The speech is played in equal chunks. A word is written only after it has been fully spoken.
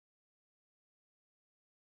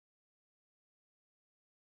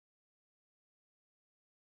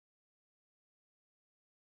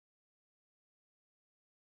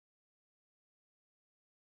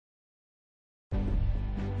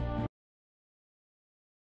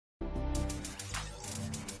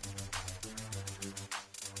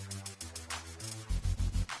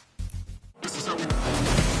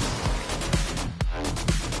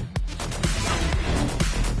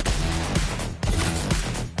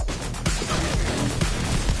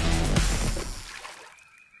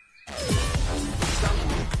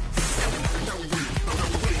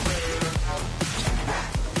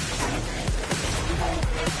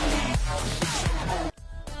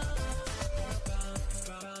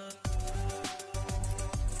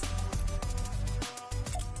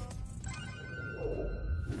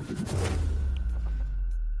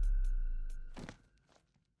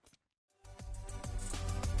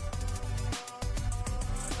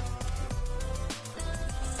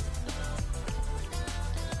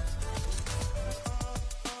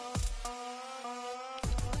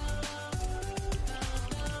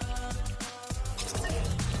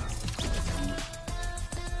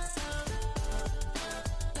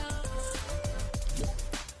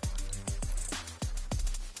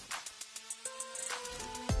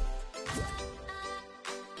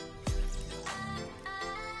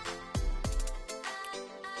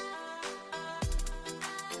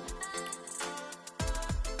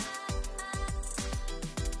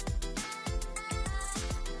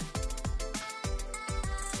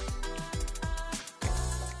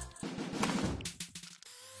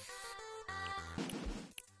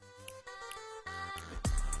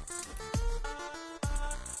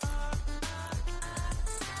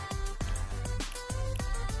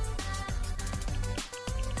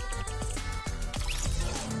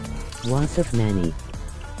Wasif Mani.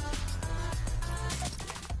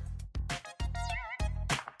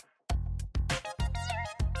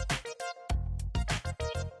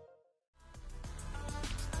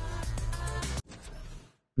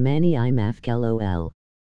 Mani imaf lol.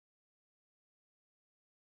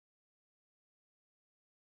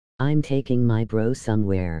 I'm taking my bro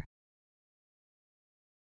somewhere.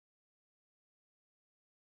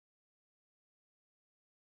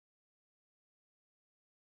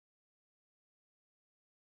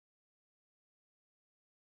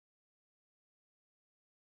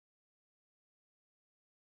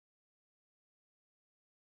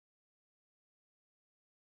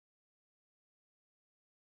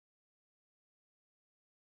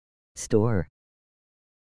 Store.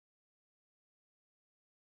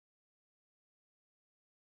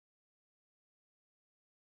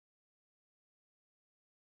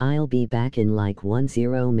 I'll be back in like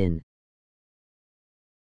 10 min.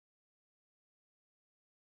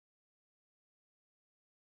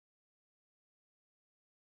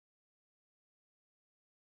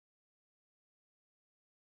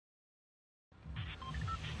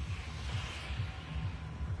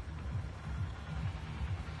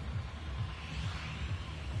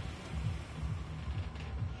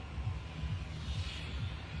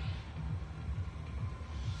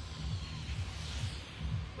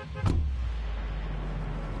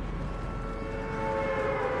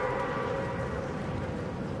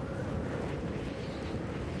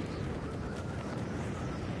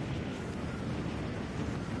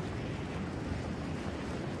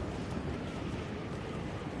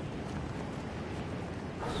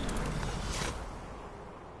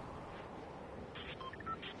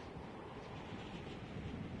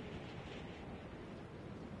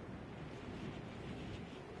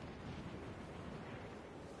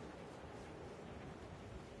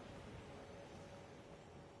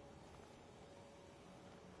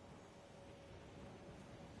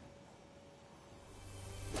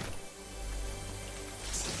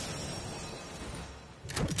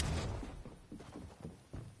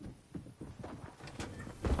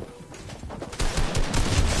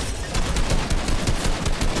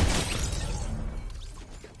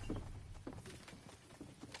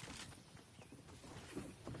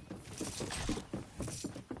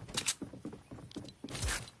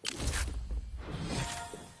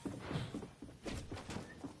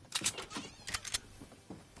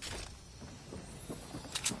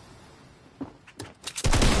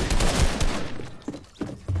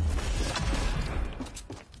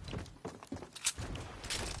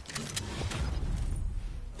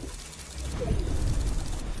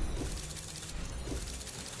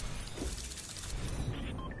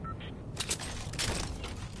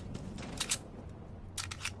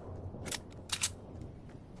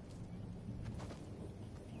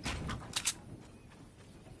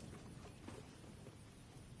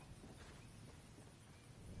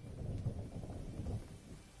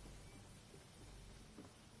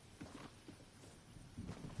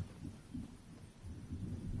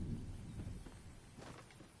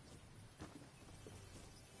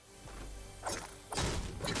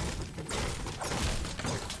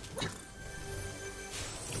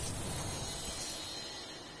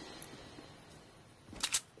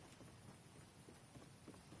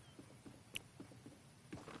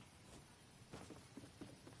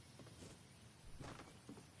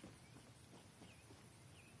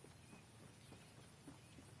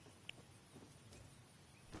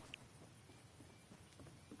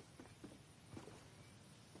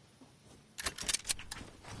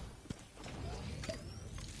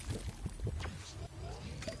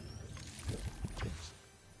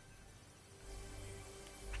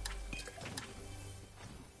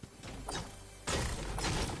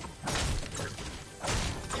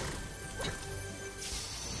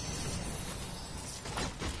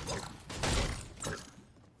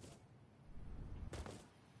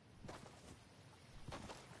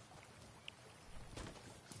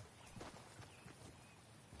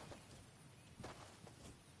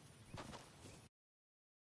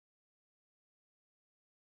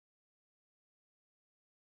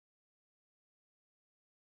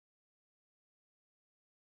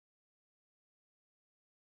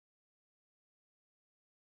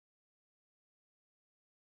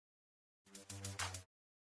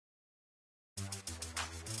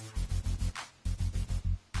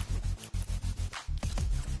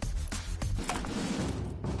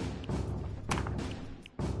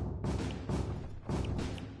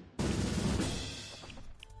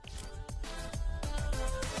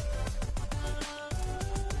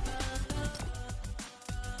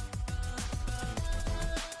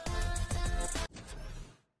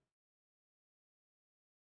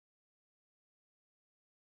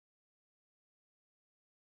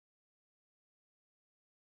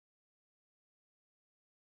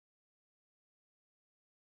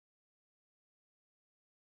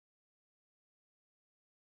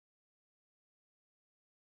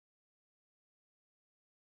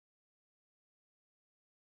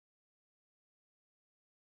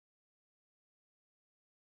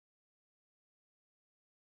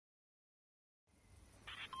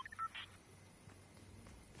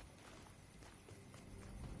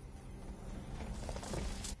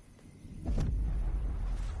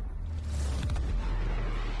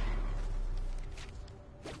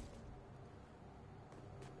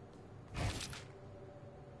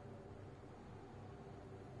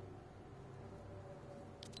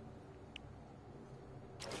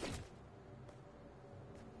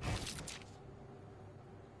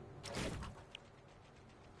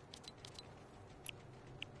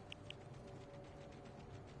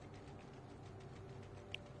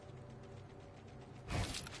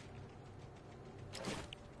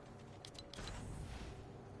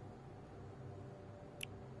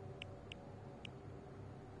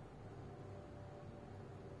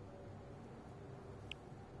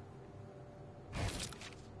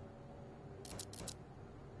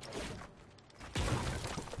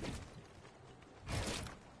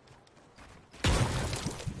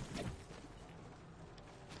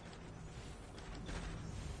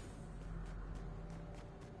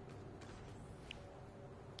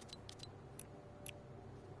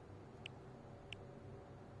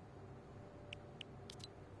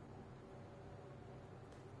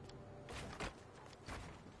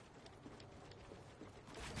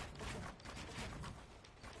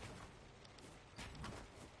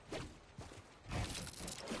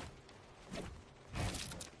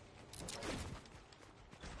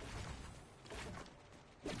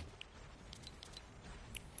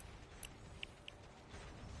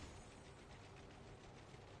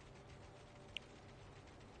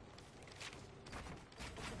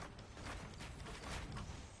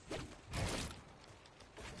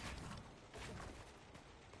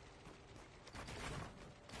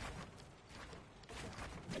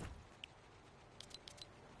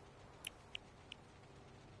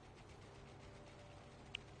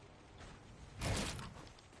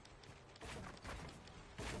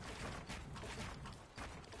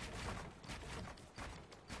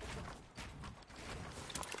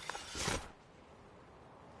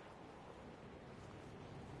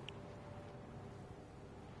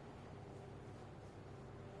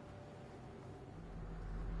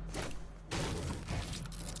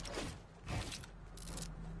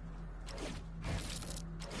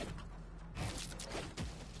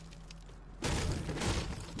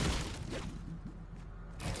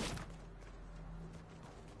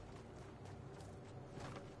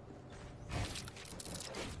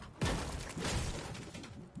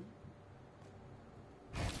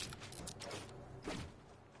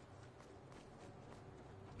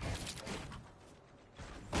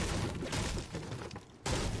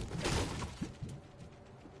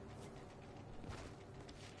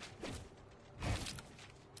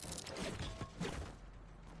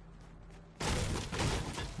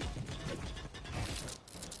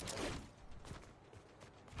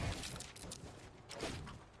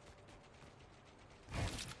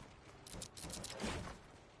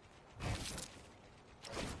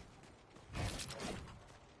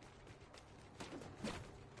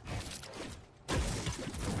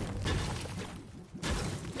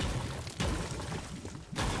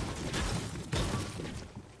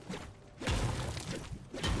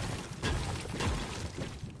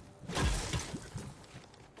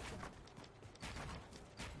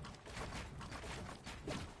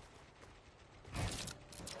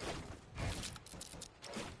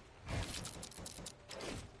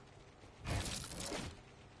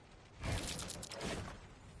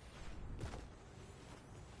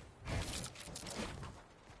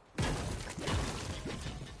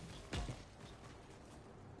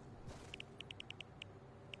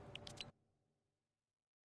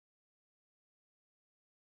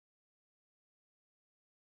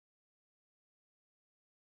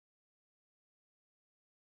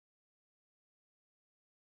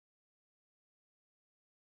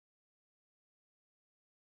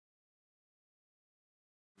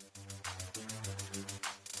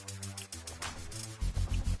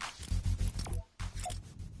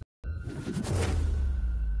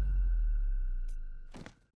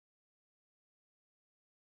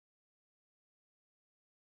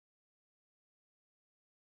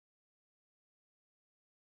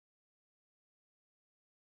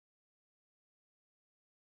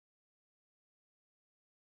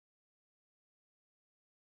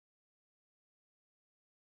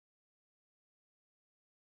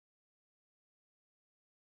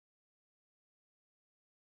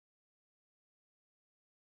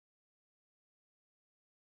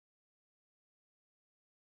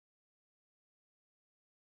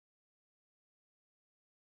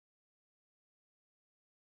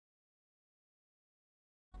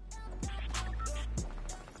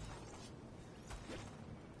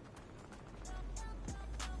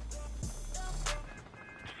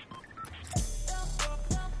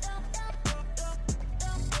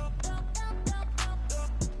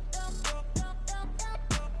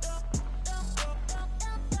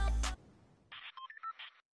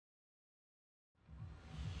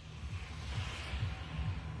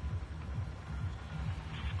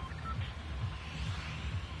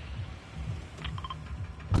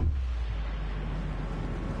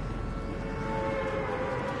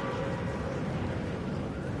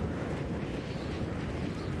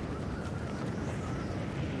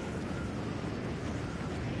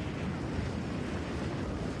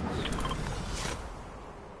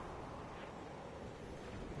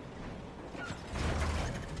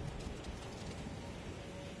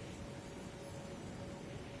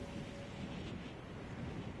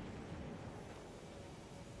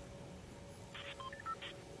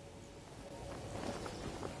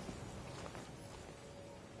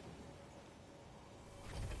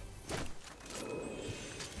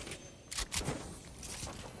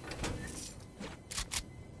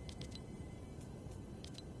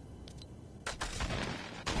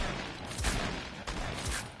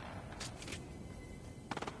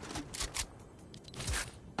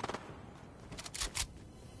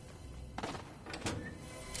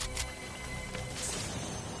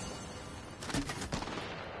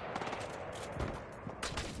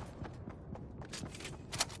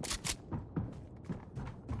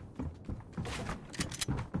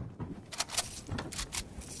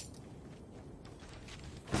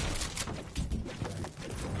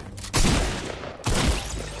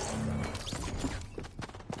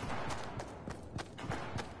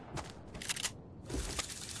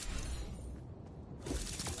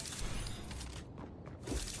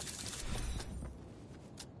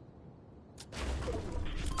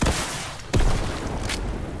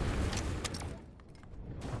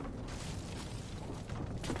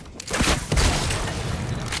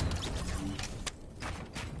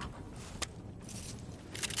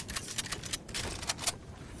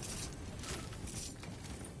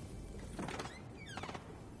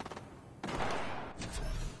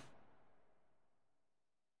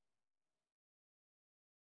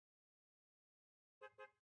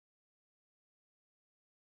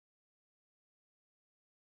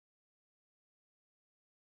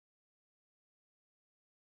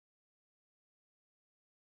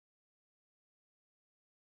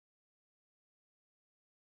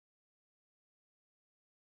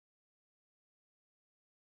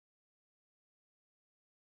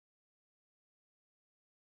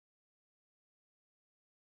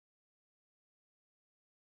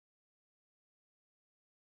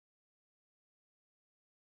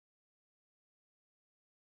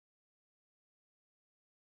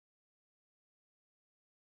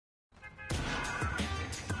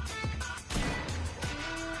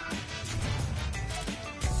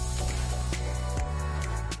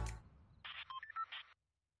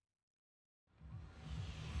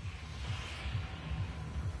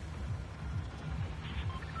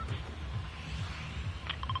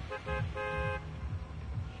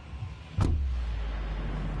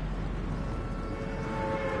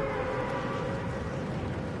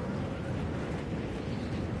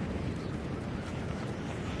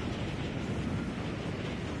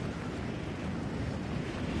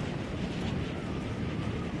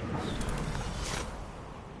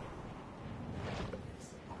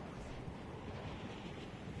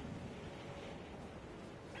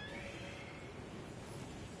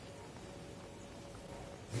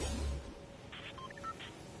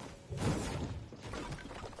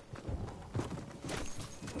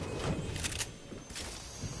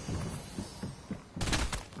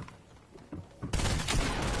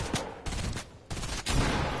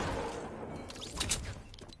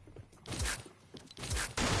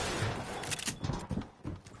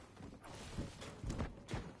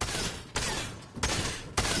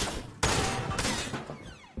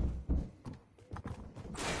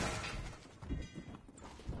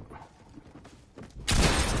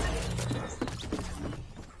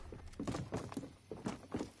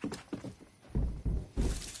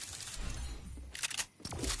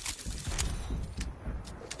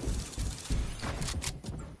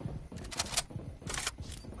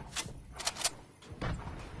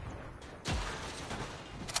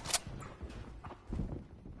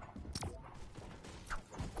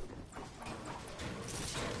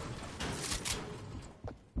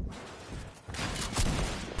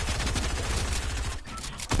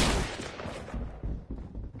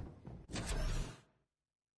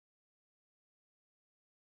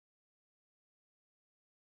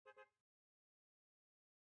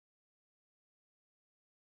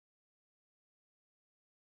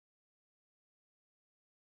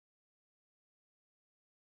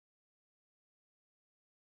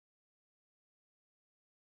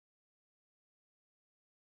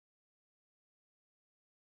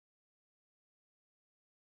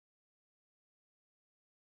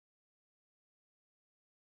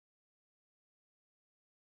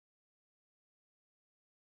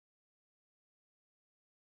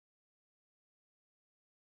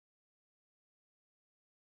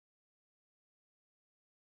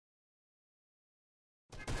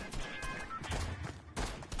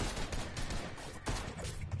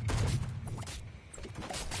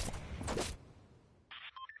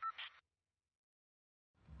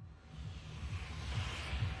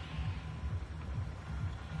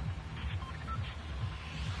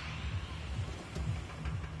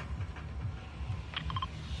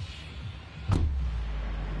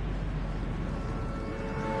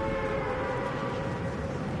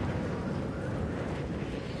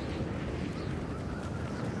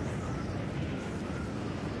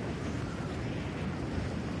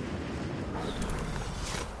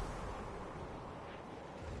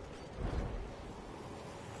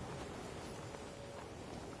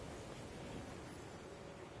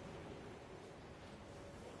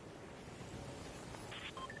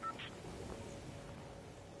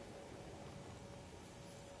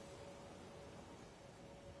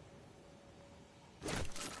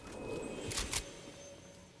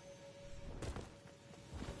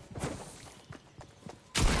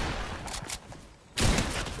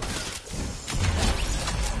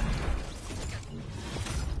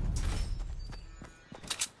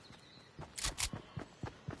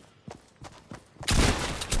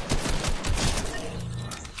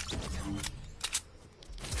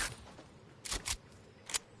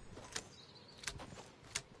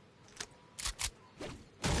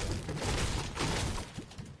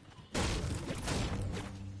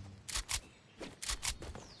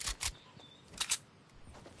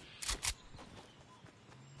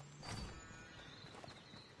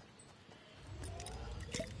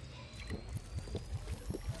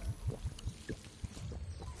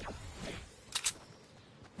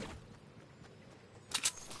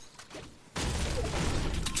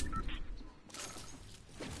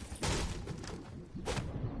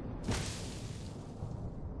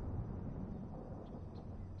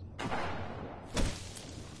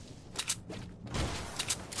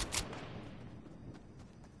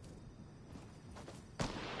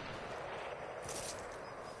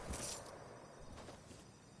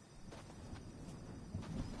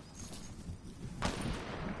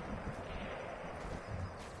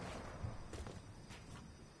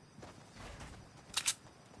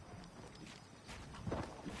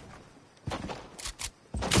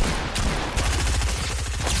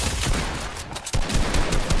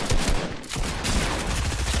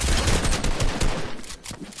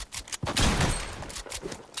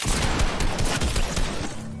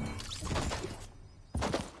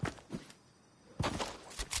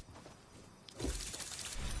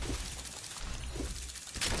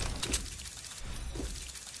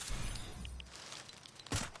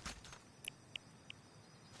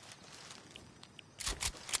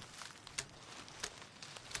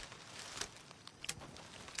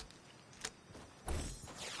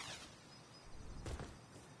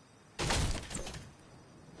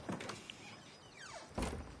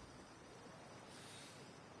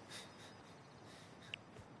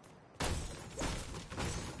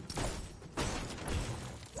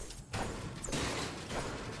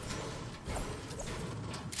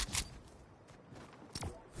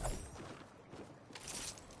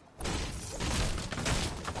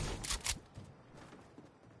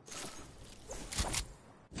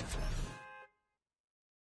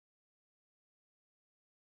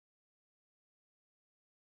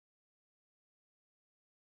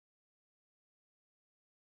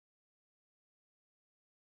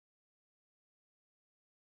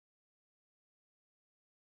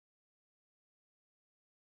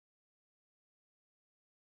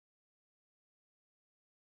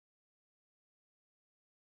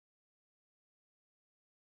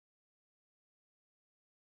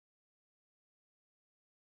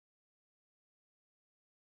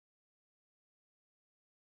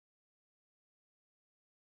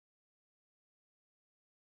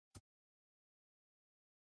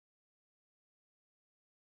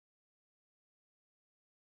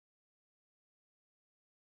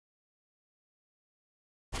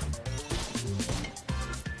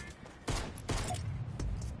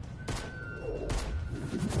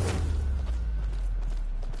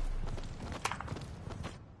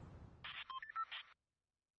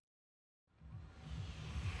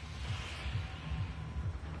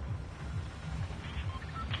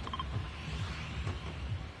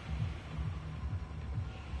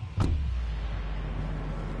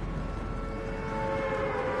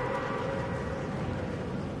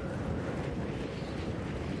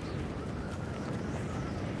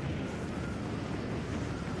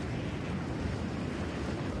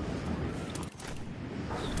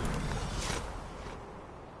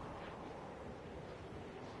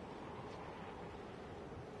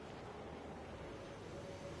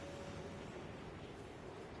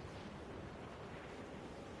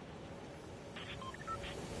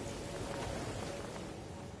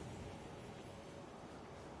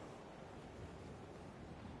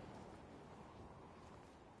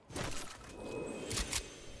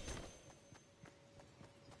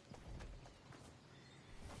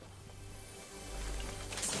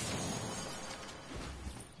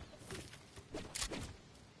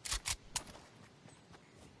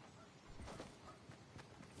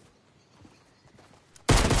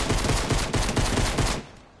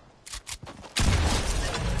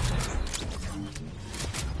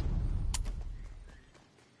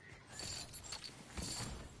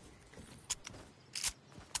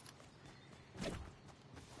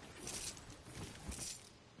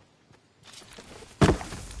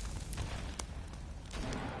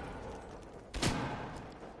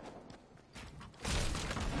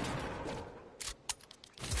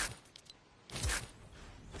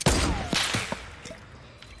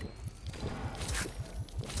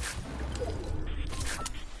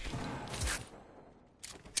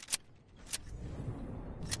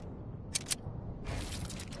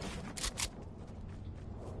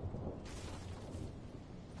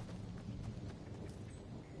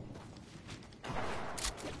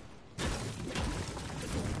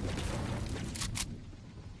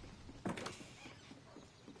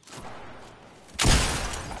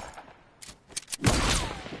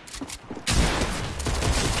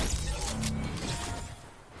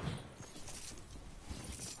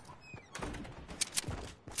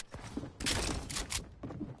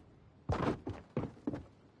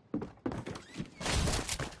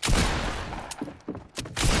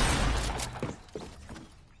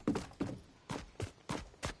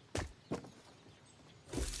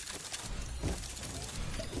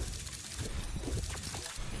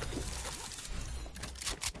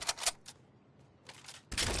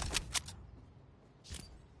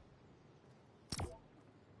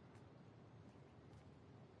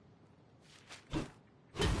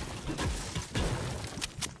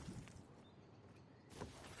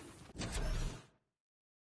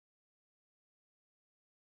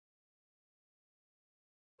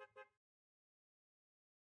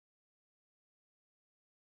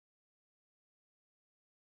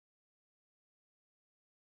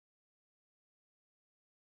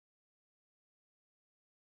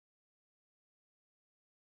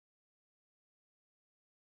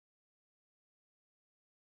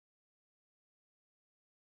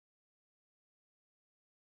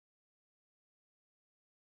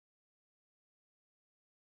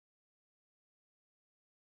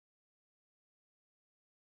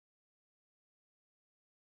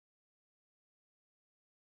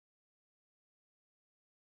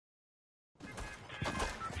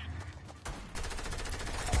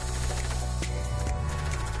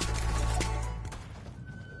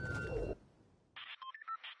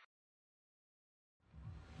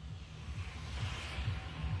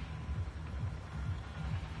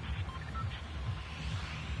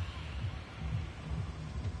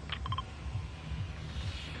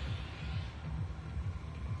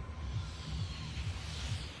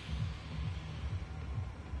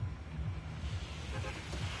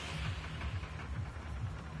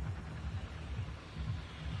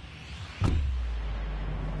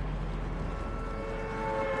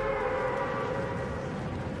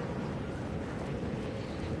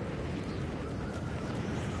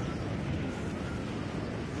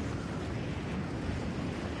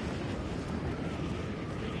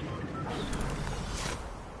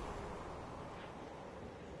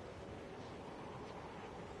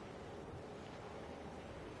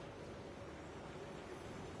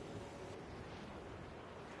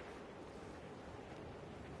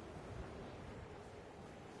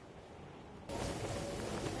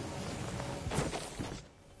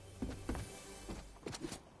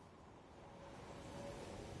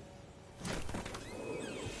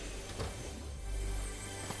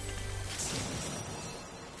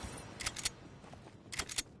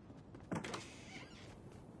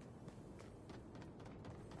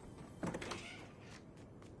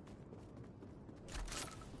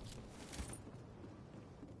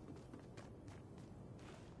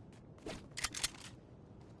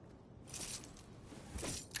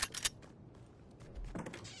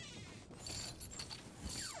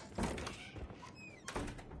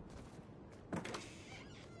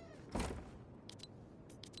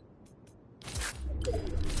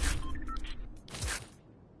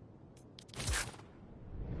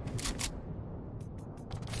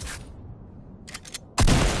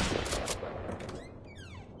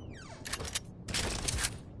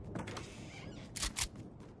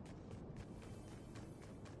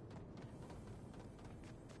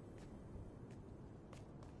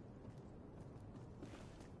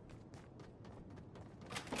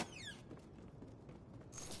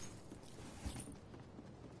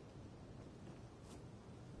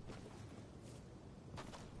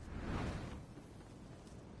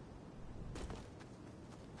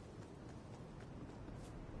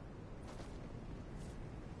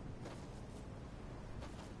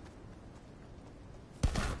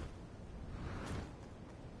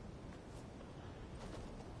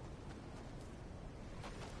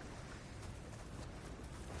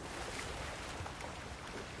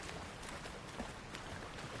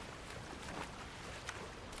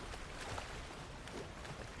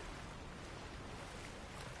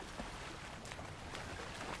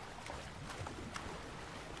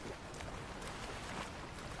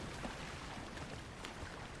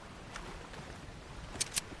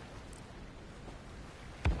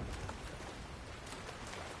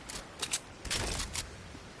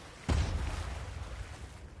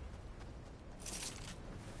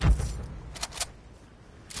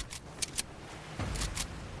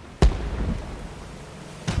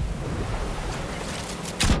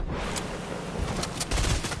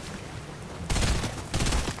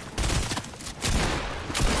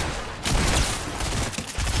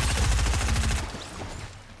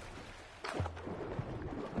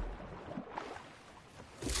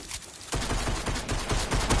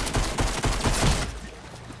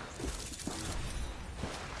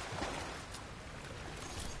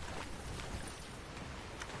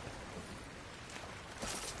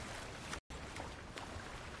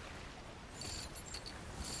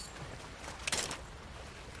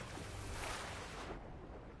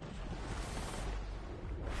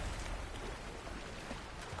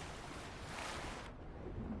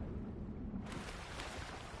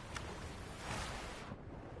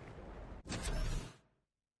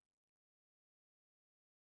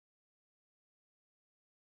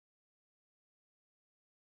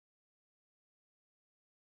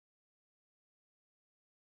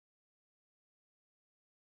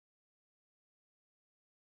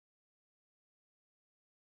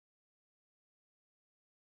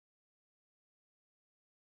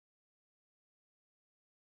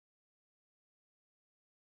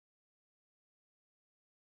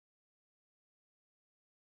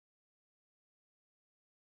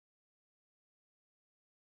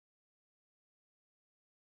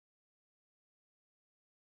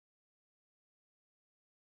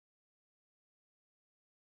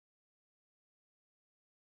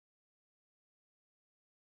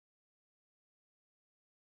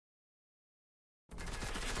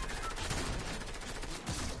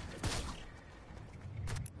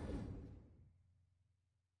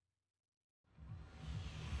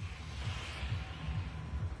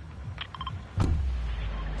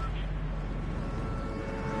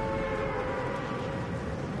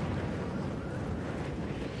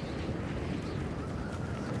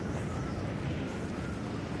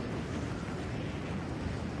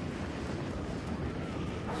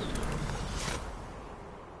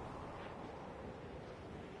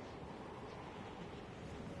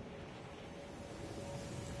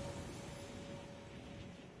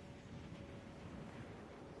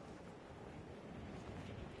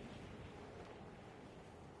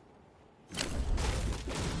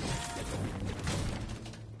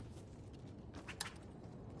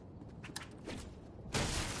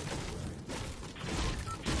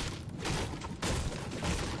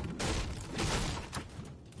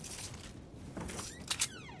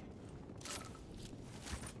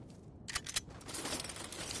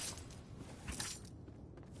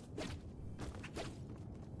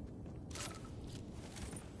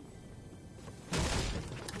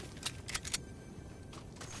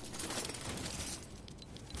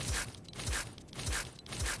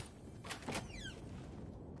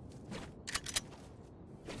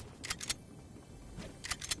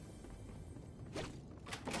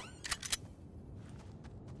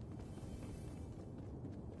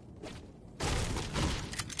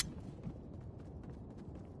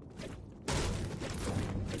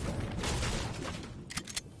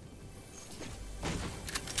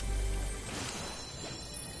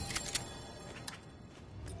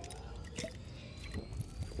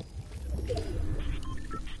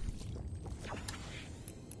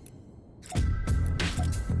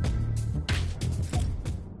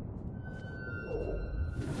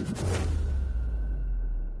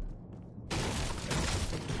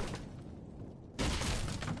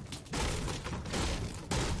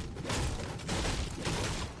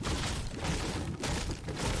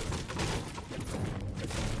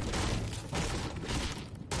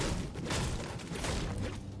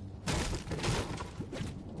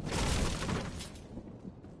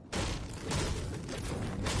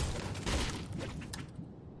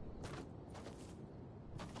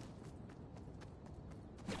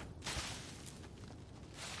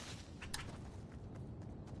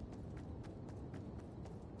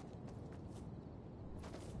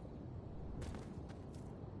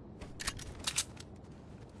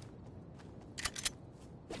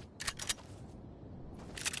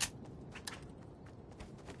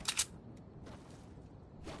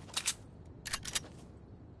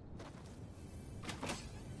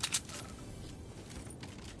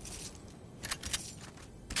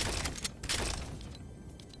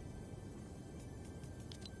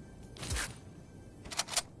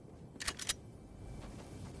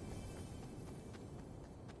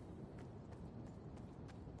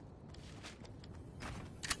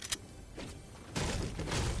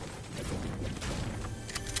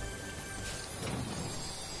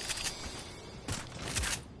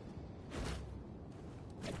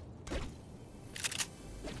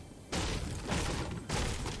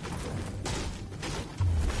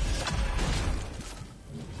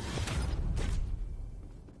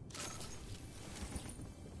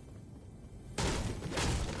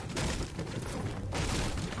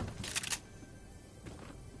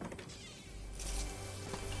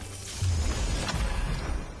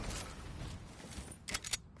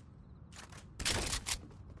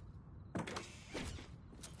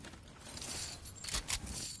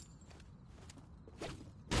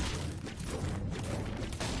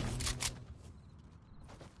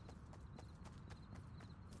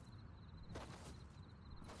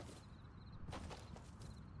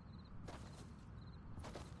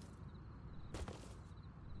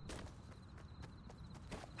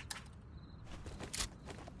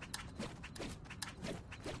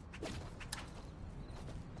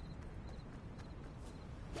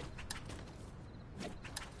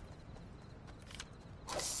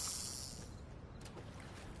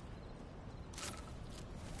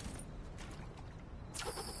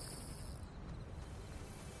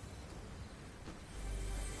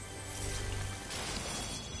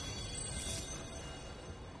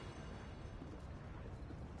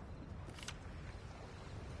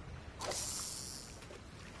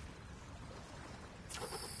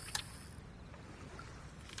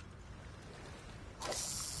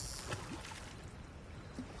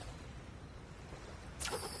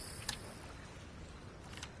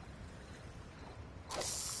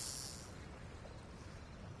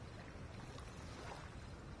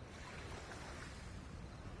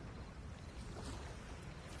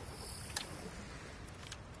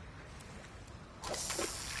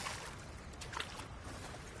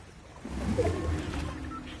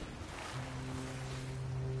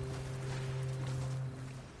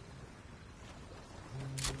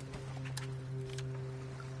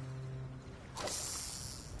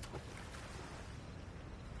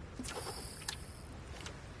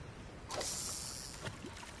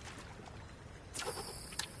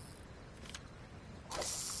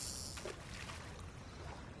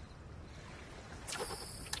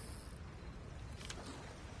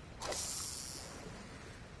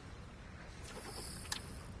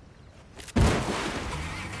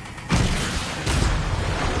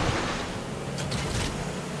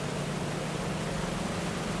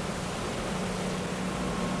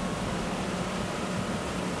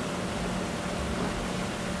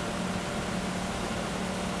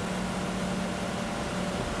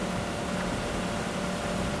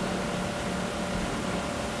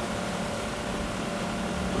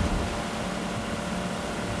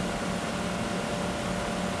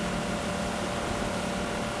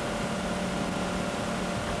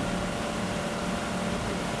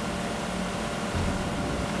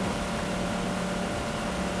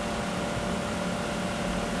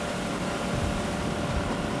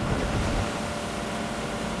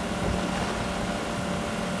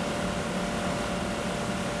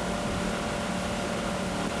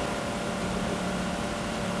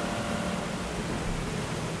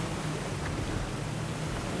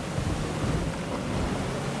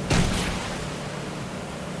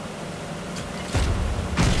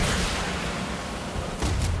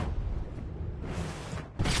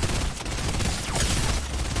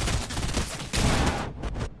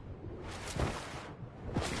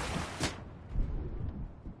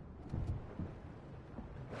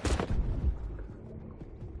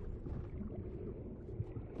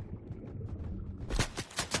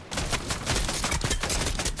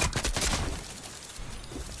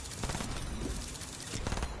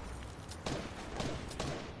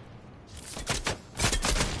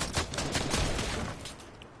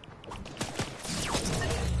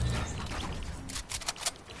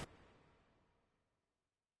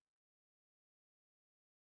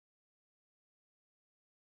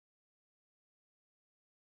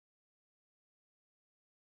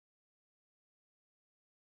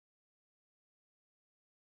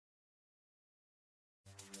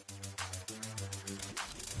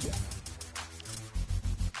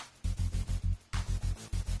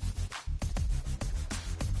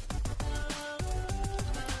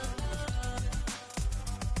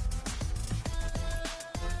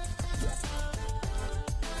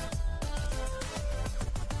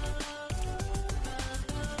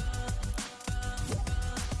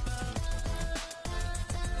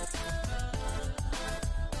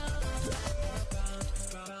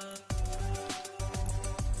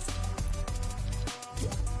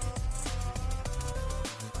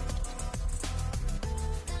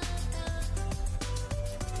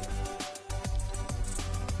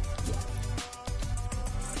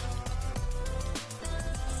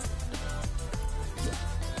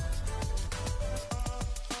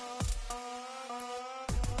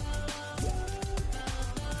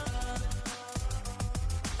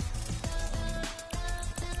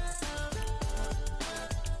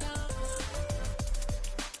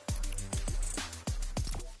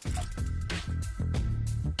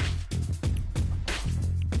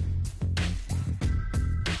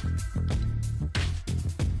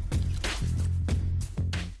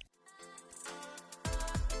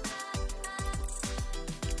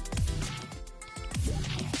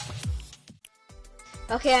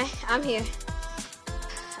 Okay, I'm here.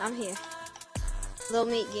 I'm here. Little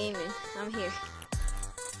Meat Gaming. I'm here.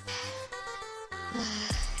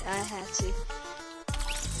 I had to.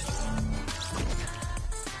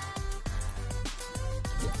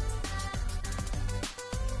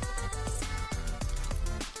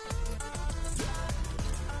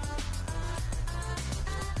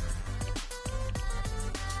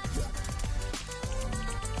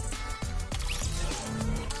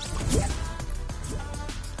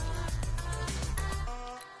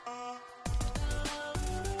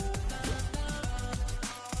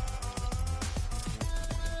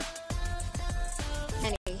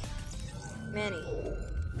 Manny.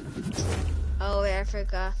 Oh wait, I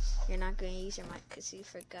forgot. You're not gonna use your mic because you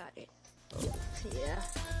forgot it. Yeah.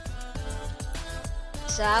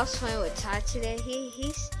 So I was playing with Ty today.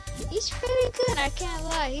 He's pretty good. I can't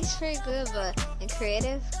lie. He's pretty good, but in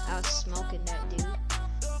creative, I was smoking that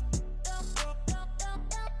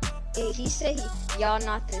dude. He said y'all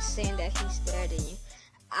not the same. That he's better than you.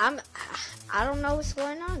 I don't know what's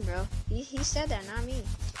going on, bro. He said that, not me.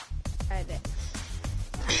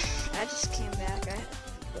 I just came back. I had to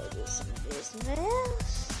go do some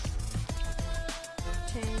business.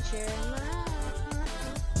 Change your mind.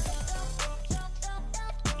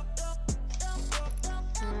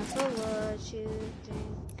 For what you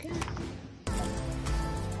think.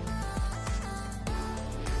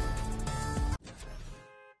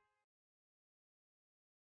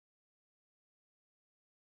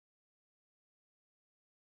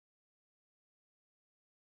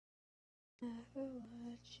 For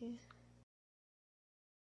what you.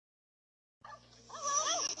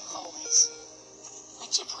 Always.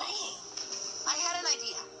 What you playing? I had an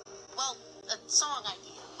idea. Well, a song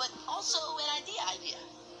idea, but also an idea.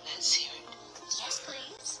 Let's hear it. Yes,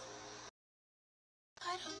 please.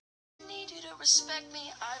 I don't need you to respect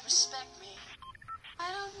me. I respect me.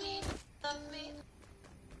 I don't need you to love me.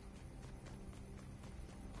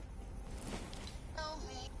 Know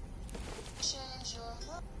me. Change your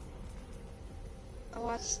mind. I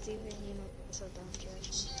watch Steven Universe, so don't judge.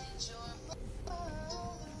 Change your mind.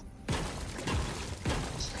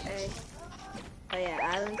 Hey. Oh yeah,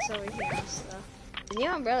 Island's over here and stuff. The new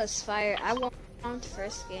Umbrella's fire. I won the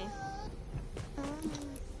first game.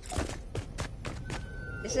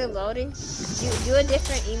 Is it loading? Do a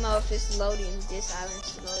different emo if it's loading. This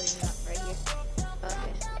island's loading up right here.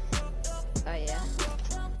 Okay. Oh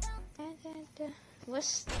yeah.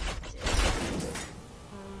 What's this?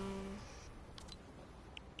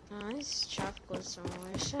 Oh, it's tropical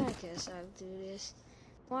somewhere, so I guess I'll do this.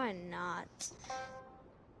 Why not?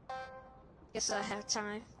 Guess I have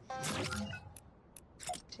time.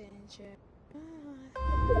 Change it.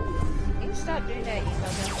 You can stop doing that, you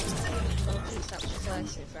know, don't stop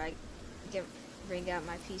flexing if I bring out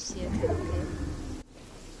my PC account, okay?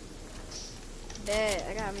 Bet,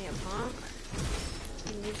 I got me a pump.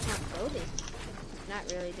 New pump loading.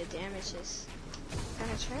 Not really, the damage is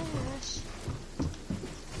kinda trash.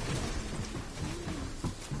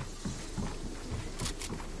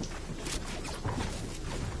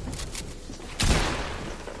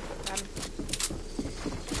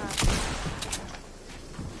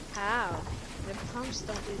 How? The pumps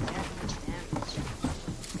don't do that much damage.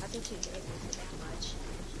 I think you gave me for that much.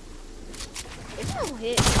 It don't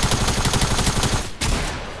hit.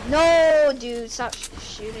 No, dude, stop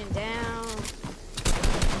shooting down.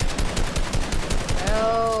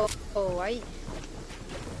 Oh, why?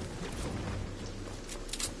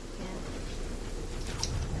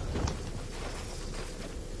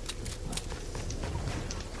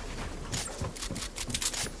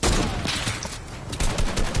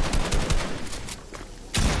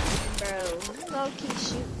 Keep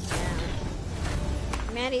shooting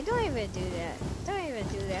down. Manny, don't even do that. Don't even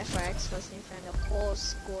do that for exposing in front of the whole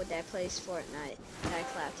school that plays Fortnite. That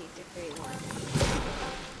clapped you 3-1.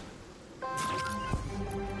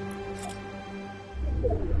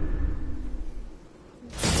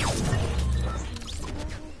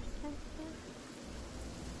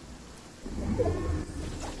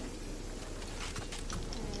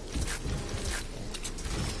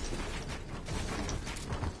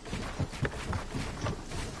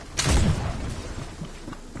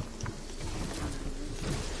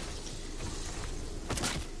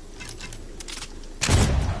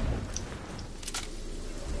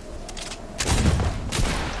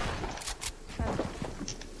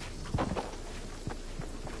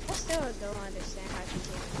 Don't understand how to do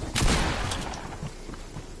it.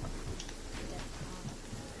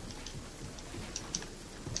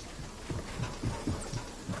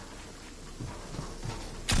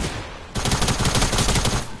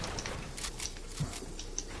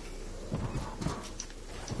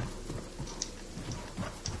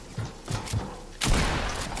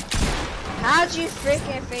 Don't you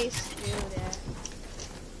freaking face do that.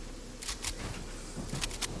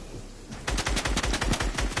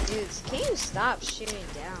 Dudes, can you stop shooting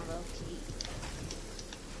down low key?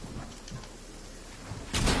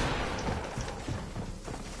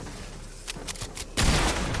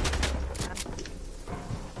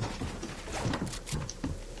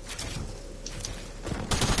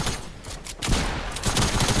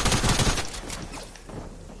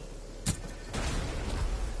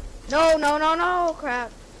 No, no, no, no,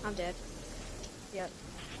 crap. I'm dead. Yep.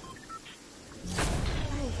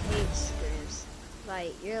 I hate scrims.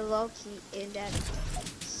 Like, you're low-key in that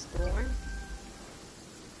storm.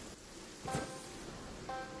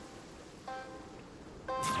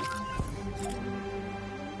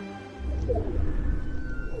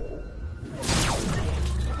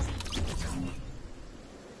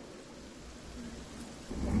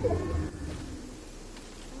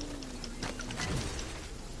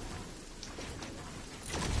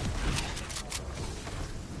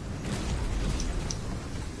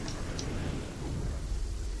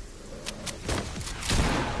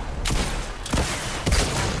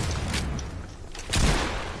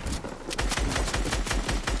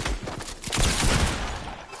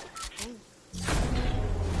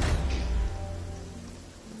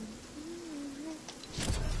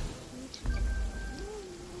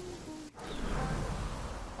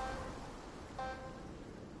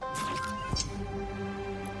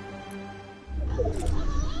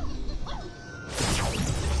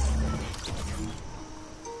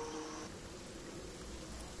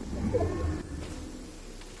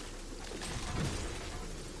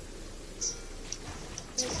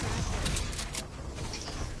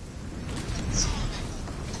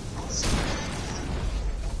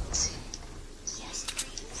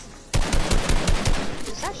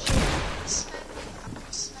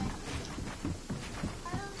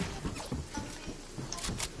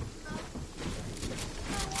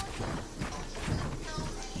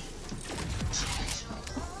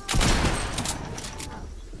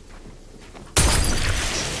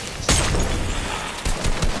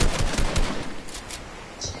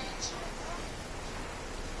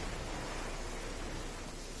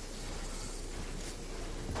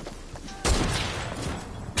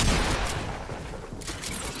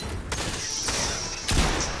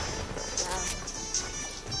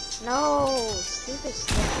 No, stupid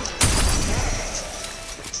stuff.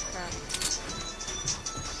 Crap.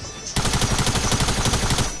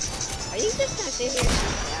 Are you just gonna sit here and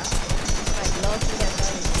shoot down? Like, low-key, that's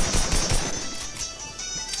all you do.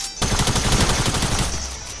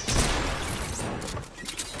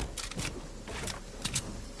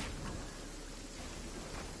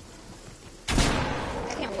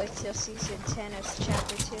 I can't wait till season 10 of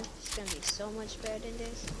chapter 2. It's gonna be so much better than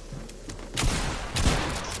this.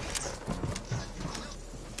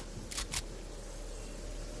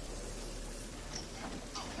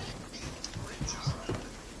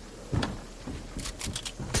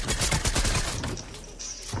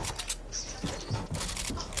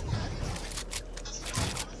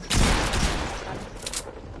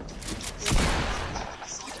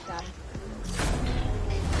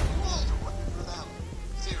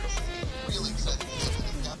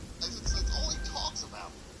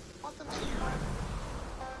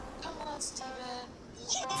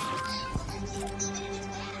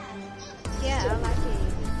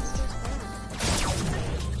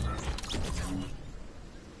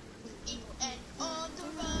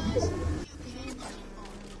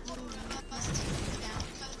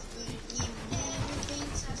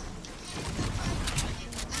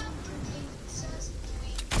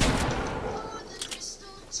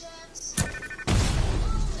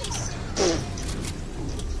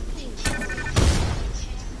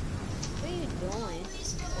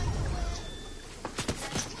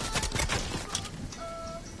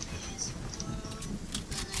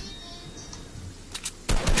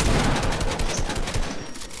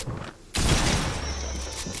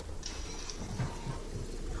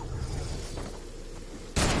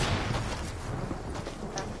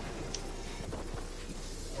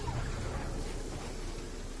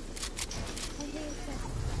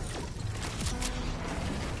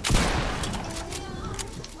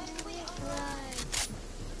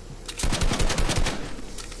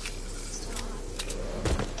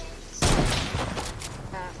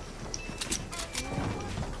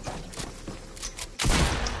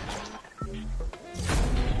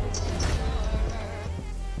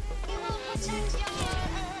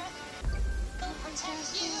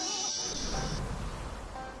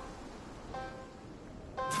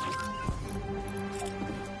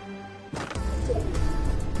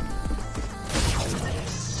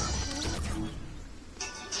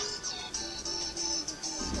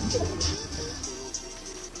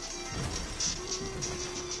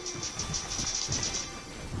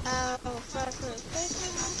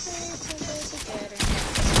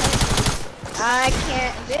 I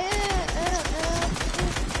can't do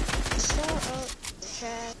so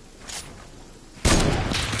trash.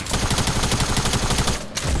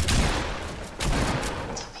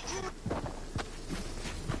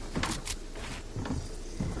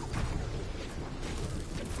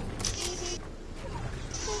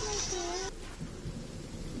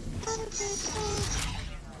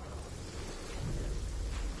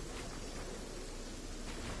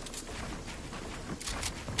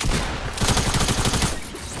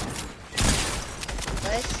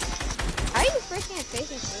 What? How are you freaking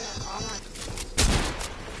facing through? Oh my.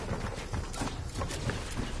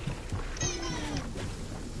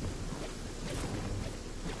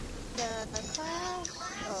 The cloud.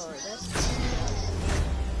 Oh, that's.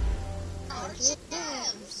 Oh,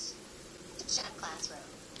 gems. Gem classroom.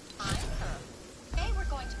 I'm her. Today we're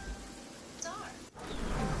going to Star.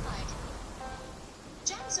 Like,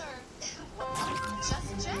 gems are well, just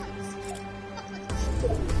gems.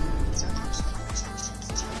 These are actually projections.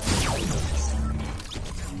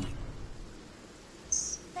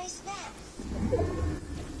 Nice math.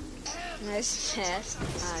 Nice pass.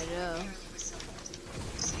 I know.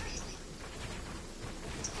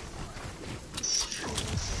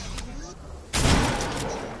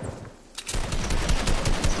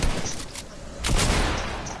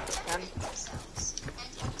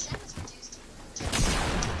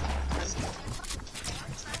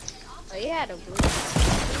 Oh, you had a blue.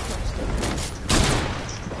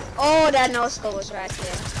 Oh, that no scope was right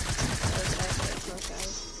there.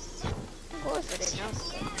 I'm going for the no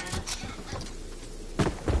scope, man.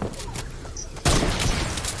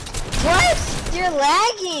 What? You're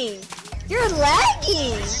lagging. You're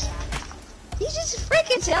lagging. You just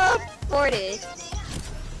freaking teleported.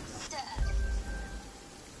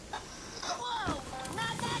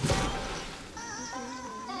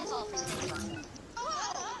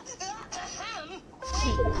 I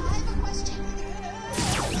have a question.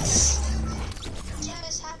 Gem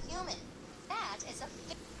is half human. That is a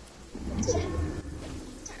fiction.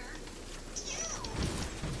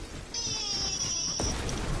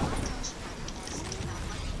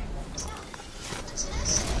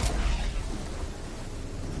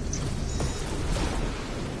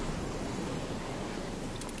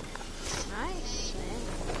 Nice, man.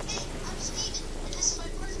 Hey, I'm Steven, and this is my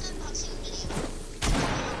first unboxing video.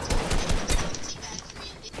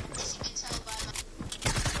 As you can tell by my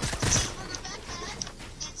cheeseburger backpack,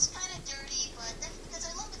 it's kind of dirty, but that's because I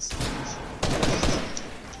love it so much.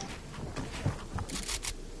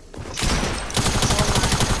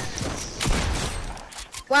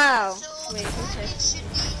 Wow. So Wait, the who package touched? should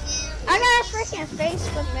be here. I got a freaking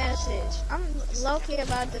Facebook message. I'm low-key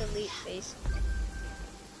about to delete Facebook.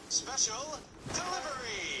 Special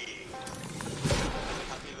delivery!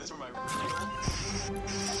 Happy this for my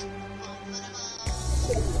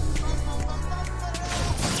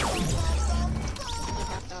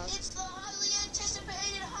It's the highly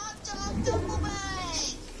anticipated hot dog double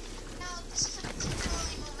bag! Now, this is a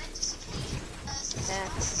particularly momentous occasion, as this Yeah.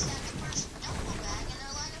 box has the first double bag in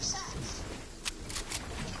their line of sacks.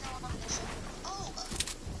 You know what I'm gonna show? Oh,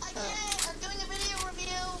 I get it! I'm doing a video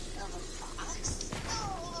review of a box?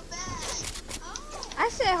 No, the bag! Oh! I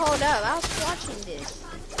said, hold up. I was watching this. It's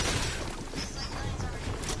like mine's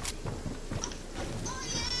already. Oh,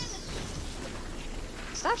 yeah!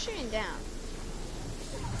 Stop shooting down.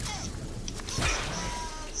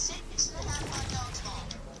 6.5 hot dogs long.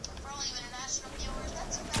 For all you international viewers,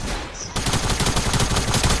 that's about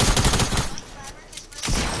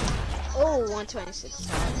Oh, 126.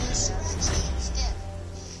 stiff.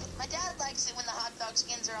 My dad likes it when the hot dog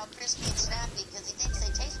skins are all crispy and snappy because he thinks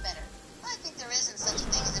they taste better. I think there isn't such a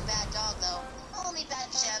thing as a bad dog, though. Only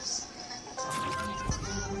bad chefs.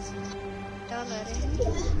 Don't let it.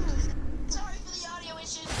 Sorry for the audio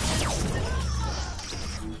issues.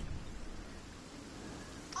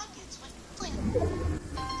 Onions with cling.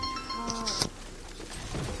 Oh.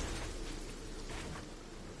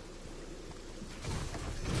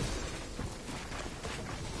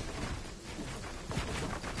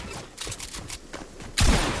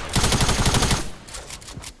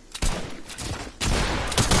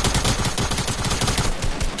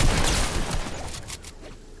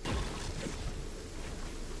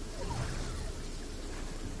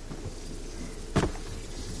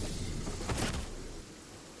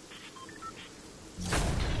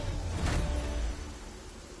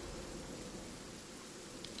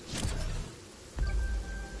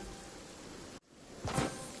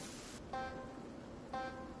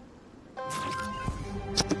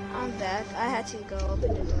 I'm back. I had to go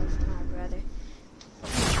open the door for my brother.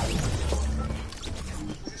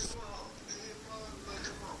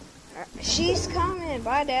 She's coming.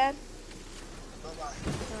 Bye, Dad. Bye-bye.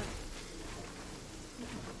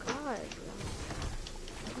 God, bro.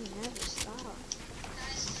 He never stops.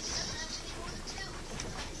 Guys, it doesn't have to be more than two.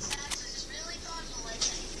 Besides, I just really thoughtful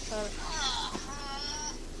lately.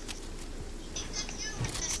 Think that you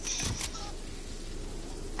resisted.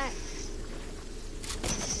 Hey.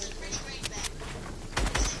 This is a pretty great bet.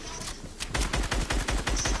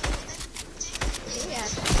 Yeah.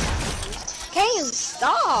 Can you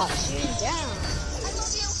stop shooting down? I will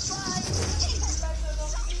still try.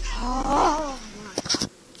 Oh my.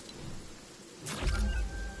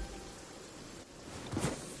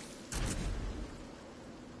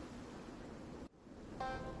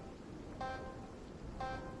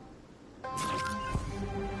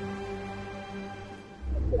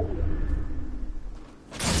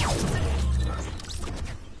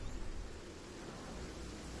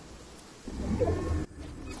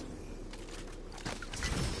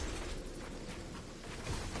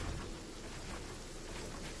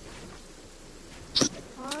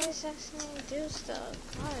 Why is that saying do stuff?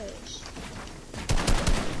 Gosh.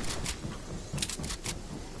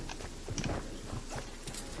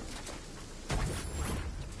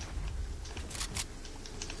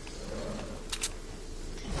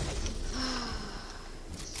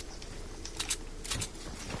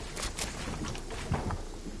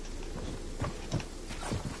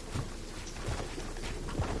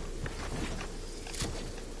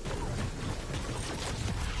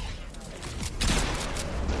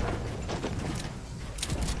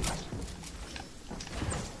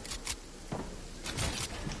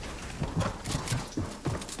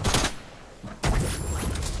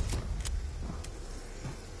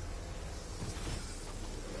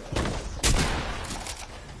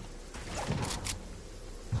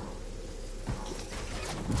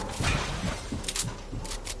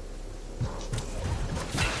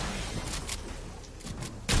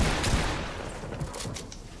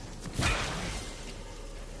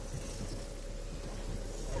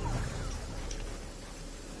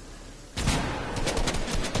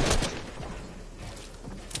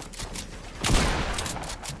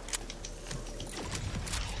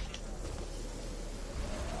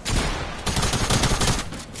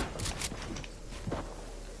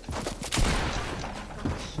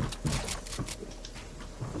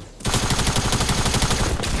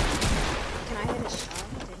 Can I hit a shot?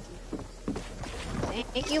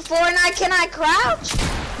 Thank you, Fortnite. Can I crouch?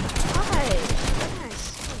 Why? Why am I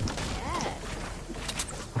so bad?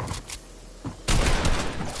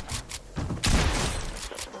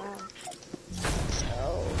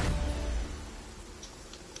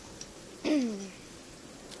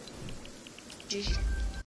 GG.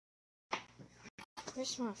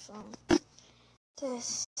 Where's my phone? This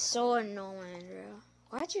is so annoying, bro.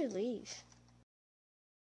 Why'd you leave?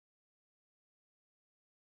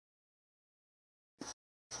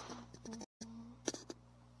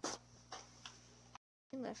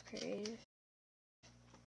 He left creative.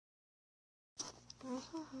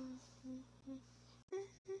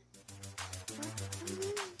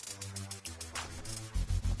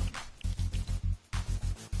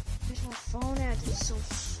 Where's my phone at? This is so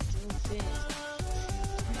stupid.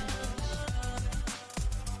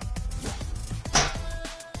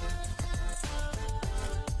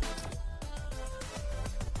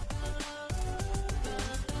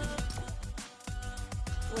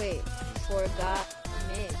 Wait, forgot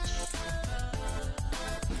Mitch.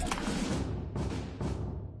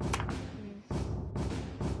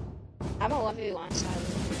 I'm gonna love you on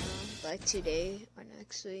silent now, like today or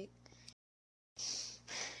next week.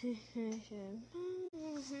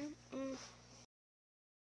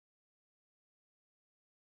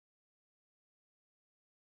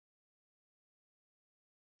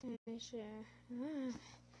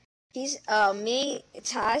 He's me.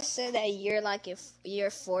 Ty said that you're like if you're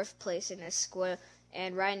fourth place in the squad,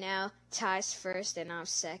 and right now Ty's first and I'm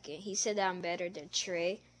second. He said that I'm better than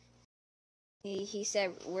Trey. He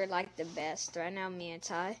said we're like the best right now, me and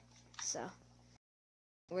Ty. So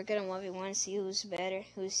we're gonna 1v1, see who's better,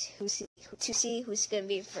 see who's gonna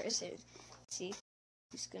be first, and see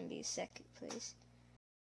who's gonna be second place.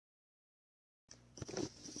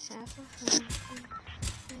 Half a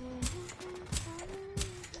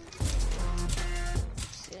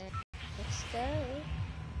let's go.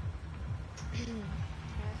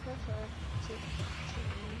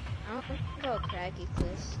 I'm gonna go Craggy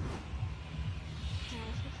Cliffs.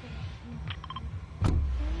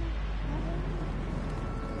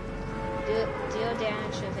 Deal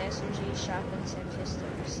damage with SMG, shotguns, and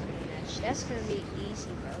pistols. That's gonna be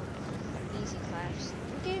easy, bro. Easy claps.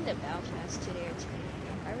 I'm getting the battle pass today or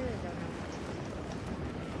tomorrow. I really don't know what to do.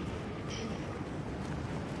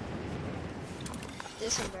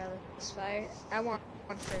 This umbrella is fire. I want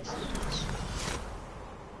one first.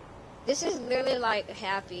 This is literally like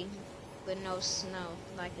happy, with no snow,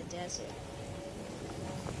 like a desert.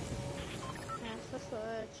 Half of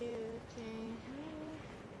what you think.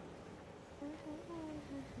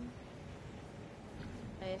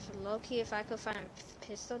 If low-key, if I could find a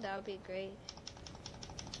pistol, that would be great.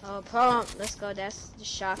 Oh, pump! Let's go. That's the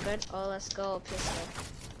shotgun. Oh, let's go, pistol.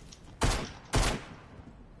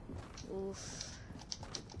 Oof.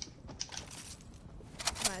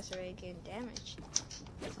 I was already getting damaged.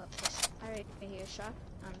 Oh, pistol. I already hear shot.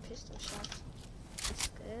 Pistol shot. Let's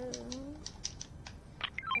go.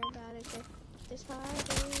 We gotta get this party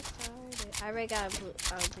started. I already got a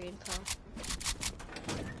green pump.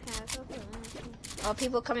 Oh,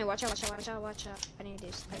 people coming. Watch out, watch out, watch out, watch out. I need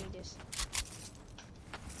this. I need this.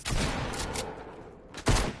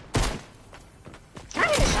 Can I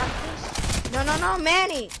get a shot, please? No, no, no,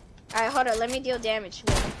 Manny. Alright, hold on. Let me deal damage.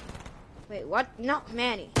 Wait, what? No,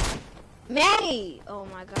 Manny. Manny! Oh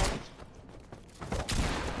my god.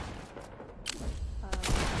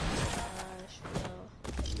 Gosh,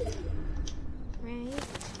 bro. Man, you do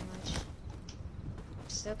too much.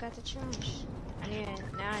 Still got the charge.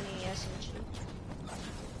 Now I need SMG.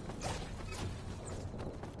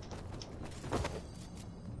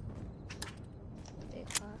 Big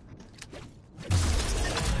pot.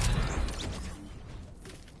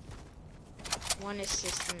 One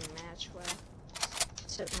assist in the match. Wow.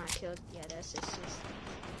 Took my kill. Yeah, that's assist.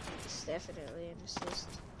 It's definitely an assist.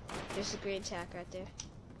 There's a green tack right there.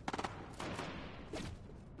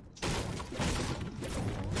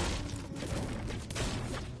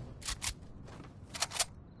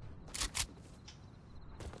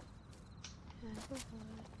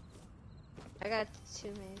 I got 2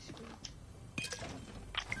 minutes.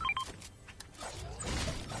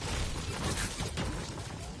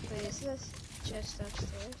 Wait, is this just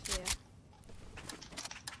upstairs?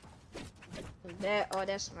 Yeah. Oh,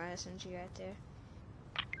 that's my SMG right there.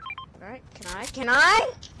 Alright, can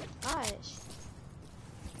I? Gosh.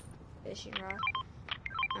 Fishing rod.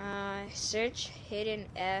 Search hidden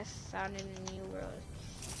F found in the new world.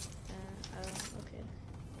 Okay.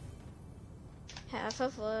 Half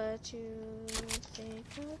of what you think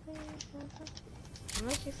of it. I'm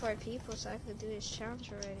looking for people so I could do this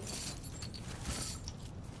challenge already.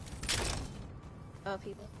 Oh,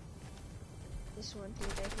 people. This one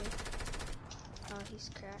dude right here. Oh, he's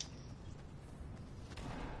cracked.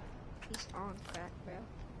 He's on crack, bro.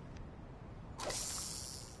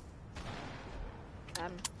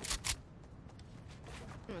 I'm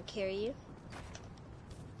gonna carry you.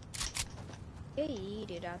 Get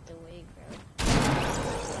yeeted out the way, bro.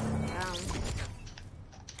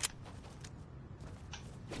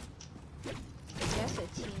 That's a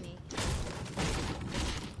teammate.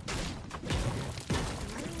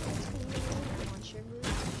 Am I in a teammate? I want your loot.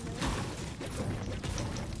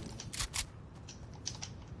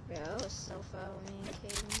 Bro, it was so far with me and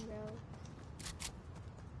Kaden, bro.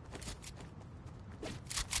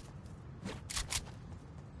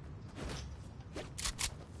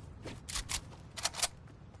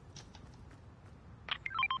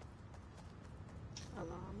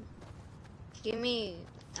 Give me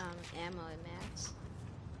ammo and mats.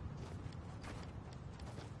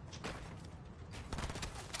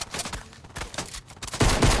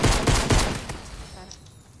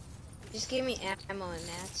 Just give me ammo and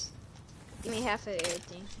mats. Give me half of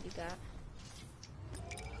everything you got.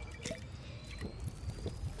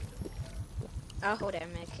 I'll hold that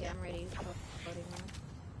med kit. I'm ready to hold it now.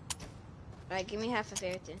 Alright, give me half of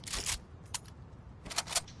everything.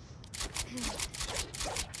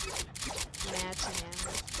 Mats and ammo.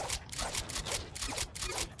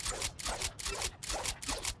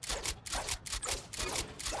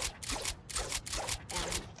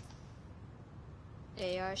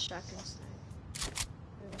 AR shotgun sniper.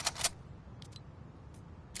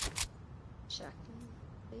 Shotgun,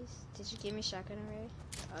 please. Did you give me shotgun already?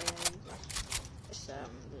 Oh yeah, you did. There's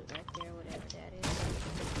some loot right there, whatever that is.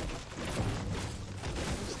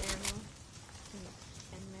 There's ammo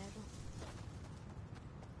and metal.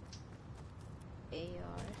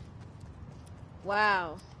 AR. Wow.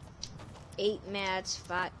 8 mats,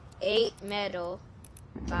 8 metal,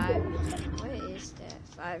 5. What is that?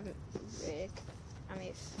 5 brick. I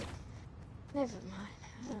mean, never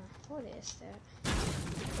mind. What is that?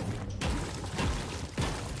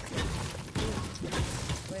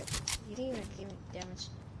 What? You didn't even give me damage.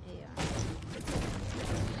 Yeah.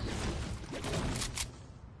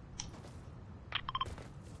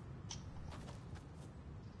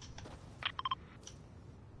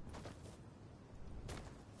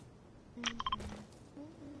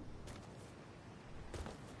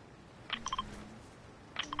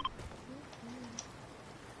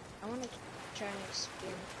 trying to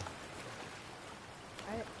experiment.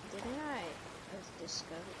 Didn't I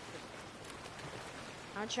discover?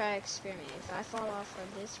 I'll try to experiment. If I fall off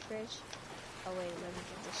from this bridge, oh wait, let me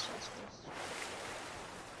get this chest first.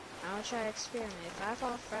 I'll try to experiment. If I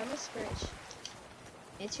fall from this bridge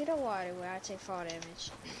into the water where I take fall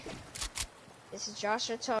damage. This is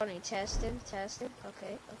Joshua Tony testing.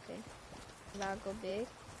 Okay. I'll go big.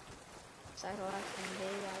 So I like them big,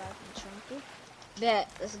 I like them chunky. Bet,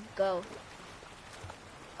 let's go.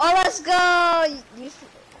 Oh, let's go! You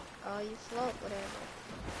float, whatever.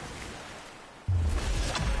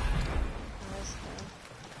 Oh, let's go.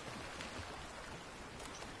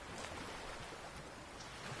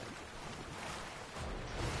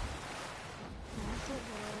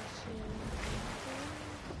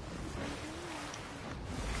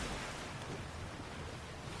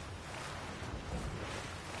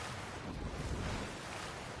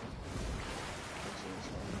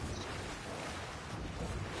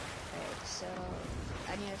 So,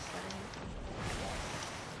 I need to find...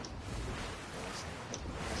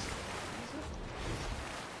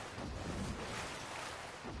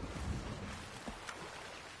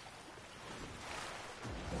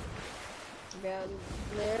 Bro,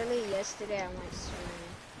 literally yesterday I went swimming.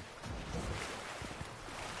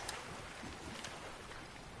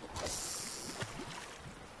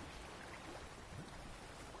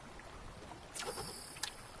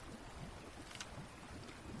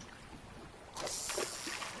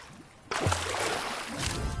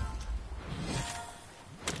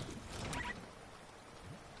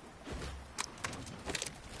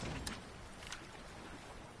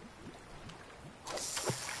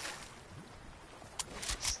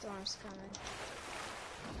 Storm's coming.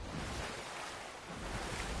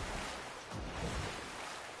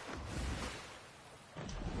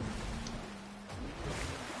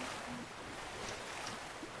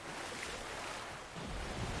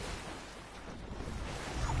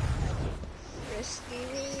 Risky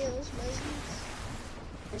Reels, baby.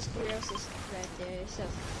 Risky Reels is right there. It's a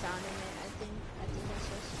fountain, I think. I think that's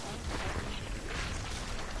what it's called.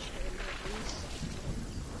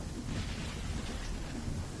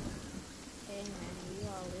 Hey man, you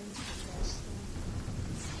all in this thing.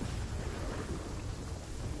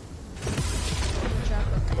 Drop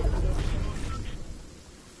a pancake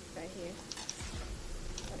right here.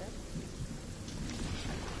 What up?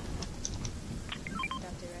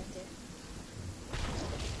 Dropped it right there.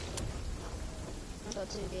 I'll go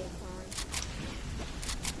to the big pond.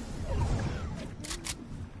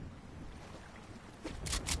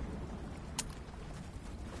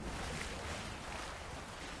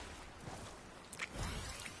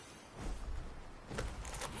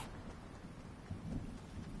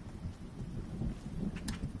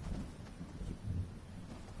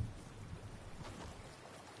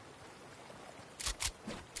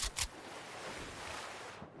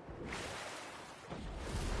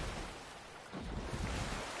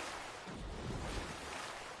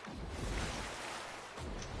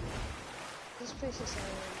 This place is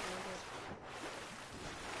already loaded.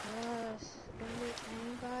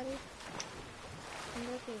 Anybody? I'm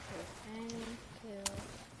looking for any kill,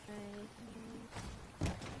 anything.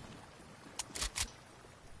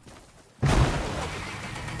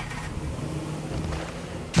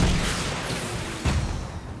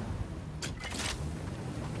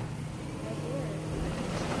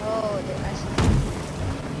 Oh, the rest.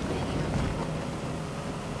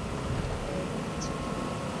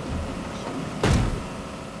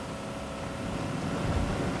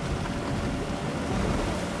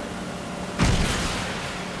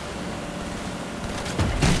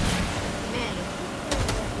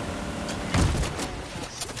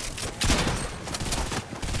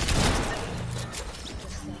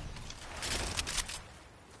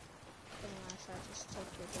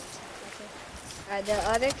 The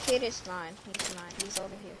other kid is mine. He's mine. He's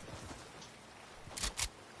over here.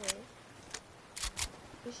 Okay.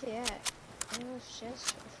 Where's he at? It was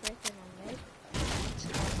just a freaking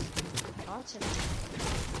Ultimate.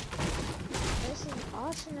 Where's his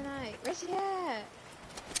Ultimate? Where's he at?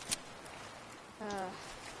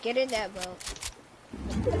 Get in that boat.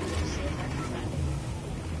 Let's see if I can find it.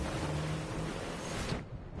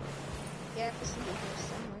 Yeah, it's in here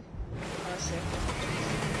somewhere. Oh, shit.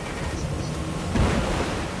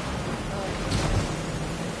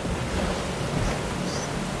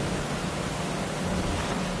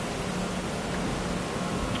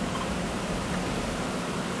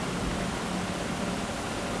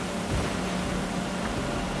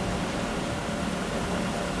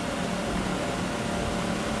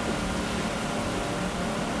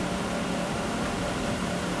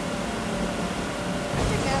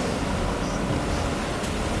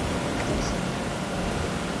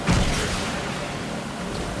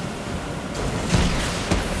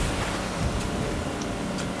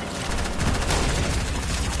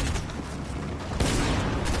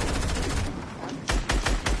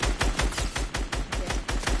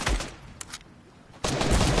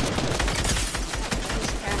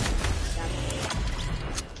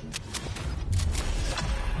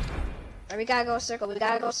 we gotta go circle. We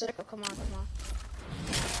gotta go circle. Come on, come on.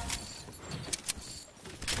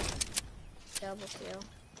 Double kill.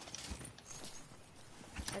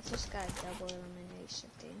 I just got a double elimination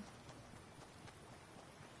thing.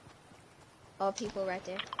 Oh, people right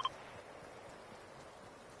there.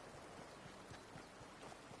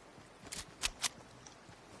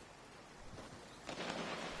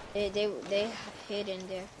 They hid in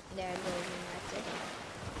there. They're living right there.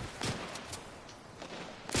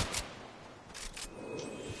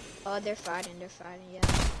 Oh, they're fighting, yeah.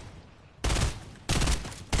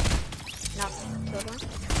 Knock, killed one.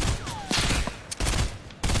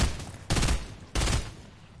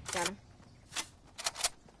 Got him.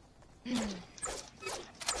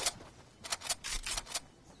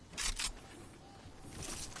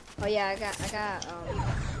 Oh yeah, I got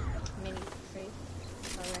mini free.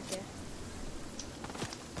 Oh, right there.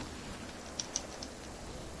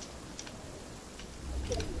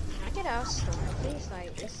 Can I get out storm, please?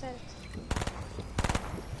 Like, it said.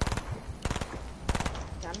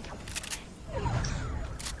 Got him.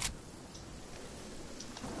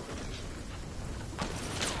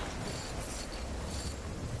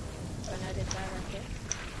 Another guy right there.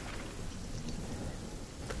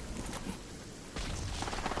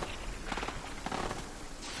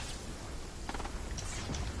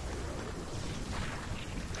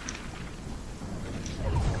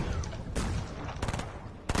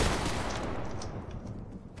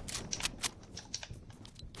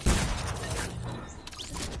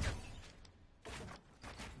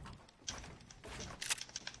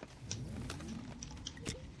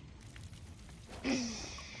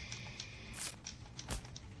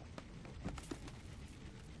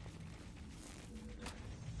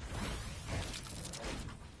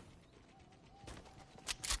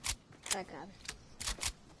 I got it.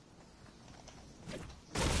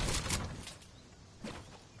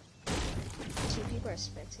 Two people are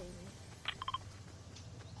spectating me.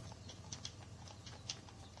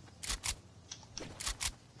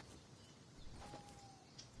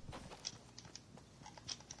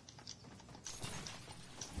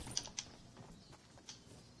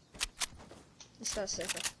 Let's go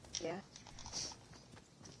circle. Yeah.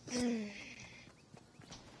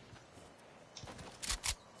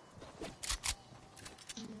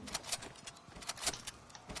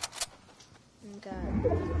 God.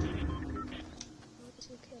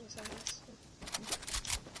 Two kills on this.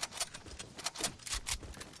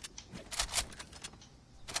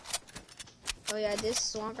 Oh yeah, this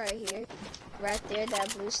swamp right here, right there,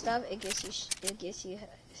 that blue stuff, it gives you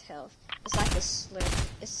health. It's like a slurp.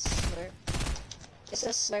 It's slurp. It's a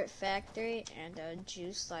slurp factory, and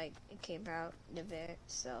juice like it came out the vet.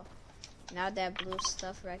 So now that blue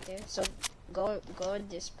stuff right there. So go in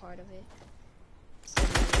this part of it. So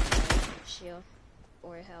shield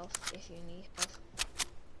or health if you need health.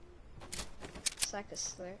 It's like a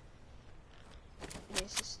slurp. It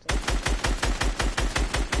is a slurp.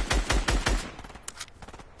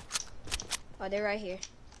 Oh, they're right here.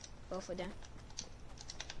 Both of them.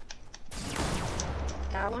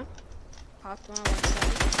 Got one. Popped one on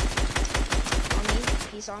 170. On me.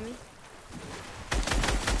 He's on me.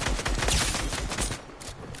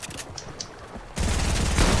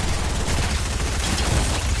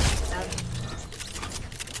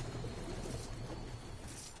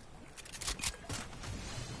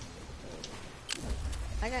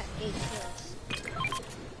 I got 8 kills.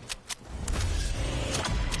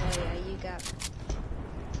 Oh yeah,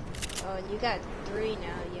 you got 3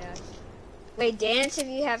 now, yeah. Wait, dance if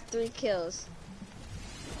you have 3 kills.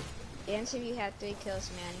 Dance if you have 3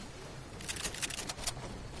 kills, man.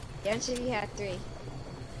 Dance if you have 3.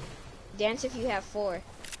 Dance if you have 4.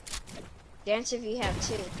 Dance if you have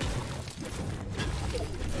 2.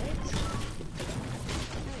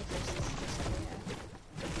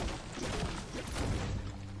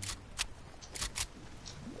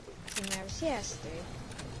 She has 3.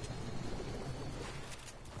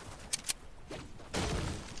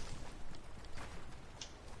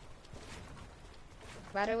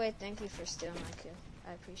 By the way, thank you for stealing my kill.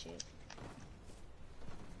 I appreciate it.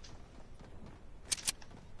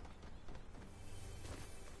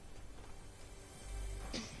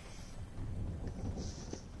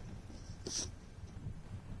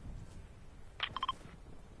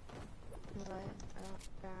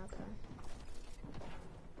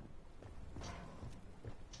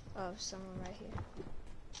 Oh, someone right here.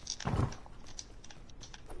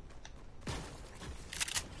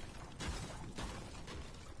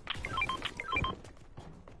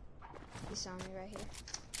 He saw me right here.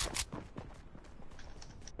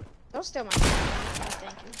 Don't steal my kill. Oh,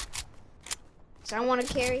 thank you. So I want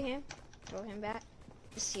to carry him. Throw him back.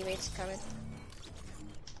 His teammate's coming.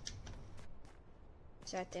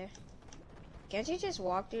 It's right there. Can't you just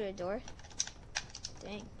walk through the door?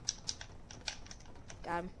 Dang.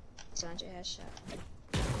 Got him. 200 headshot.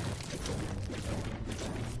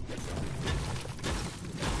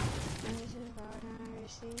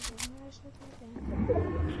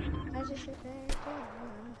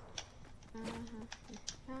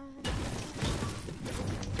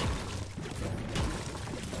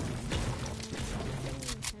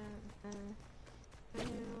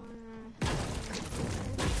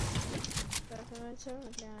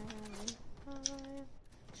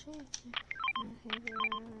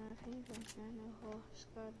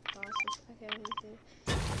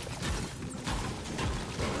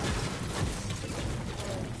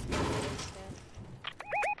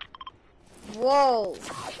 Whoa!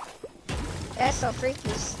 That's so freaky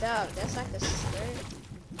stuff. That's like a skirt.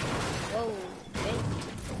 Whoa, dang.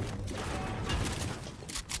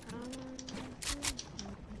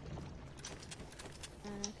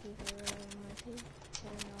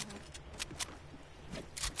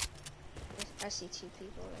 I see two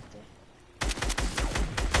people right there.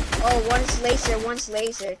 Oh, one's laser, one's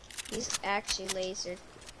laser. He's actually lasered.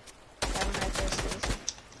 That one right there is laser.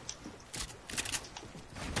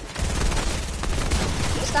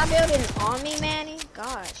 You stop building on me, Manny?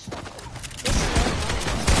 Gosh. This is so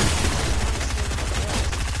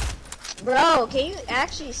annoying. Bro, can you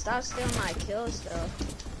actually stop stealing my kills, though?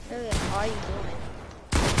 Really, are you doing?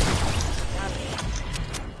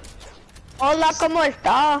 Hola, ¿cómo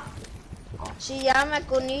está? Se llama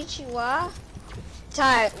Konnichiwa.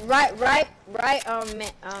 Ty, right,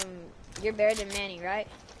 you're better than Manny, right?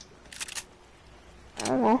 I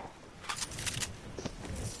don't know.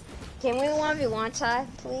 Can we 1v1, Ty?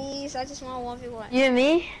 Please, I just want 1v1. You and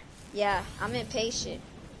me? Yeah, I'm impatient.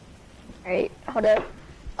 Alright, hold up.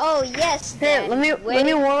 Oh yes. Here, let me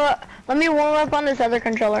warm up. Let me warm up on this other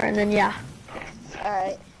controller, and then yeah. All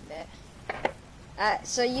right.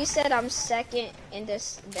 So you said I'm second in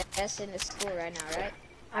this best in the school right now, right?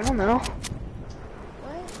 I don't know.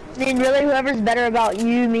 What? I mean, really, whoever's better about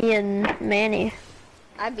you, me, and Manny.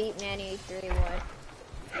 I beat Manny 3-1.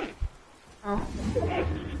 Oh.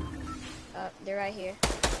 They're right here.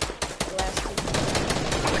 The last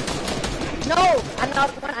two. No! I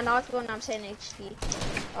knocked one. I'm 10 HP.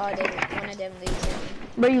 Oh, one of them leaves me.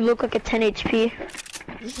 But you look like a 10 HP.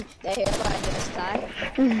 They hit by this guy.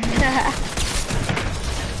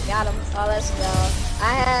 Got him. Oh, let's go. I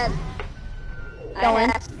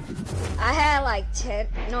had like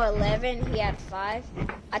 11. He had 5.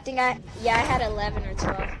 I had 11 or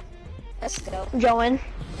 12. Let's go. Join.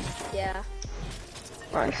 Yeah.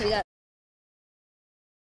 Nice. We got.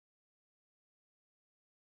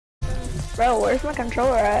 Bro, where's my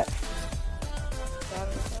controller at?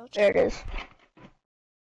 There it is.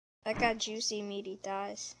 I got juicy meaty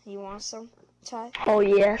thighs. You want some, Ty? Oh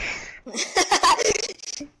yes.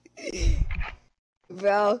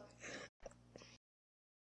 Bro.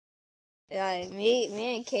 Like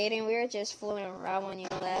me and Kaden, we were just fooling around when you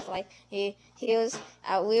left. Like he was,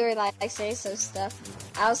 we were like saying some stuff.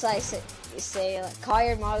 I was like say like call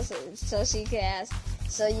your mom so she could ask,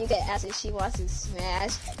 so you could ask if she wants to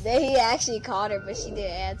smash. Then he actually called her, but she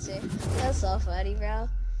didn't answer. That's so funny, bro.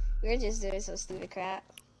 We were just doing some stupid crap.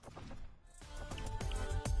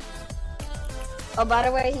 Oh, by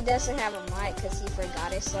the way, he doesn't have a mic because he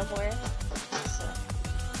forgot it somewhere. So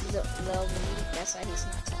he's a little meaty. That's why he's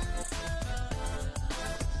not talking.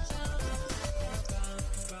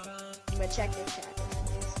 But check the chat.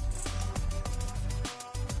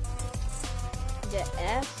 The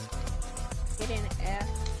F. Get in the F.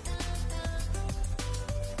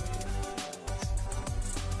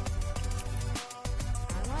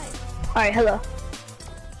 Alright. Alright, hello.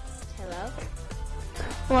 Hello?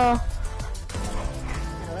 Well.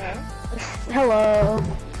 Hello? Hello.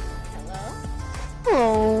 Hello?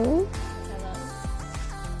 Hello.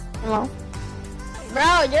 Hello? Hello.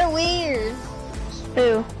 Bro, you're weird.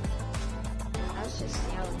 Who? I was just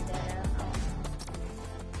yelling that out.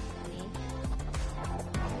 Me.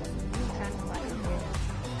 You kind of like a weirdo.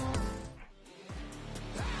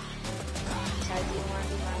 Ty, do you want to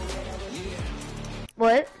be my weirdo with me?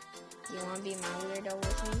 What? Do you want to be my weirdo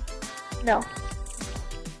with me? No.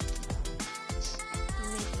 You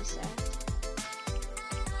make me sad.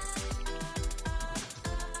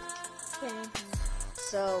 Okay.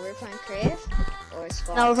 So, we're playing Crave? Or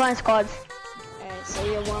Squad? No, we're playing squads. Alright, so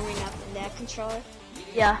you're warming up in that controller?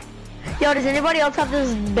 Yeah. Yo, does anybody else have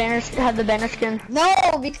this banner? Have the banner skin? No!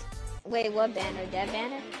 Wait, what banner? That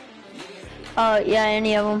banner? Yeah,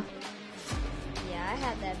 any of them. Yeah, I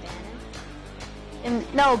had that banner.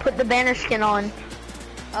 No, put the banner skin on.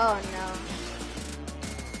 Oh no.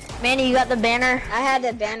 Manny, you got the banner? I had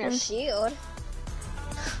the banner shield.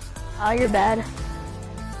 Oh, you're bad.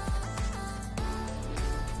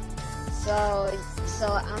 So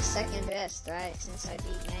I'm second best, right? Since I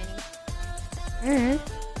beat Manny.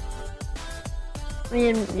 I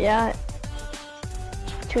mean, yeah.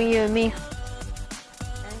 Between you and me.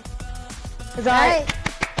 Cause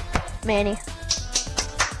Manny.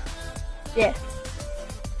 Yeah.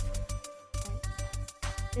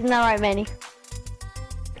 Isn't that right, Manny?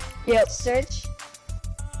 Yep. Search.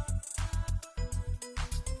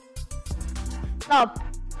 No,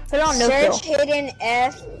 put it on no Search kill. hidden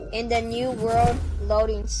F in the new world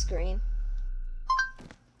loading screen.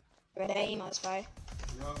 Red emo's fire.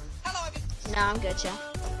 Hello, everyone. No, I'm good, Joe.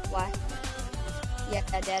 Why? Yeah,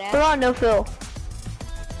 dead Put ass. it on no fill.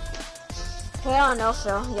 Put it on no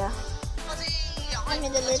fill, yeah. I'm I'm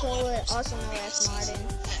in the little also known as Martin.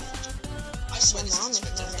 I swear My this mom is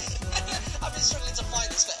is known scripted. as Martin. I've been struggling to find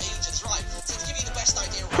this for ages, right? So to give you the best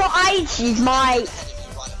idea of For ages, mate. ahead of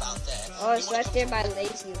you right about there. Oh, it's right there by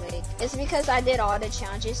Lazy Lake. It's because I did all the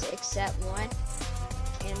challenges except one.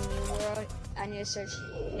 In New World, I need to search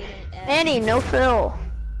hidden F. Manny, no fill.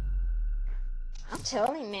 I'm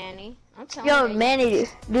telling Manny. I'm telling Yo, you. Manny,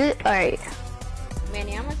 do it. Alright.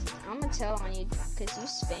 Manny, I'm gonna tell on you because you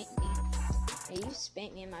spanked me. Yeah, you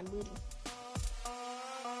spanked me in my booty.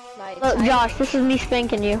 Like, Look, tight. Josh, this is me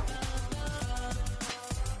spanking you.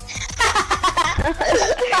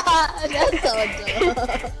 That's so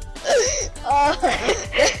dumb. Oh,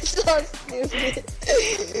 that's so stupid.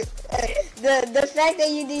 The fact that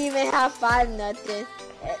you didn't even have 5-0,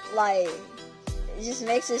 like, it just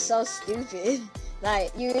makes it so stupid.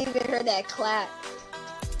 Like, you even heard that clap.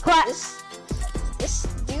 Clap. It's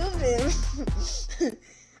stupid.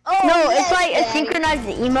 Oh, No, yes, it's like a Daddy. synchronized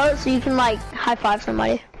emote, so you can like high five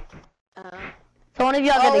somebody. Uh, So one of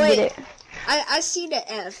y'all Oh, gotta wait. get it. I see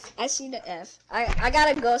the F. I see the F. I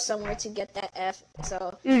gotta go somewhere to get that F.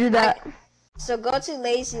 So You do that. so go to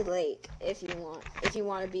Lazy Lake if you want. If you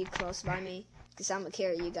want to be close by me, cause I'm gonna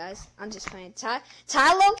carry you guys. I'm just playing. Ty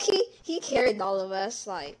low key, he carried all of us.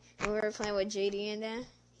 Like when we were playing with JD and then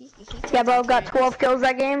he Yeah, bro, kept got carrying 12 kills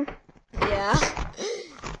that game. us. Yeah.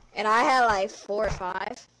 And I had like 4 or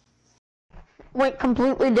 5. Went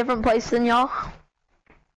completely different place than y'all.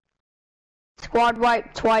 Squad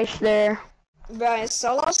wipe twice there. Bro, in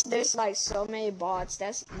solos, there's like so many bots.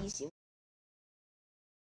 That's easy.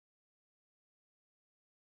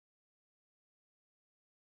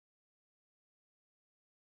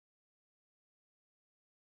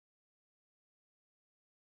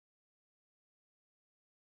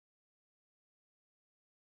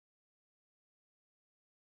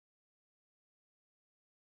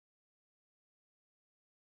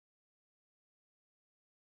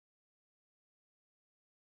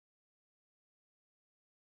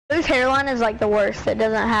 Whose hairline is like the worst? It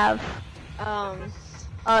doesn't have,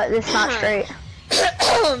 it's not straight.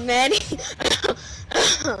 Manny.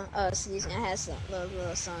 Oh, excuse me. I had some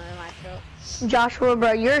little something in my throat. Joshua,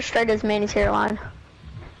 bro, you're as straight as Manny's hairline.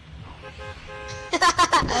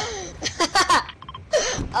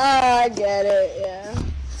 Oh, I get it. Yeah.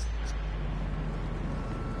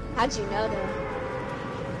 How'd you know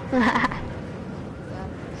that?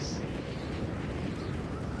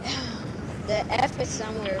 The F is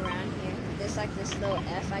somewhere around here. There's like this little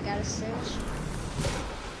F I gotta search.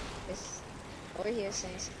 It's over here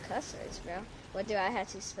saying some cuss words, bro. What do I have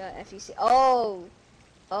to spell F-U-C? Oh,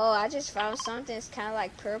 I just found something. It's kind of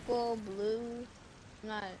like purple, blue.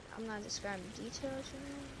 I'm not describing details. You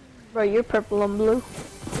know? Bro, you're purple and blue.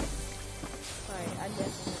 Sorry, I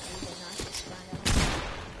definitely did not describe that.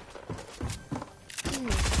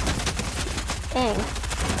 Dang.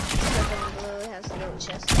 Purple and blue has a little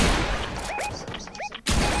chest.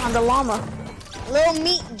 On the llama. Little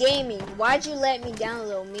Meat Gaming. Why'd you let me down,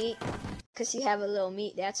 Little Meat? Cause you have a little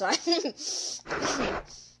meat, that's why.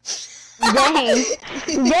 Dang.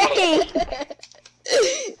 Dang.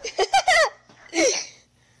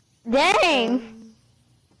 Dang.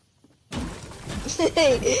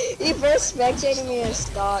 He first spectated me and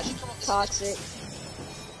stopped. Toxic.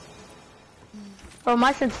 Bro,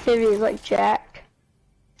 my sensitivity is like Jack.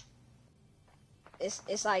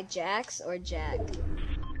 It's like Jax or Jack.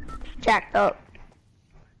 Jacked up.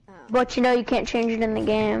 Oh. But you know you can't change it in the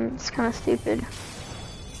game. It's kind of stupid.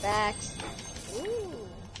 Facts. Ooh.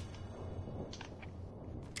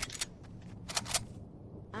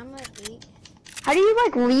 I'ma eat. How do you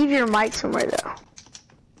like leave your mic somewhere though?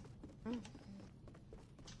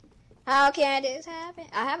 How can this happen?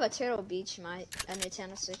 I have a Turtle Beach mic, a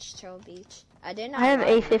Nintendo Switch Turtle Beach. I did not. I have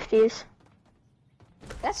buy one. A50s.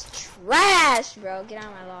 That's trash, bro. Get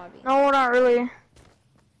out of my lobby. No, not really.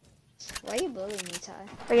 Why you bullying me, Ty?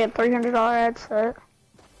 I get $300 headset.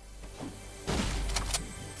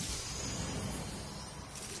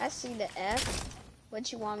 I see the F.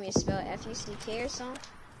 What you want me to spell? F-U-C-K or something?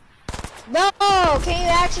 No! Can you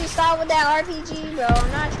actually stop with that RPG, bro?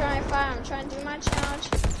 I'm not trying to fight. I'm trying to do my challenge.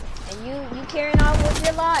 And you carrying on with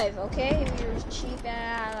your life, okay? If you're cheap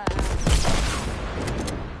ass.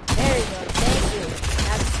 There you go. Thank you.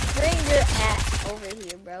 Now bring your ass over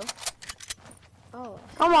here, bro. Oh.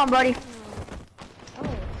 Come on, buddy. Oh, hell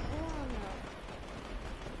no.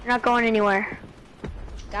 You're not going anywhere.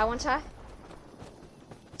 Got one, Ty?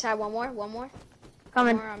 Ty, one more.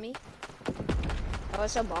 Coming. One more on me. Oh,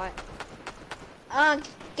 it's a bot.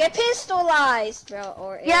 Get pistolized, bro.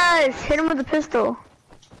 Or Yes, hit him with a pistol.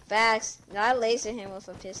 Facts. I laser him with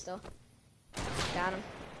a pistol. Got him.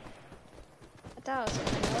 I thought it was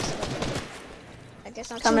something else. I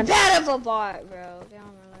guess I'm Coming. too bad of a bot, bro. Get on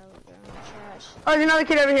my level, bro. I'm trash. Oh, there's another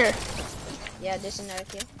kid over here. Yeah, there's another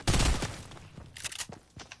kid.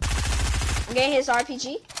 I'm getting his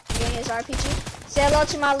RPG. Say hello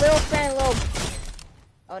to my little friend,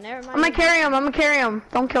 Oh, never mind. I'm gonna carry him.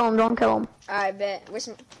 Don't kill him. Alright, bet. Where's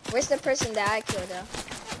the person that I killed, though?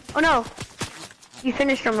 Oh no. You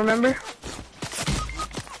finished him, remember?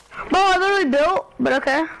 Oh, I literally built, but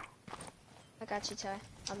okay. I got you, Ty.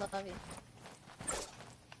 I love you.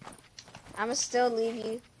 I'ma still leave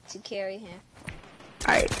you to carry him.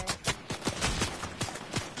 Alright.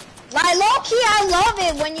 Like, low-key, I love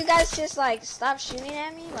it when you guys just, like, stop shooting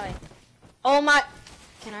at me. Like, oh my...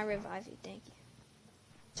 Can I revive you? Thank you.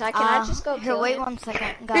 Ty, can I just go Here, kill wait him? 1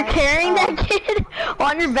 second, guys. You're carrying that kid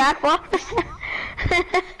on your back.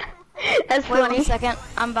 That's Wait funny. 1 second.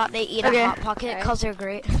 I'm about to eat Okay. a Hot Pocket because they're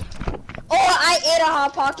great. Oh, I ate a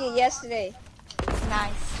Hot Pocket yesterday.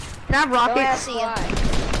 Nice. Can I have Don't rockets? ask why.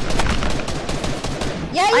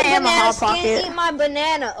 Yeah, you I am a banana Hot skin, Pocket. eat my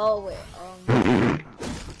banana. Oh, wait.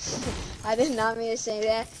 I did not mean to say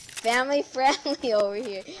that. Family friendly over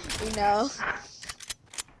here, you know.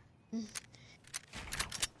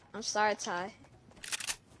 I'm sorry, Ty.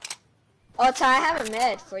 Oh, Ty, I have a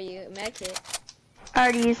med for you, a med kit. I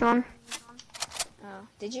already used one. Oh,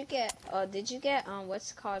 did you get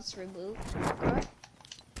what's it called, reboot card?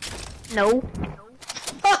 No.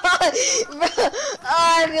 Oh,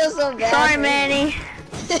 I feel so bad. Sorry, for you. Manny.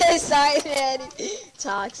 Sorry, Manny.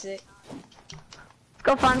 Toxic. Let's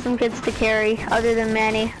go find some kids to carry other than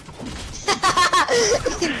Manny.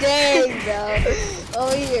 Dang, bro.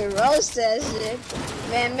 Oh, you roast that shit.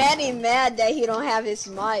 Man, Manny mad that he don't have his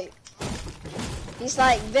mic. He's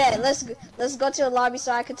like, bet, let's go to the lobby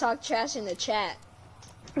so I can talk trash in the chat.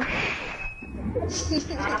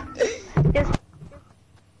 Yes.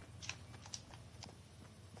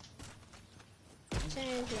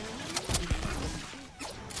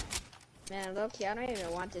 Man, low-key, I don't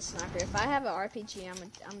even want this sniper. If I have an RPG, I'm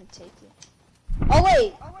gonna take it. Oh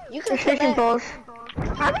wait, you can Fishing collect. poles.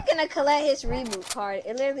 How are we gonna collect his reboot card?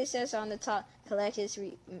 It literally says on the top, collect his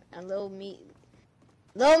Lil Meat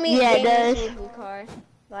Yeah, it Gaming's does. reboot card.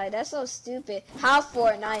 Like, that's so stupid. How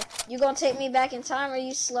Fortnite? You gonna take me back in time or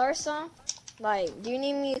you slur some? Like, do you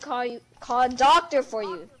need me to call a doctor for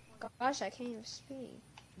you? Gosh, I can't even speak.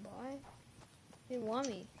 Boy, you want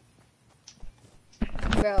me.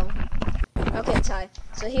 Bro. Okay, Ty.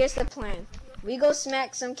 So here's the plan. We go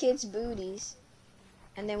smack some kids' booties,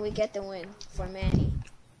 and then we get the win for Manny.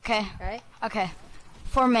 Okay. Right? Okay.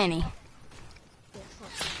 For Manny.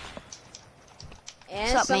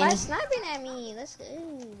 And What's up, somebody's Manny? sniping at me. Let's go,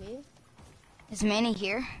 dude. Is Manny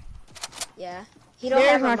here? Yeah. He don't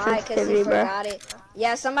There's have a my mic because he sensitivity, bro. forgot it.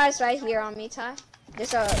 Yeah, somebody's right here on me, Ty.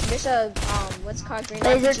 There's a what's it called, green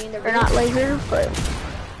Laser, RPG in the or roof. not laser, but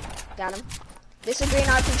Got him. There's a green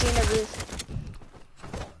RPG in the roof.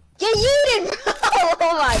 Get yeeted, bro!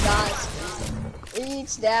 Oh my gosh. It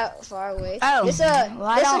eats that far away. Oh, There's well,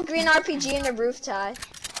 I a don't- green RPG in the roof, Ty.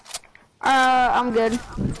 I'm good.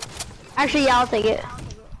 Actually, yeah, I'll take it.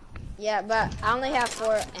 Yeah, but I only have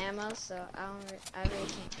 4 ammo, so I really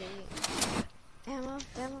can't get you. Ammo?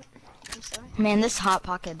 I'm sorry. Man, this Hot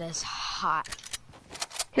Pocket is hot.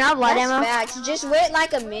 Can I have light That's ammo? facts. Just wait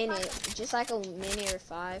like a minute. Just like a minute or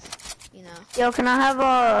 5, you know. Yo, can I have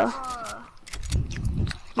a...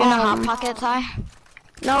 You know Hot Pocket, Ty?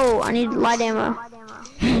 No, I need light ammo.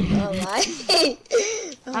 Oh my.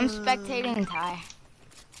 I'm spectating, Ty.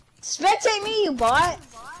 Spectate me, you bot.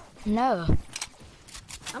 No.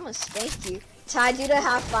 I'm gonna spank you. Ty, do the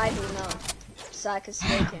half 5, you know. So I can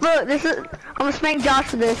spank him. Look, this is... I'm gonna spank Josh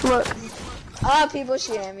for this, look. Oh, people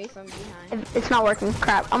shoot at me from behind. It's not working,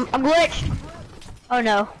 crap. I'm glitched. Oh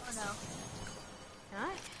no. Can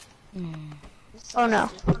Oh no.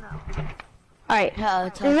 Alright. Uh-oh,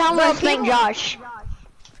 This is how I'm gonna Bro, spank people- Josh.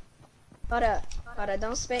 Hold up. Hold up.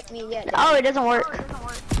 Don't spank me yet. Oh, it doesn't work.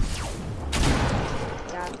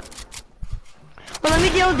 God. Well, let me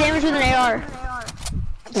deal damage with an AR.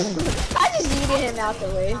 I just yeeted him out the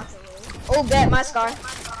way. Oh, bet my scar.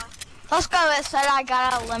 Let's go. It said I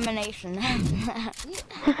got an elimination.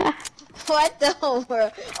 What the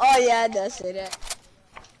world? Oh yeah, it does say that.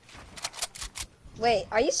 Wait,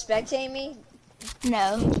 are you spectating me?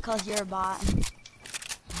 No, because you're a bot.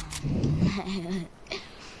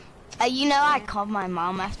 You know, I called my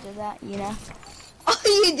mom after that, you know? Oh,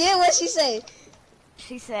 you did? What'd she say?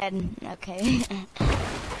 She said, okay.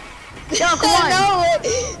 Yo, come on.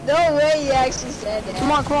 No way you actually said that.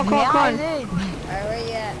 Come on, come on, come on, Yeah, come I on. did. Alright, where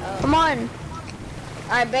you at? Oh. Come on.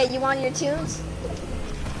 Alright, bet you want your tunes?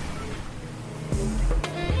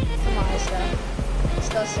 Come on, let's go. Let's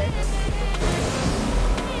go circle.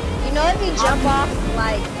 You know if you jump off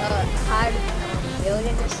like a high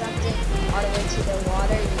building or something all the way to the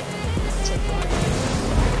water, you take water.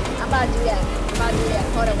 I'm about to do that. I'm about to do that.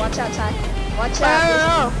 Hold on, watch out, Ty. Watch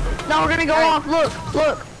out. No, we're gonna go Alright. off. Look,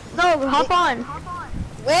 look. No, hop on.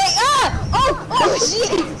 Wait, oh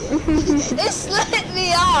shit! It slipped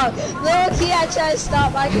me off. Little key, I tried to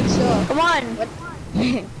stop my control. Come on. What?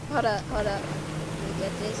 Hold up. Let me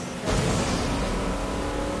get this.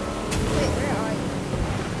 Wait, where are you?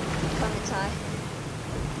 Coming, Ty.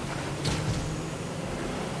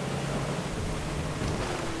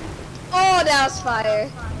 Oh, that was fire.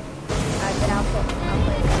 Alright, then I'll put it.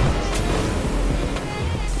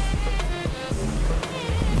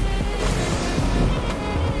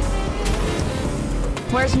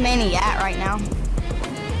 Where's Manny at right now?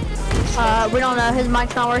 We don't know. His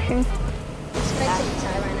mic's not working. Spectating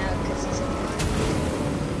Ty right now because he's in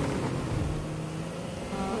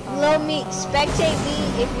there. Low me, spectate me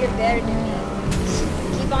if you're better than me.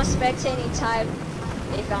 Keep on spectating Ty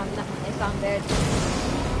if I'm better than you.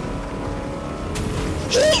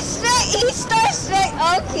 He starts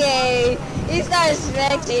okay. He starts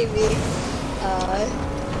spectating me.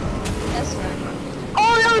 That's fine.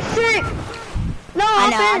 Oh, that was sick. No, I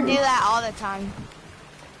know, I hop in. do that all the time.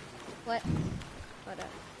 What? Hold up.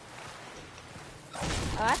 Oh,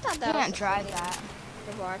 I thought You that was can't try that.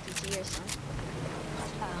 for RPG or something.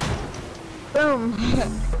 Boom.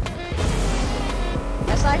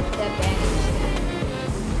 That's like the advantage.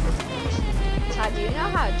 Todd, do you know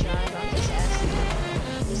how to drive? I'm just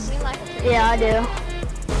asking. You seem like a pretty Yeah, I good,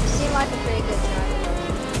 do. You seem like a pretty good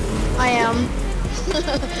driver. I am.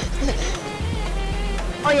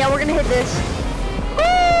 Oh yeah, we're gonna hit this.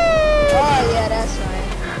 Oh yeah, that's right.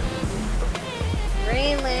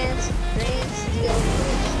 Green steel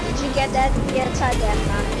bridge. Did you get that? Get Todd that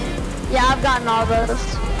monument? Yeah, I've gotten all those.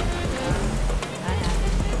 I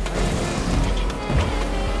haven't.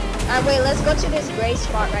 Alright, wait, let's go to this gray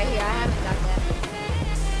spot right here. I haven't got that.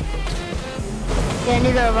 Yeah,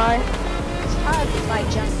 neither have I. It's probably like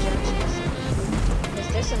junk junctions. Because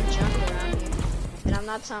there's some junk around here. And I'm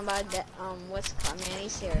not talking about that, what's it called?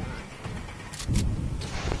 Manny's here.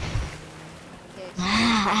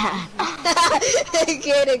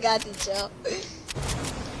 Gator got the joke.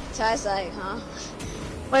 Ty's like, huh?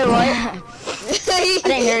 Wait, what? I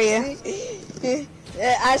didn't hear you.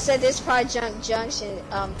 I said this probably junk junction,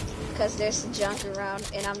 because there's some junk around,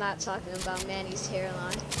 and I'm not talking about Manny's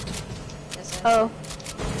hairline. That's it. Oh.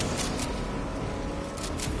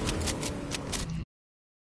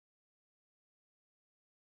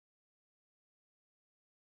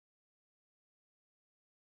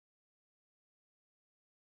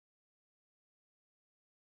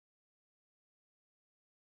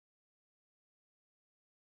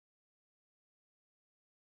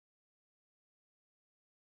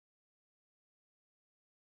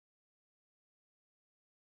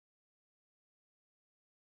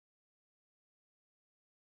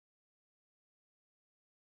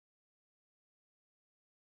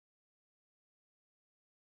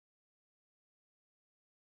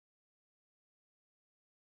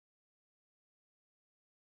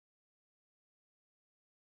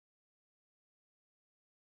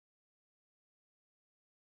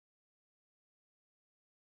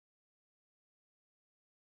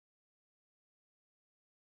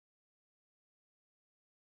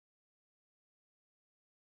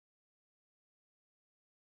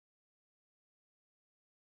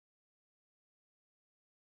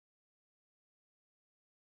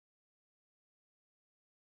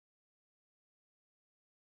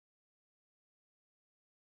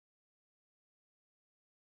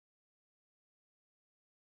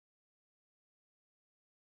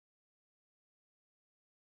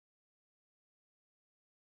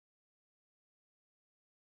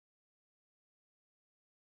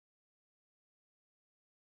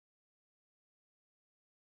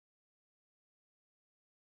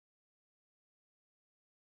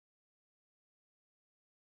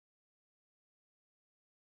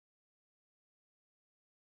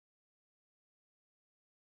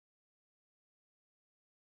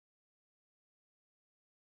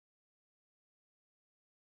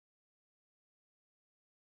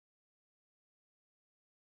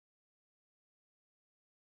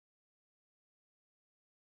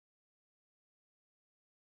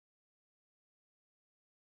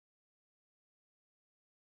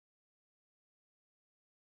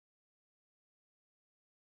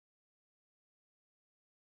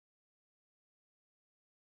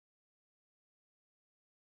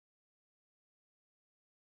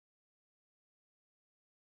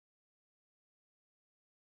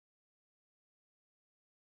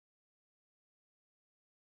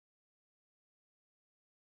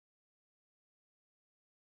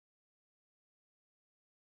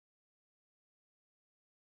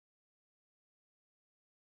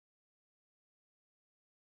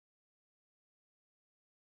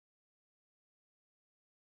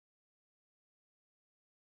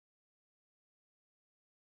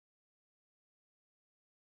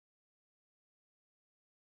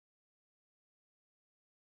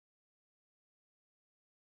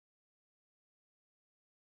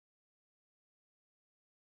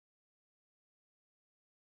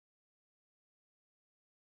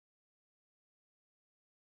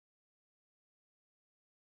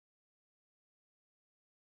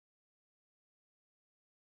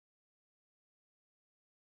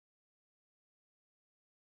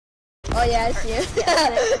 Oh yeah, I see it.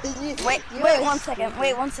 Wait, wait 1 second.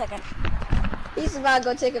 Wait 1 second. He's about to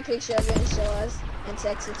go take a picture of it and show us and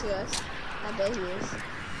text it to us. I bet he is.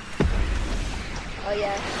 Oh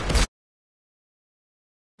yeah.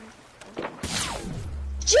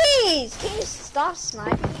 Jeez! Can you stop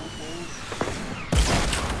sniping me, please?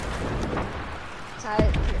 Ty,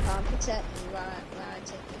 protect me while I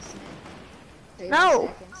take this minute.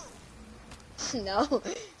 No. No.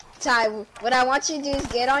 Ty, what I want you to do is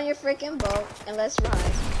get on your freaking boat and let's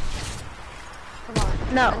ride. Come on.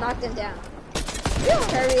 No. I knocked him down.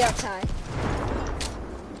 Hurry up, Ty.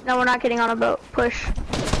 No, we're not getting on a boat. Push.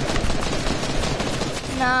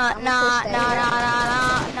 Nah. Ty,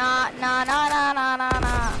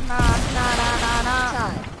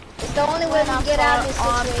 it's the only way we get out of this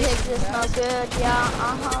situation. No good, yeah.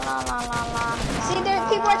 See, there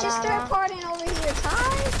people are just third partying over here,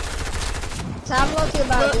 Ty. Ty, I'm lucky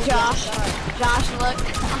about Look, it. Josh. Josh, look.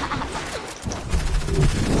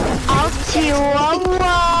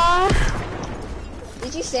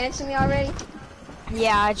 Did you send it to me already?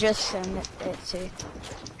 Yeah, I just sent it to you.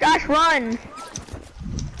 Josh, run.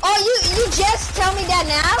 Oh, you just tell me that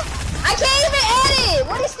now? I can't even edit.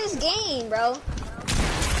 What is this game, bro?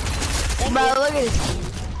 Bro, look at this.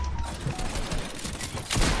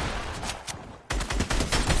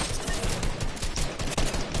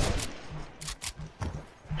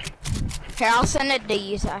 Here, I'll send it to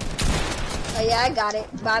you, Ty. Oh yeah, I got it,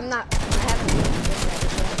 but I'm not. I haven't even looked at it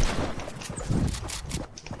yet.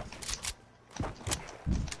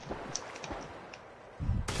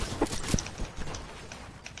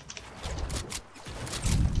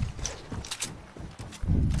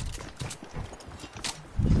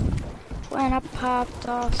 When I popped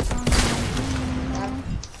off some.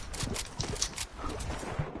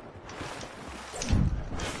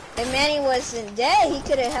 If Manny wasn't dead, he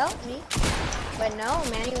could have helped me. But no,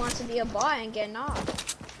 Manny wants to be a bot and get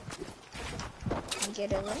knocked. And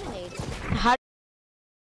get eliminated. How?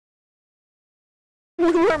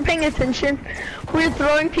 We weren't paying attention. We were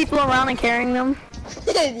throwing people around and carrying them.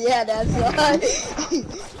 Yeah, that's why.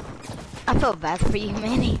 I feel bad for you,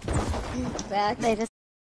 Manny. Back. They just.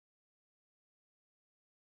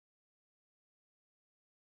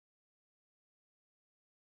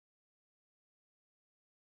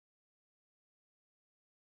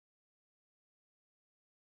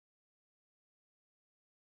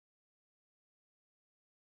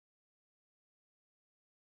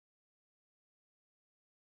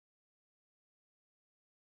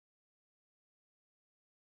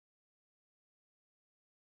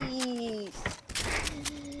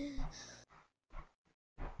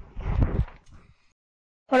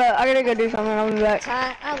 Hold up, I gotta go do something. I'll be back.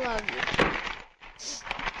 Ty, I love you.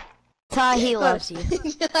 Ty, he loves you.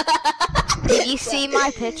 Did you see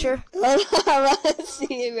my picture? I'm about to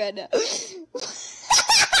see it right now.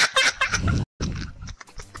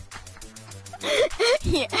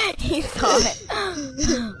 Yeah, he saw it.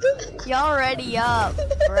 Y'all ready up,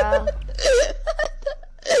 bro.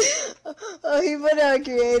 Oh, he put out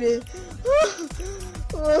creative.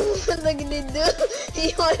 Look at this dude.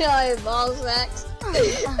 He wanted all his ball sacks. Look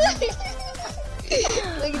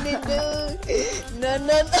at this dude. No.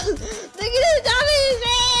 Look at the top of his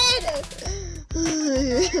head.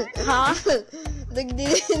 Huh? Look at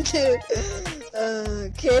this dude.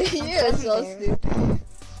 Katie, you're so stupid.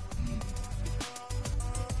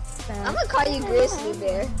 I'm gonna call you Grizzly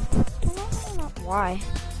Bear. Why?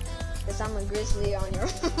 Because I'm a grizzly on your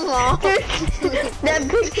wall. That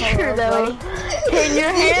picture though. And your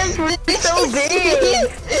hands were so big.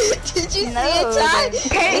 Did you No, see it, Ty?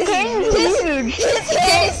 Kane's huge. His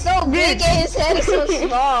head is so big and his head is so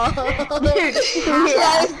small. Dude,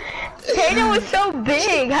 yeah. Kaden was so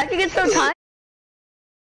big. How'd you get so tiny?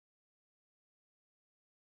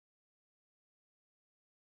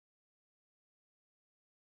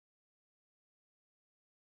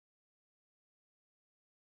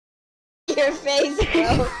 Your face,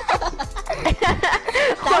 bro.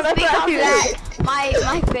 That's because that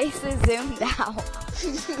my face is zoomed out.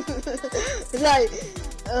 It's like,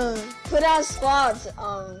 put on squats.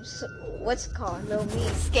 What's it called? No me.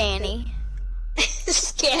 Scanny.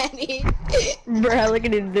 Scanny. Bruh, look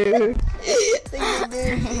at this dude. Look at this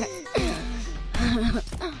dude.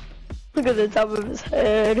 Look at the top of his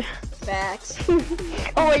head. Facts.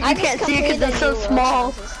 Oh wait, you I can't just see it because completed it's so new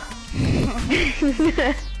small. challenges.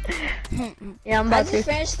 Yeah, I'm I about to. just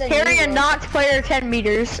finished the Carry new a one. knocked player 10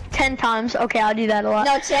 meters. 10 times. Okay, I'll do that a lot.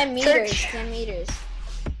 No, 10 meters. Search. 10 meters.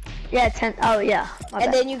 Yeah, 10. Oh, yeah. My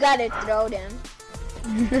And bad. then you gotta throw them.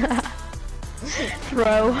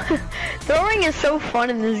 Throw. Throwing is so fun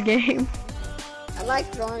in this game. I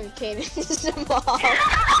like throwing Kaden's ball.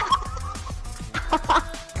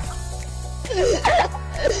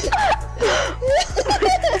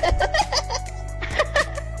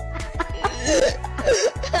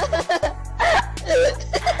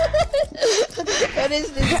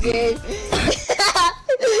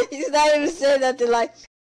 He's not even saying nothing like.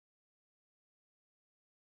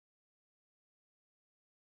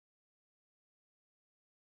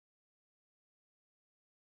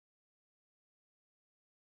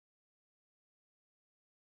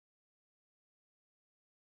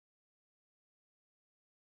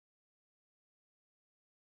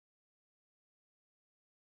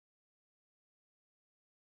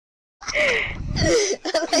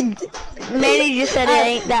 Manny just said it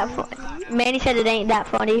ain't that funny. Manny said it ain't that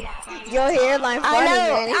funny. Your hairline funny,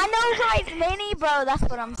 Manny. I know, right, Manny, bro. That's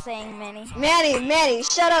what I'm saying, Manny. Manny,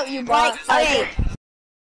 shut up, you bot. Okay.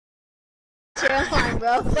 Hairline,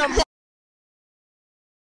 bro.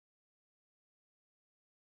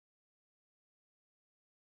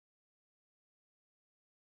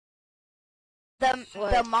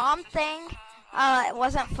 The mom thing, it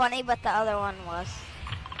wasn't funny, but the other one was.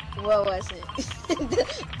 What was it?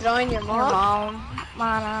 Throwing your mom? Your mom.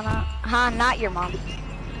 Huh? Not your mom.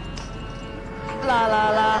 La la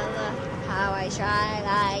la. How I try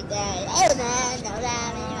like that.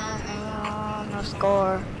 No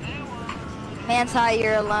score. Man's high,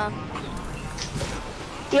 you're alone.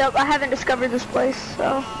 Yep, I haven't discovered this place,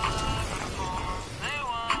 so.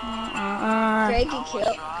 Craigie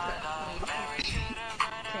killed.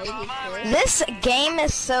 This game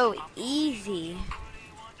is so easy.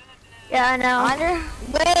 Yeah, I know.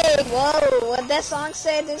 Wait, whoa, what that song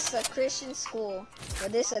said, this is a Christian school. Or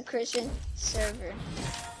this is a Christian server.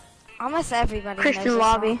 Almost everybody knows Christian this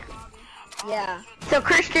lobby. song. Yeah. So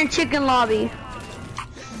Christian chicken lobby.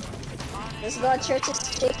 Let's go to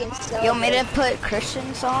Church's Chicken. So You want me to put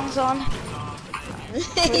Christian songs on?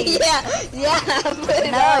 yeah, put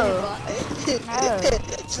it on. No.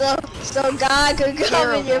 So God could come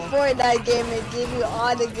Terrible. in your Fortnite game and give you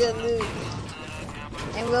all the good loot.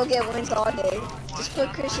 And we'll get wins all day. Just put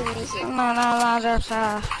Christian music. I'm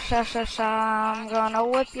gonna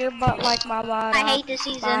whip your butt like my butt. I hate this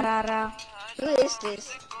season. Who is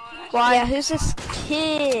this? Why? Yeah, who's this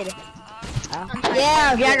kid?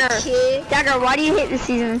 Yeah, Jagger. the kid. Jagger, why do you hate this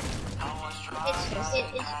season?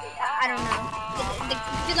 I don't know. I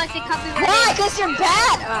feel like they copyrighted. Why? Because you're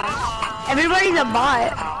bad. Everybody's a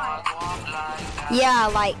bot. Yeah,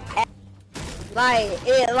 like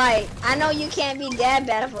I know you can't be that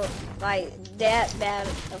bad of a,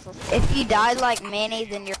 if you died like Manny,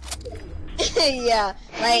 then you're. yeah,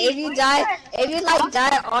 like if you die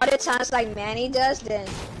all the times like Manny does, then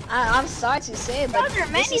I'm sorry to say it, but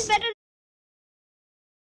Manny's better.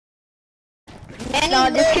 Manny, No,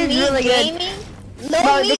 this kid's really good. gaming.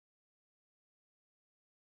 Bro, Me.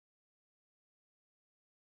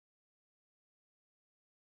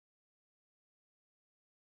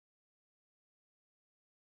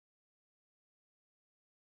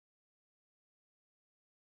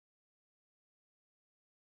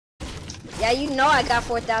 Yeah, you know I got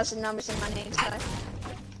 4,000 numbers in my name, Ty.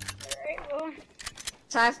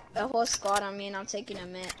 Ty, a whole squad on me, and I'm taking a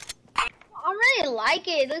minute. I don't really like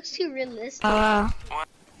it. It looks too realistic.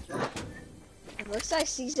 It looks like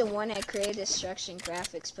season 1 had creative destruction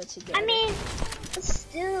graphics put together. I mean, but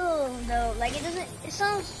still though, like it doesn't.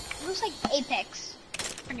 It looks like Apex.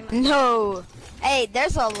 Pretty much. No. Hey,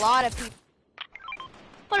 there's a lot of people.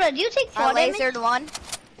 Hold on, do you take I fall damage? lasered one.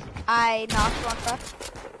 I knocked one first.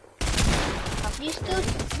 Do you still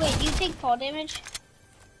wait? Do you take fall damage?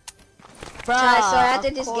 Bruh, Ty, so after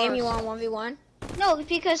of this game, you course. want 1v1? No,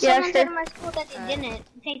 because Yeah, someone sure. said in my school that they didn't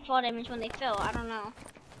take fall damage when they fell. I don't know.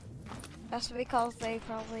 That's because they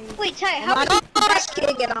probably. Wait, Ty, how? My last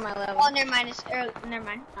kid get on my level. Oh, never mind. Never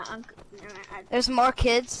mind. Never mind. There's more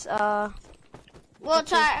kids. Well,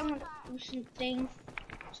 Ty, I'm gonna do some things,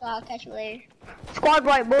 so I'll catch you later. Squad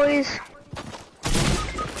white boys.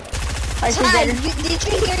 I see Ty, better. did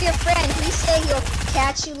you hear your friend? He said he'll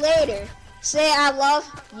catch you later. Say I love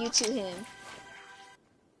you to him.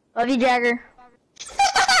 Love you, Jagger.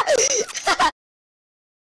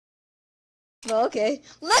 Well, okay.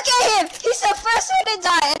 Look at him! He's the first one to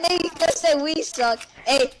die, and then he's gonna say we suck.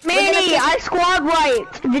 Hey, we're gonna Manny, pick- I squad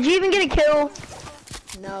wiped. Did you even get a kill?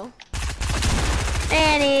 No.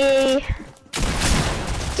 Manny.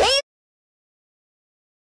 Game.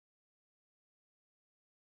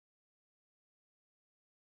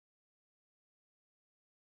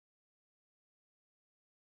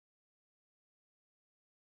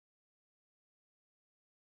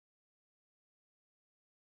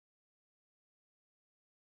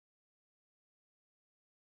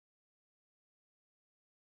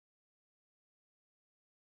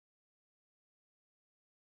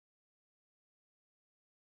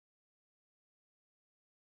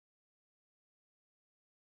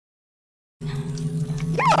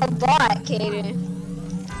 You're a bot, Kaden.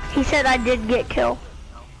 He said I did get kill.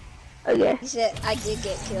 Okay. He said I did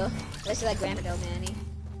get killed. What's that grammar though, Manny?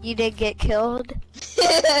 You did get killed.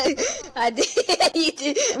 I did. You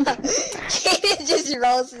did. Kaden just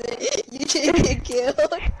roasted. You did get killed.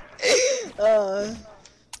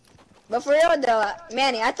 But for real though,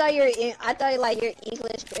 Manny, I thought like your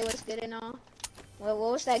English grade was good and all. Well,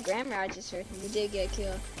 what was that grammar I just heard? You did get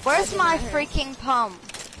killed. Where's my freaking pump?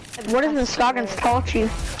 What has Miss Scoggins taught you?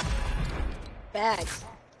 Bags.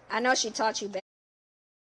 I know she taught you bags.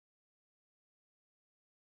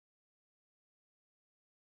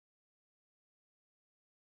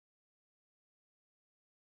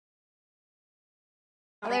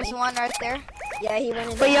 Oh, there's one right there. Yeah, he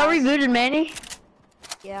went in the Wait, y'all house. rebooted Manny?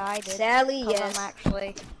 Yeah, I did. Sadly, 'Cause yes. I'm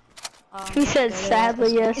actually. He said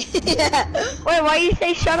sadly yes. Yeah. Wait, why you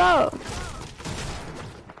say shut up?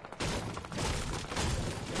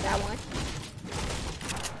 That one.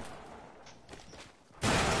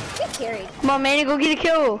 Get carried. Come on, Manny, go get a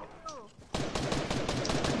kill.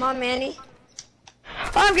 Come on, Manny.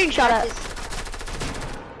 Oh, I'm getting shot at.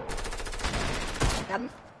 Got him.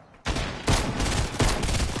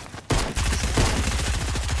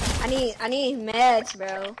 I need meds,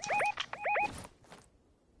 bro.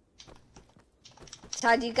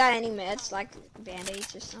 Todd, do you got any meds, like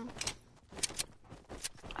band-aids or something?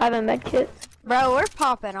 I have a med kit. Bro, we're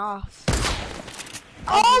popping off.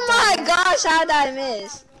 Oh my gosh, how did I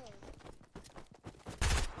miss?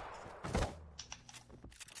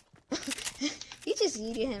 He just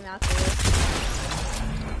yeeted him out there.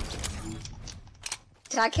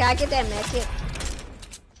 Todd, can I get that med kit?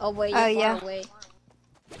 Oh wait, you're far away.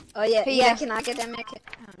 Oh yeah, Here you yeah, go. can I get that med kit?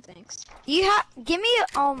 Oh, thanks. You have. Give me a.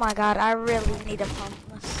 Oh my god, I really need a pump.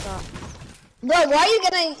 Let's stop. Bro, why are you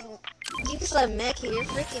gonna use a mech here? You're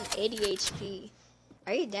freaking 80 HP.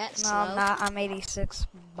 Are you that No, slow? I'm not. I'm 86.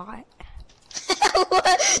 Bye.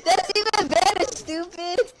 What? That's even better,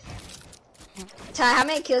 stupid. Ty, how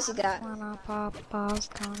many kills you got? 5,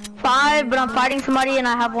 but I'm fighting somebody and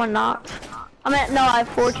I have 1 knocked. No, I have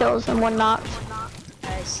 4 kills and 1 knocked.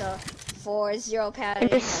 Alright, so 4, 0 pattern.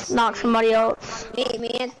 And just knock somebody else. Me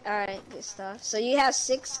and alright, good stuff. So you have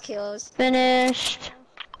 6 kills. Finished.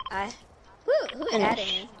 Who added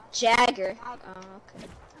me? Jagger. Oh, okay.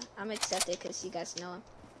 I'm accepted because you guys know him.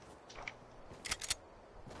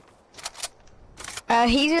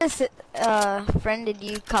 He just friended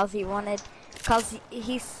you cause he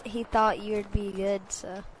he thought you'd be good,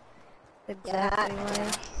 so exactly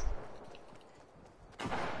why.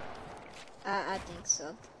 I think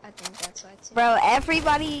so. I think that's why too. Bro,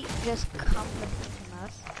 everybody just complimenting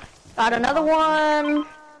us. Got another one.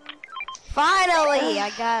 Finally,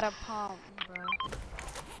 I got a pump, bro.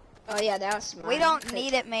 Oh yeah, that was mine. We don't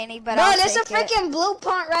need it, Manny, but Bro, I'll there's a take it. freaking blue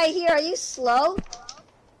pump right here. Are you slow?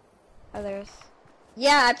 Oh, there's.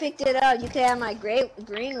 Yeah, I picked it up. You can have my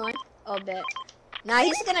green one. Oh, bet. Nah,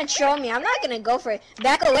 he's gonna troll me. I'm not gonna go for it.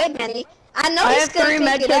 Back away, Manny. I know I he's have gonna 3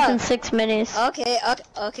 pick it medkits up. and 6 minis. Okay,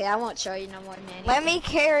 I won't troll you no more, Manny. Let me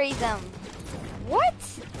carry them. What?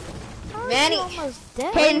 How are Manny. you almost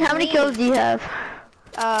dead? Hayden, how many kills do you have?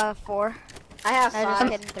 4. I have I 5.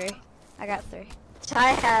 just kidding, 3. I got 3.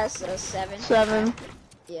 Ty has 7. 7.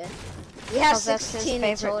 Yeah. We have Cause that's his 16 in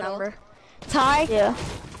favorite total. number. Ty, Yeah.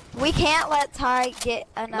 we can't let Ty get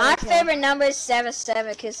another My kill. favorite number is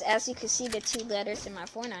 77 because as you can see the 2 letters in my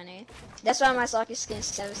 49A. That's why my soccer skin is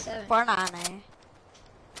 77. 49A.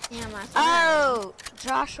 Yeah, my 49A. Oh,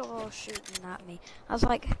 Joshua was shooting at me. I was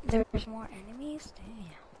like, there's more enemies? Damn.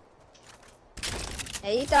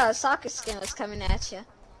 Hey, you thought a soccer skin was coming at you.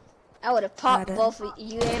 I would have popped didn't. both of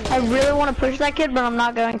you and I me. really want to push that kid, but I'm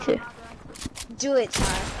not going to. Do it,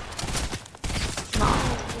 Ty.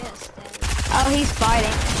 Yes, Daddy. Oh, he's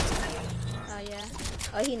fighting. Oh, yeah.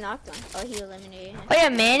 Oh, he knocked him. Oh, he eliminated him. Oh yeah,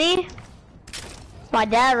 Manny. My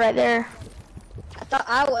dad right there. I thought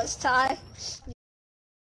I was Ty.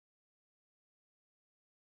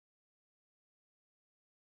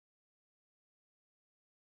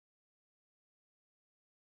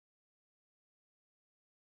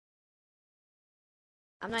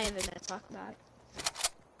 I'm not even gonna talk about it.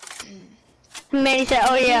 Manny said,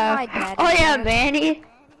 "Oh my yeah, daddy, oh yeah, bro. Manny."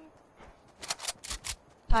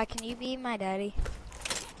 Ty, can you be my daddy?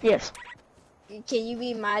 Yes, Can you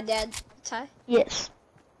be my dad, Ty? yes.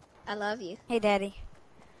 I love you. Hey, daddy.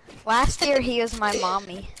 Last year, he was my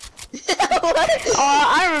mommy. Oh,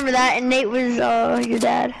 I remember that. And Nate was your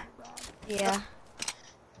dad. Yeah.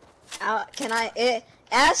 Can I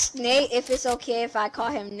ask Nate if it's okay if I call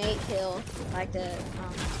him Nate Hill, like the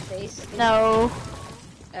face? No.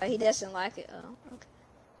 He doesn't like it. Oh, okay.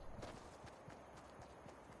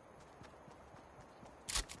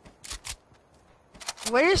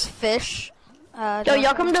 Where's Fish? Yo,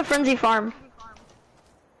 y'all come to Frenzy Farm.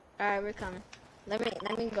 Alright, we're coming. Let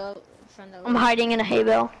me go from the I'm hiding in a hay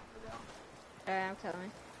bale. Alright, I'm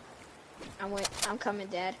coming. I'm coming,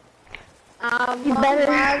 Dad. You on better.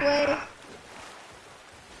 my way.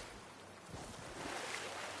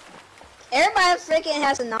 Everybody freaking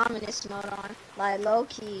has anonymous mode on. Like, low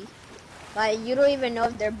key. Like, you don't even know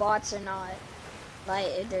if they're bots or not. Like,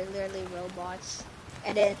 if they're literally robots.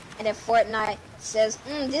 And then Fortnite says,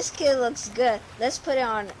 this kid looks good. Let's put it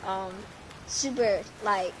on, super,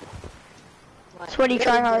 like Sweaty really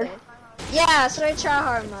try hard. good. Yeah, sweaty try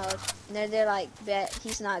hard mode. And they're like, bet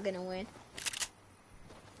he's not gonna win.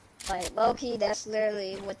 Like, low-key, that's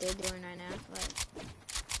literally what they're doing right now. Like,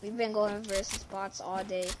 we've been going versus bots all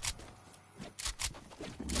day.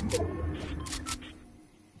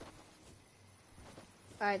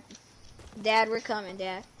 Alright, Dad, we're coming,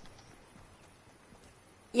 Dad.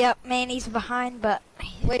 Yep, man, he's behind, but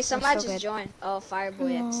Wait, somebody so just good. joined. Oh,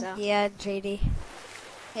 Fireboy XL. Yeah, JD.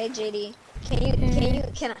 Hey, JD,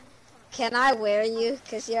 can I wear you?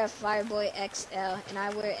 Cause you're a Fireboy XL and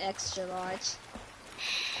I wear extra large.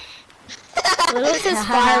 Literally says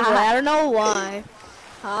Fireboy. I don't know why.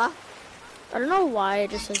 Huh? I don't know why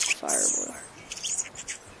it just says Fireboy.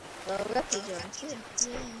 Well, Rookie joined too.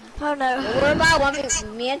 Yeah. Oh no. Well, we're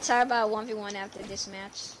about me and Ty about 1v1 after this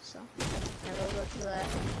match, so never look for that.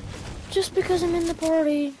 Just because I'm in the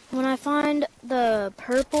party, when I find the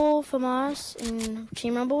purple FAMAS in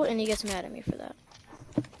Team Rumble, and he gets mad at me for that.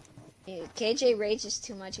 Yeah, KJ rages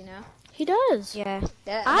too much, you know. He does. Yeah.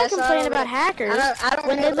 I That's complain all about hackers I don't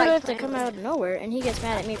when they really literally like have to playing come with out of nowhere, and he gets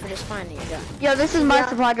mad at me for just finding a gun. Yo, this is my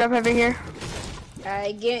supply drop over here.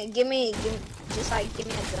 Alright, give me just like give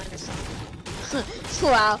me a gun or something.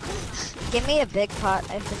 Wow. Give me a big pot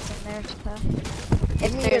if it's in there. So.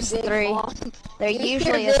 Give me there's your big 3. Bomb. There Give me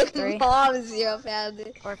usually your is big 3. Bomb, Zero Pounder.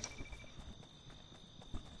 Or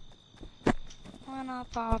when I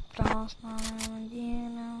popped off, you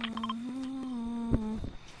know.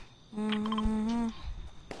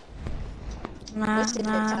 Nah, What's the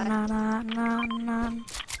nah, time? nah, nah, nah, nah.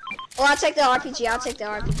 Oh, I'll take the RPG. I'll take the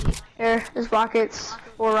RPG. Here, there's rockets.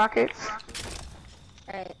 4 rockets.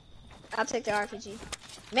 Alright. I'll take the RPG.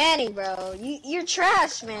 Manny, bro. You're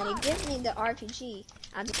trash, Manny. Give me the RPG.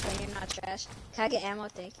 I'm just playing. You're not trash. Can I get ammo?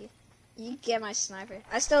 Thank you. You get my sniper.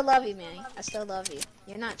 I still love you, Manny. I still love you.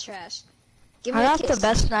 You're not trash. Give me I a got kiss. the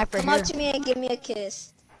best sniper Come here. up to me and give me a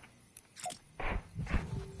kiss.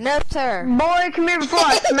 No, sir. Boy, come here before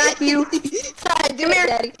I smack you. Do it, here.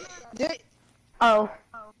 Daddy. Do it. Oh.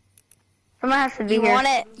 Someone has to be You here. want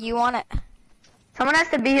it? You want it? Someone has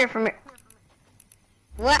to be here for me.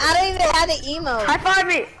 What? I don't even have the emote. High five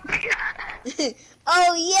me!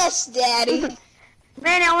 Oh, yes, Daddy.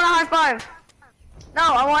 Manny, I want a high five. No,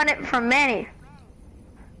 I want it from Manny.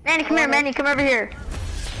 Manny, come here, Manny, come over here.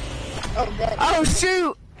 Oh, Daddy. Oh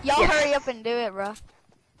shoot! Y'all Yes. hurry up and do it, bro.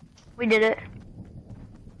 We did it.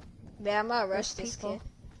 Man, I'm gonna rush this people.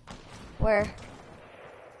 kid. Where?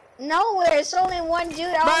 Nowhere. It's only one dude.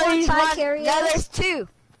 I Bro, don't want he's Ty one- carry No, us. there's 2.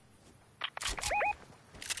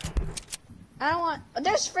 I don't want.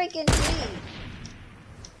 There's freaking 3.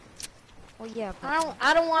 Well, yeah. But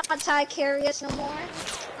I don't want Ty carry us no more.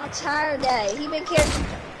 I'm tired of that. He been carrying.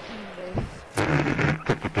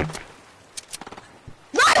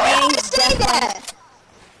 Why do I always say that?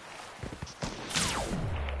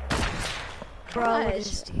 bro, look at Gosh.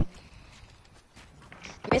 this dude.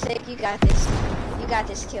 Mystic, you got this. You got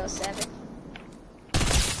this. Kill 7.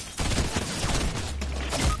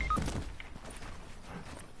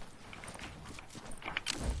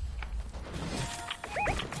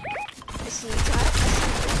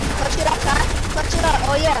 Clutch it up, Ty. Clutch it up.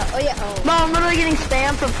 Oh yeah. Oh yeah. Oh. Bro, I'm literally getting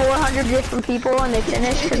spammed from 400 different people and they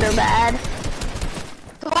finish because they're bad.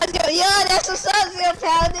 Come on, go. Yo, that's what's up, Zero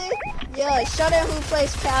Paladin. Yo, show them who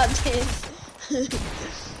plays Paladin.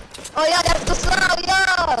 Oh yeah, that's what's up, yo.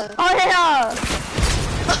 Oh yeah!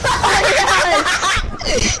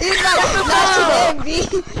 He's like, not today, B.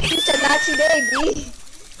 He said, not today, B.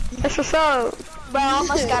 That's what's up. Bro, I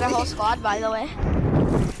almost got a whole squad, by the way.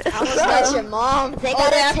 That's I what's almost got up. your mom. They Oh,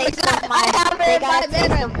 got yeah, a I taste forgot. of my. I have They it got a in my taste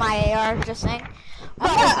bedroom. of my AR. Just saying.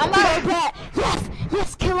 I'm Bro, bet.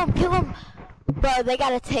 Yes, kill him. Bro, they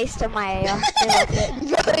got a taste of my AR. They love it.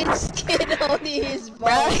 Bro, he's skin holding his Bro,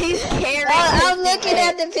 ball. he's carrying. I'm his looking thing.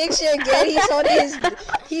 at the picture again.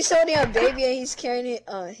 He's holding a baby and he's carrying it.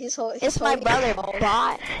 He's It's my holding brother, his balls.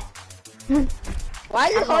 bot. Why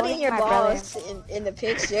are you I'm holding holding your my brother. balls in the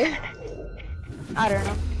picture? I don't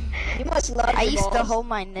know. You must love I your used to balls. hold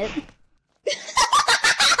my nip.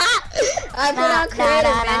 I put on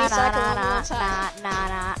creative, man. He's like a one time.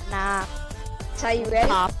 Nah. Ty, you ready?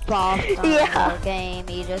 Pop off Yeah. the game.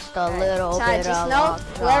 He just a little Ty, bit just of know, luck.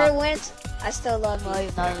 whoever wins, I still love you.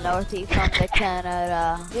 Like the northeast from the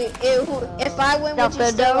Canada. If I win, would you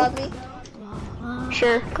still love me?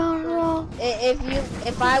 Sure.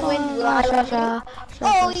 If I win, will I love you?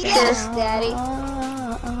 Oh yes, Daddy.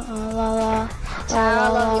 Ty, I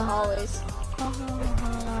love you always.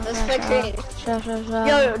 Let's play creative.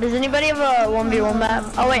 Yo, does anybody have a 1v1 map?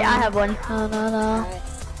 Oh wait, I have one. Alright.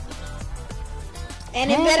 And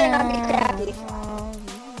it better not be crappy.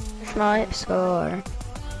 It's not. Score.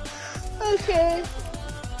 Okay.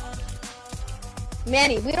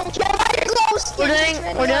 Manny, we don't care about your glow skin.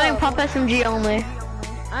 We're doing pop SMG only.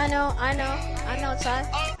 I know, Ty.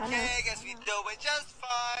 I know. Guess we do it just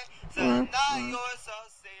fine. So now you're so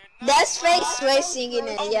serious. That's Face Sway singing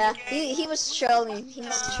it, yeah. He was trolling. He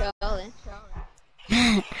was trolling.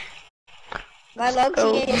 My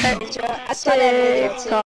low-key I saw that video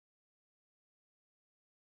too.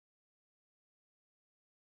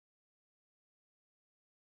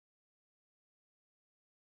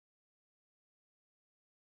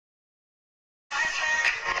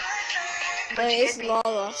 But it's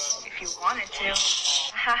Lola. If you wanted to.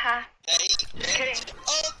 Haha. Just kidding. Okay,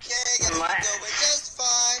 guess we do it just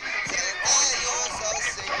fine. So now you're so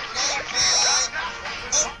serious.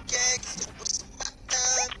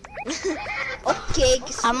 Okay.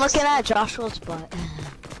 I'm looking at Joshua's butt.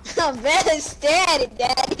 I'm better stare at it,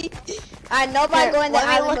 Daddy. Alright, nobody Here, going to let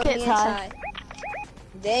me island look but at me and Ty. Ty.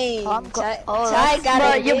 Dang, Ty that's- got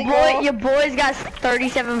But a big goal. your boy's got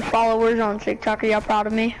 37 followers on TikTok. Are y'all proud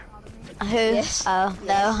of me? Who? Yes. Oh,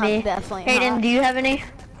 no, Me. I'm definitely Hayden, not. do you have any?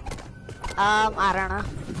 I don't know.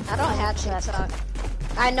 I don't have TikTok.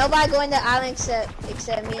 Alright, nobody going to island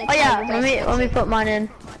except me and Oh Ty. yeah, You guys let me go put mine in.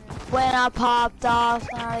 When I popped off,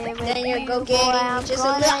 Then you go get it, just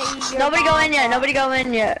a little- Nobody go in yet. Nobody go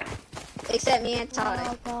in yet. Except me and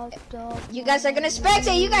Ty. You guys are gonna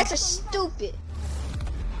spectate. You guys are stupid.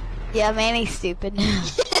 Yeah, man, he's stupid.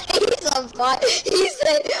 He's on fire. He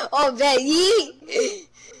said, "Oh, man, yeet."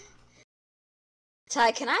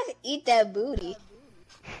 Ty, can I eat that booty?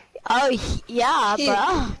 Oh, yeah, bro.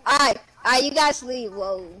 Alright, you guys leave.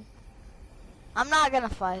 Whoa. I'm not gonna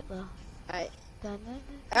fight, though. Alright. Dun, dun,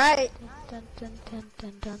 Alright. dun, dun, dun,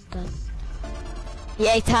 dun, dun, dun.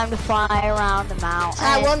 Yay, time to fly around the mountain.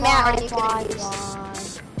 Ty, what map are Fly, you gonna fly,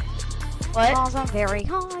 use? fly. What? Balls are very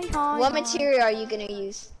high, high. What material are you gonna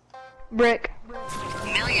use? Brick.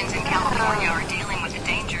 Millions in California are dealing with the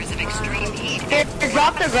dangers of extreme heat. Here,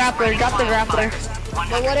 drop the grappler. Drop the grappler.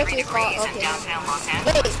 But what if we fall? degrees in Okay. downtown Los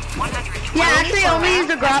Angeles. Wait, 120 Yeah, actually, only use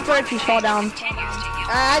the grappler if you fall down.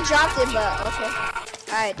 I dropped it, but okay.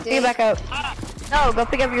 Alright, Pick it back up. No, go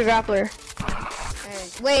pick up your grappler.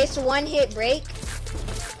 Alright. Wait, it's a one-hit break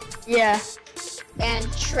Yeah.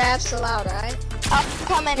 and traps allowed, alright? I'm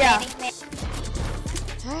coming, Yeah. Manny.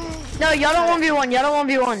 No, y'all don't 1v1. Y'all don't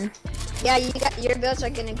 1v1. Yeah, your builds are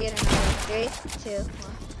gonna get another 3, 2, 1.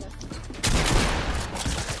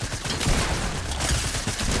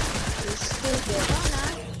 You stupid.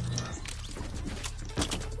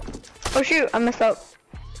 Oh shoot, I messed up.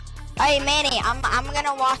 Hey, Manny, I'm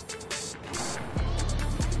gonna watch.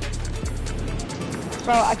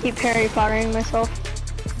 Bro, I keep Harry Pottering myself.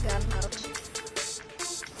 God knows.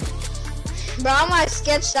 Bro, I'm like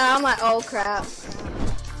sketched out. I'm like, oh crap.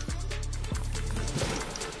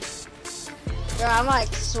 Bro, I'm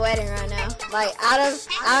like sweating right now. Like out of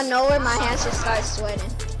nowhere, my hands just start sweating.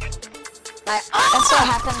 Like, That's what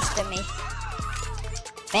happens to me.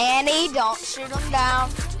 Manny, don't shoot him down.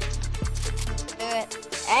 Do it.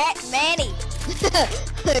 Hey, Manny.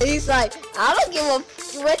 He's like, I don't give a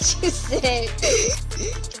what you said.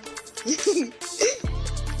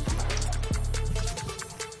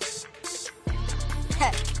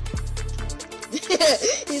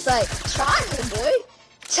 He's like, try me, boy.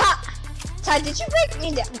 Ty, did you break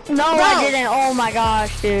me down? No, Bro. I didn't. Oh my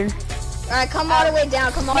gosh, dude. Alright, come all the way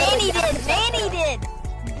down. Come all the way Manny down. did. Manny did.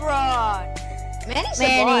 Bruh. Manny's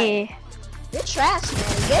a bot. Manny. You're trash,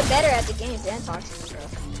 man. Get better at the game, then talk to me,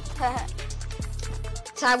 bro.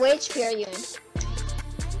 Ty, what HP are you in?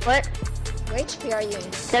 What? What HP are you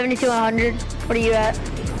in? 72 100. What are you at?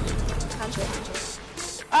 100.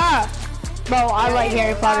 Ah! Bro, I like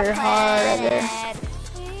Harry Potter hard right there.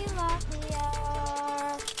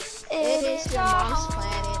 It is your mom's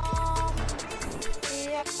planet.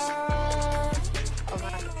 Oh my.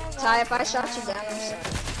 Ty, if I shot you down, I'm sorry.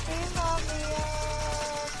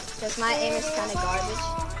 Because my aim is kind of garbage.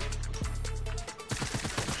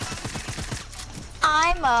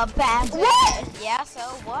 I'm a bad boy. What? Yeah, so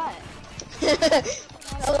what? I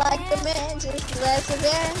like the man, just less of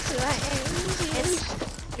them to my aim.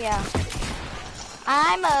 Yeah.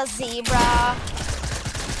 I'm a zebra.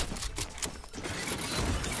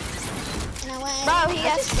 No way. Bro, he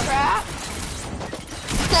has crap.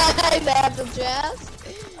 I have the jazz.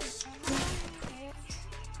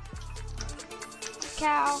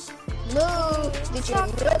 Cow. Move. Did you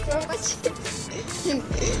do it so much?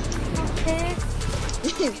 Pig.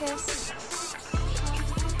 Kiss.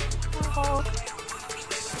 Oh.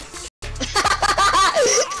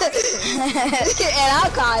 And I'll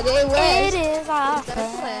call it It West. is our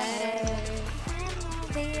Play.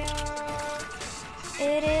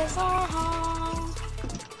 It is our home.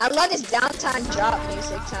 I love this downtime drop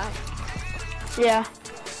music, Ty. Yeah.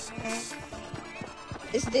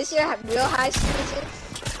 Is this your real high school music?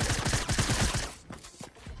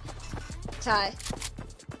 Ty.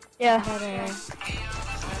 Yeah.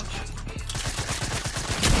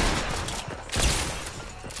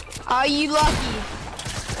 Are you lucky?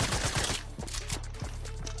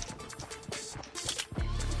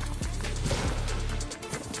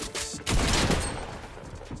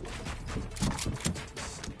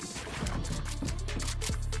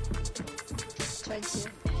 Oh,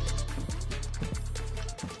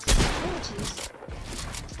 jeez.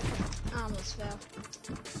 I almost fell.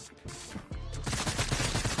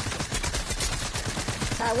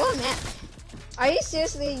 Ty, what map? Are you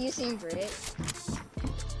seriously using brick?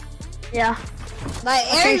 Yeah. Like, I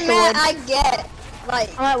every think so, map wood. I get, like,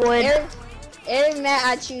 I'm at wood. every map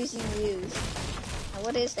I choose you use. Now,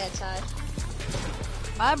 what is that, Ty?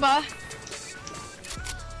 Bye bye.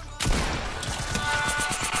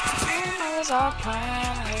 I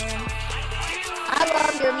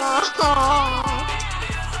love your mom.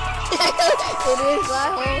 It is my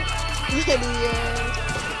whole video.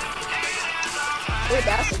 Dude,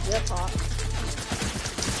 that's a good pop.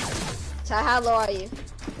 Ty, how low are you?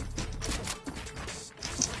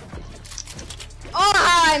 Oh,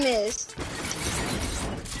 how I missed.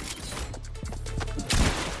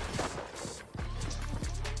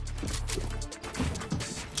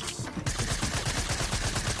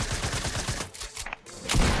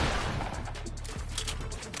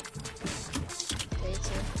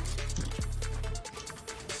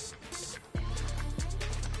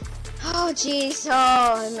 Oh jeez,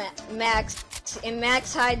 oh Max. In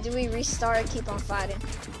Max High, do we restart or keep on fighting?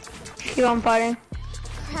 Keep on fighting.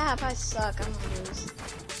 Crap, I suck, I'm gonna lose.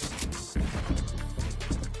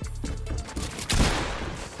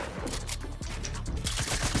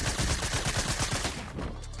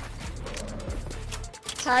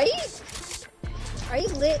 Ty, are you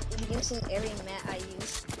lit using every mat I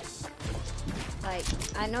use? Like,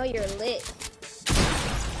 I know you're lit.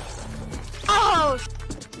 Oh!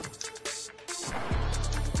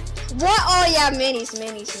 What? Oh yeah, minis.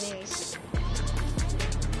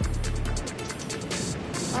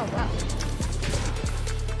 Oh wow.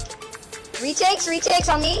 Retakes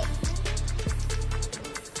on me.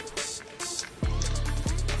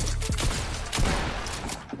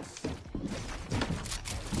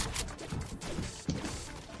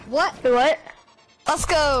 What? What? Let's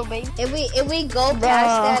go, baby. If we go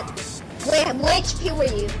past that, wait, what HP were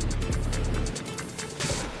you?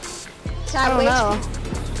 I don't know.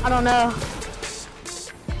 I don't know.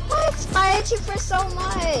 What? I hit you for so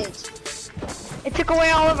much. It took away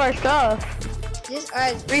all of our stuff. Just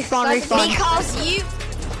Respawn. Because you.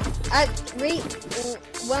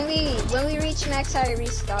 When we reach max, I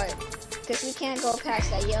restart, cause we can't go past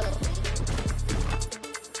that yellow thing.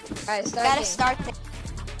 All right, start. Gotta again. start the.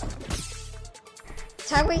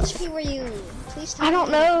 Ty, what HP were you? Please tell I me. don't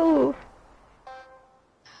know.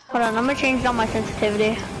 Hold on, I'm gonna change down my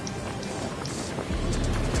sensitivity.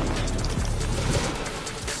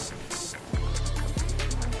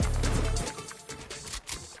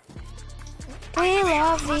 We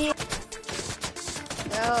love you.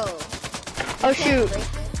 No. Oh shoot,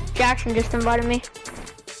 Jackson just invited me.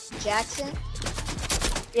 Jackson?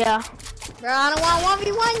 Yeah. Bro, I don't want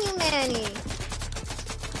 1v1 you, Manny.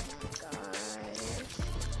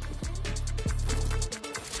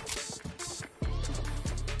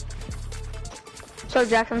 Oh So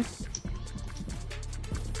Jackson.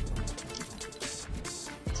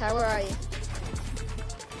 Ty, where are you?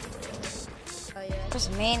 Oh yeah. There's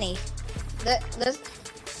many.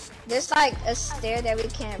 There's like a stair that we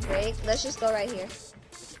can't break. Let's just go right here.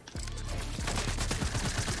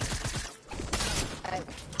 Alright,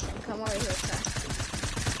 come over here, Ty.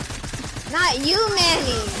 Not you,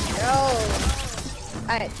 Manny! No!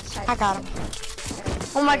 Alright, I got him.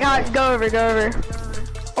 Oh my god, go over.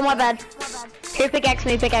 Oh my bad. Here, pickaxe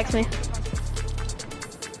me. Alright.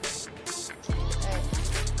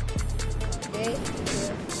 3, 2, 1.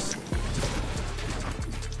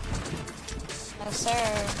 No,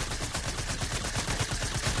 sir.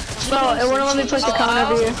 Bro, it wouldn't let me push the con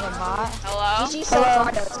over here. Hello? GG so far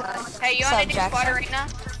though, Ty. Hey, you want to do Squad Arena?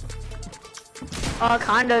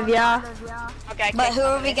 Kind of, yeah. Okay. But who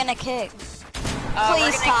are we gonna kick?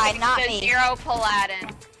 Please, Ty, not me. Zero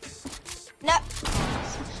Paladin. No.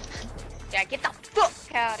 Yeah, get the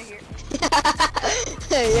fuck out of here.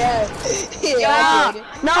 Yeah.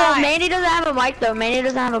 No, Manny doesn't have a mic though. Manny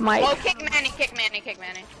doesn't have a mic. Oh, kick Manny.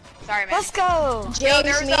 Sorry, man. Let's go.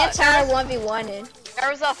 James, me and Ty 1v1ing. There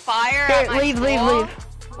was a fire Here, at my leave. school.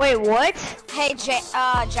 Wait, what? Hey,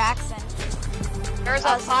 Jackson. There was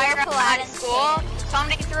a fire at my school.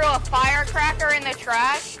 Somebody threw a firecracker in the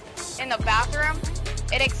trash in the bathroom.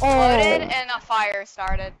 It exploded and a fire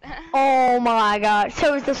started. Oh my god.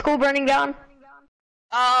 So is the school burning down?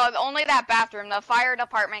 Only that bathroom. The fire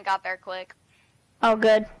department got there quick. Oh,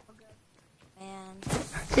 good. Man.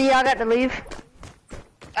 So y'all got to leave?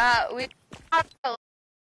 We got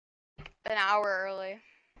an hour early.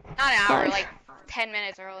 Not an hour, like 10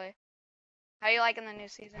 minutes early. How you liking the new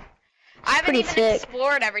season? I haven't even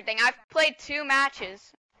explored everything. I've played 2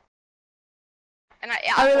 matches. And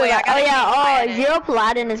Zero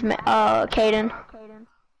Paladin is Caden.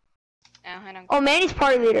 Oh, Manny's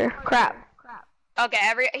party leader. Crap. Okay,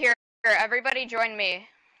 everybody join me.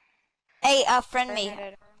 Hey, friend me.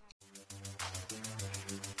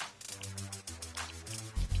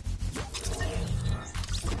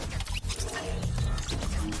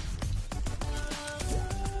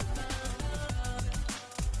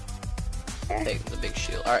 Take the big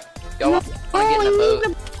shield. Alright, y'all want to get in the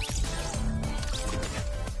boat?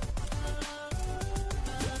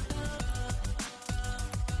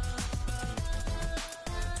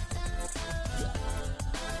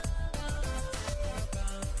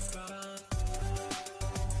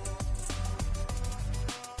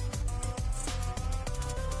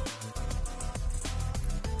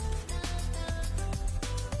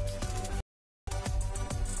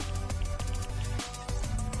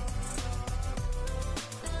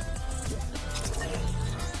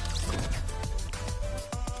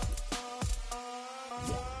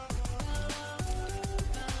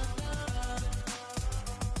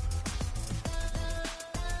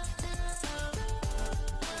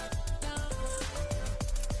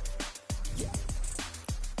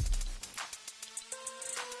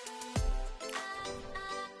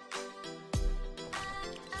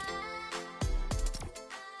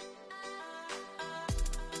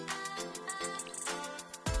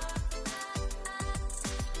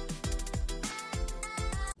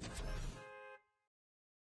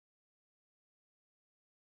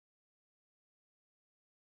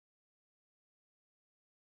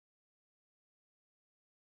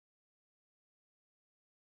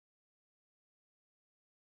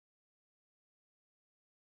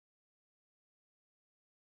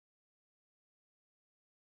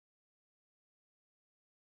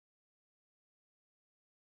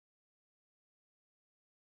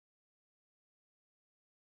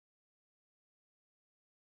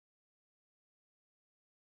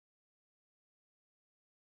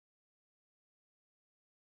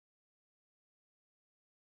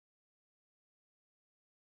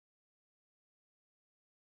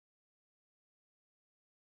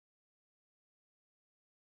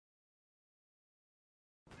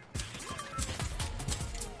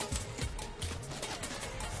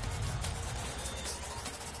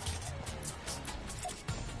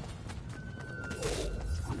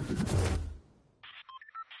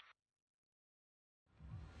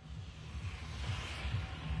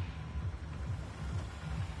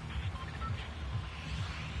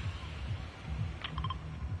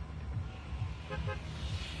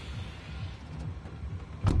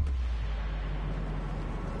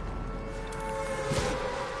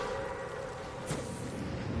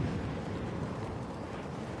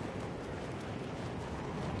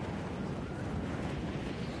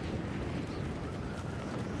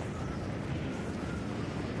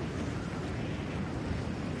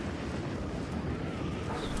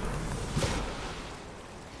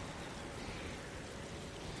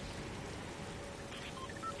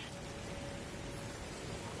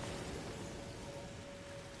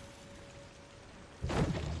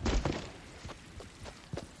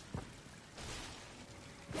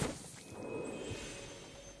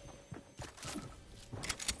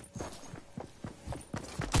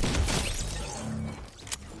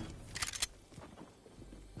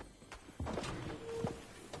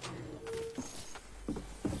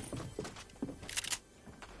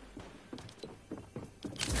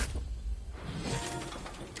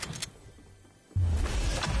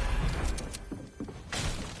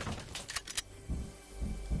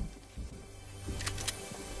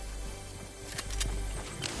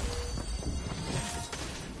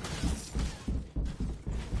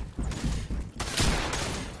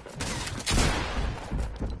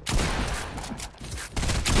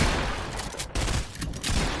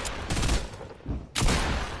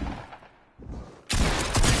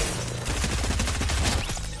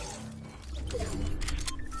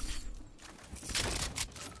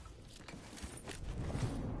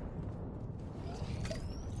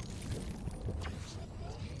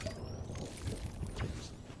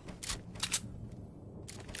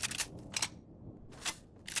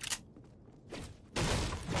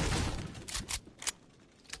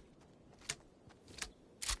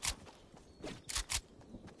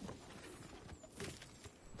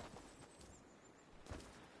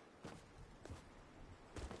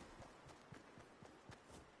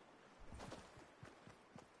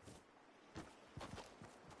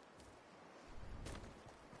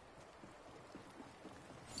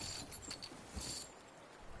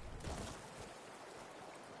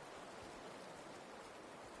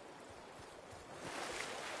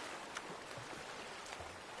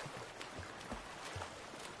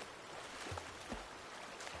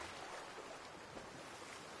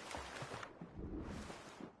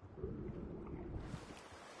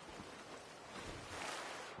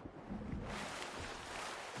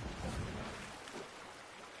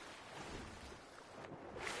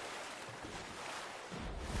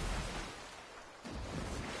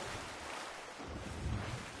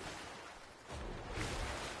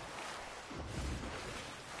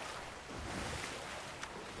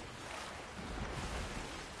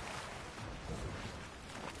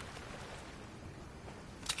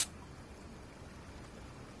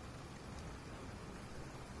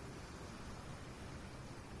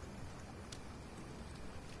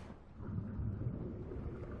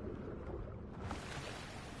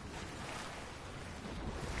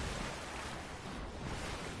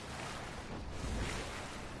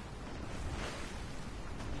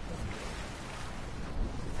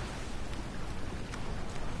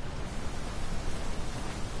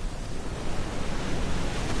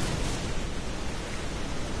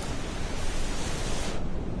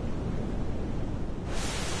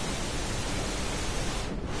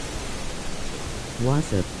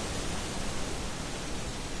 What's up?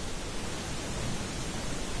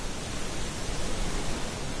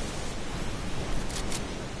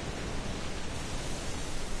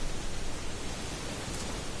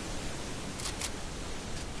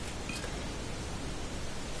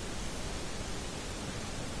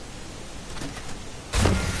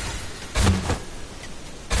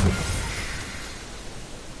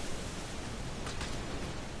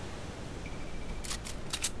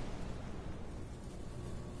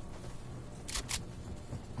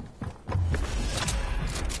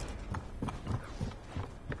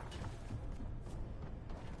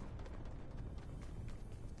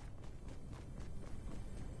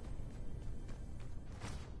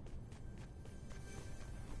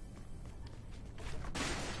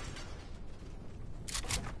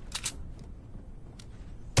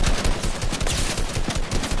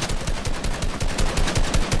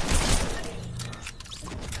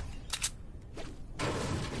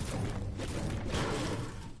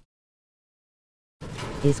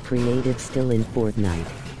 Is creative still in Fortnite?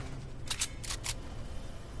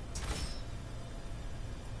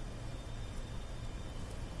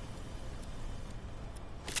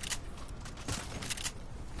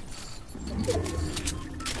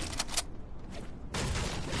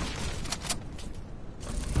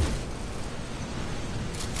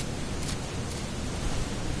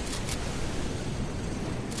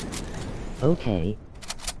 Okay.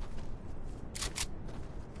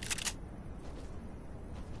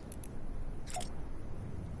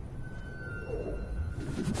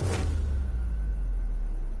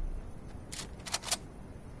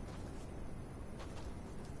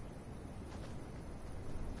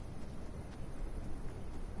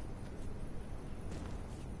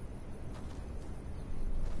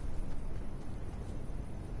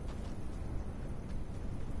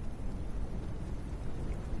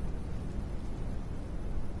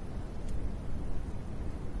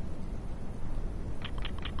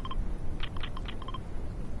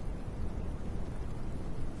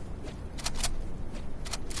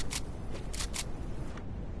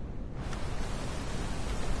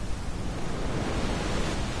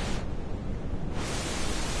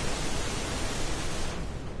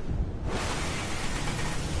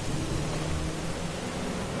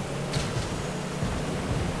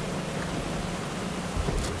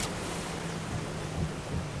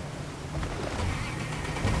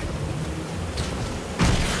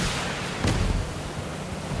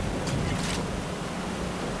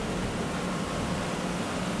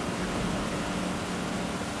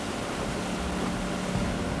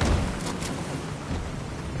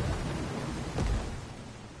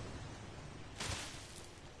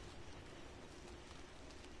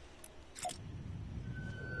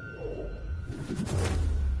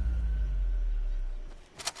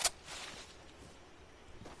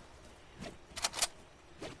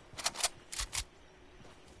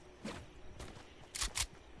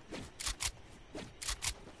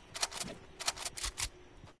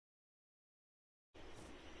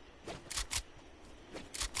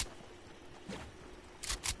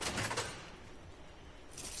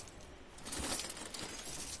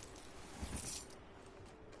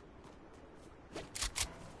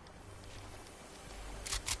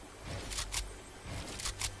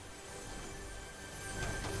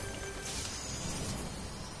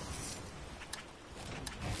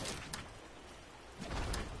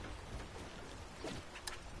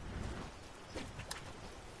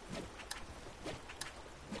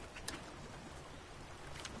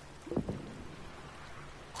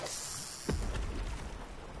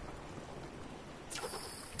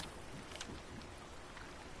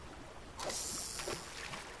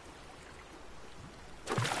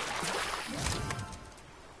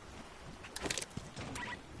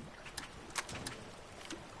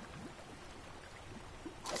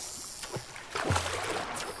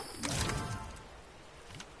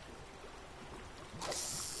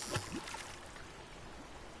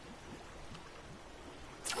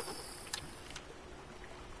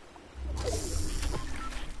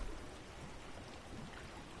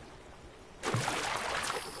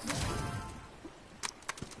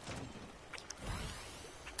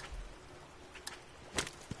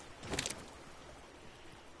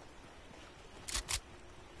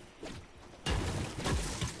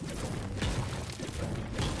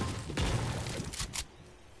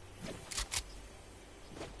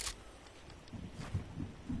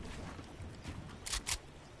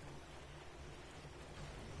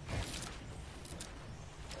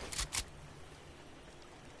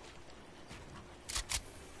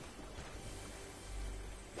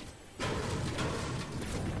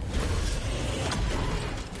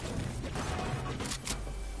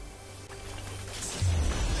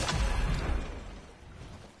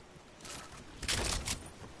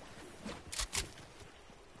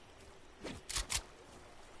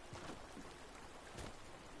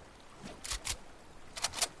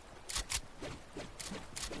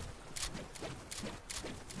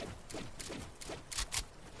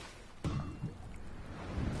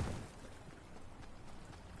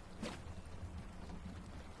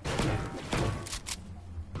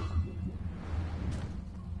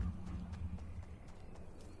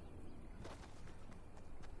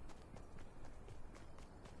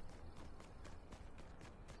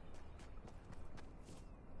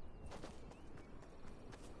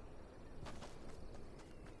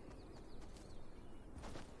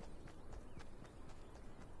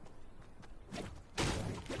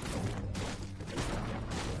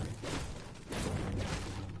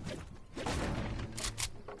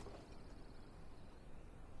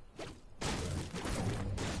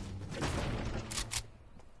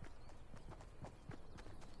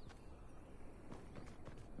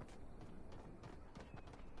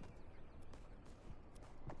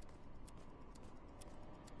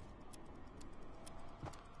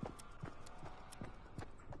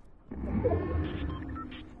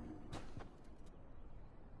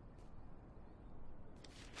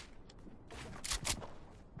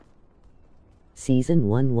 Season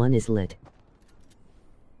 1 is lit.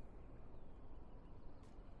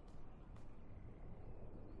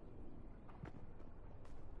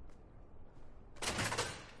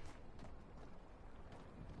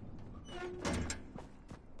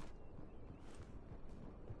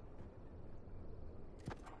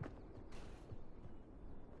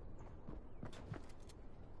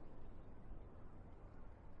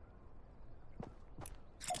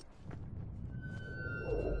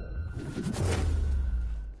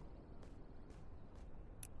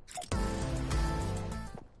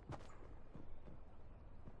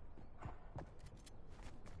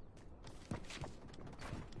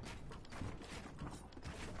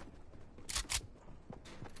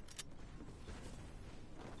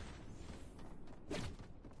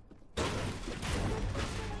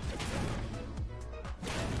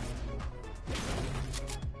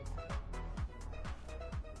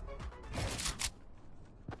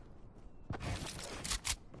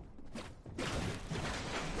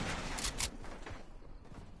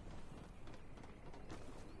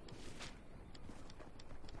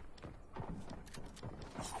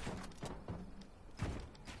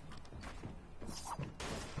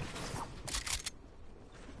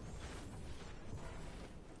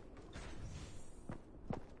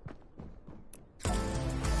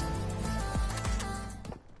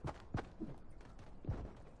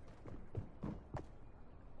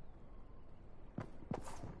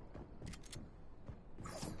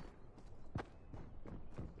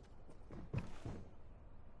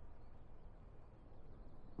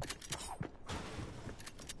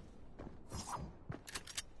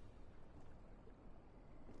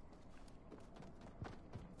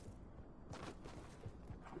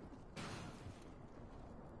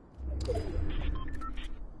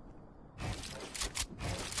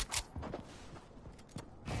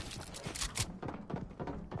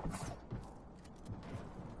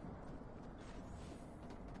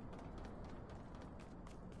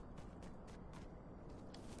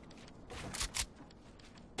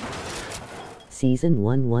 Season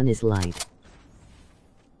 1 is light.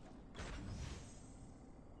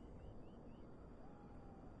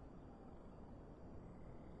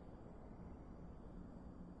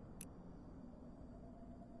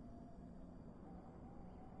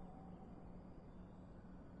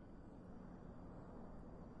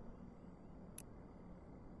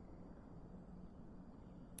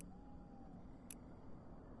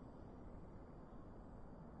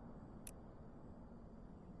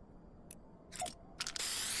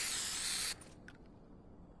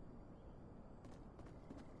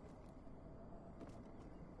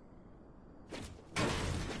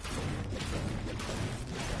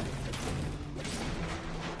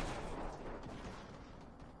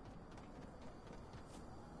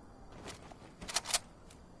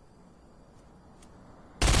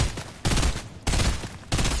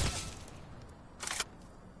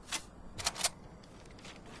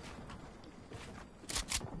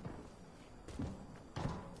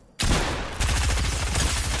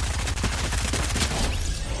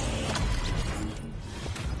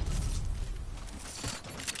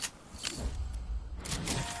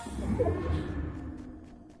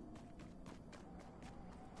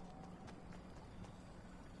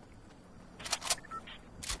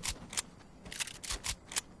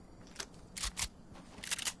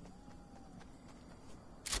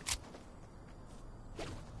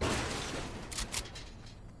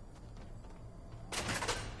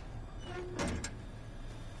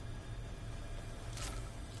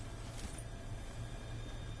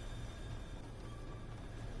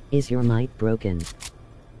 Is your mic broken?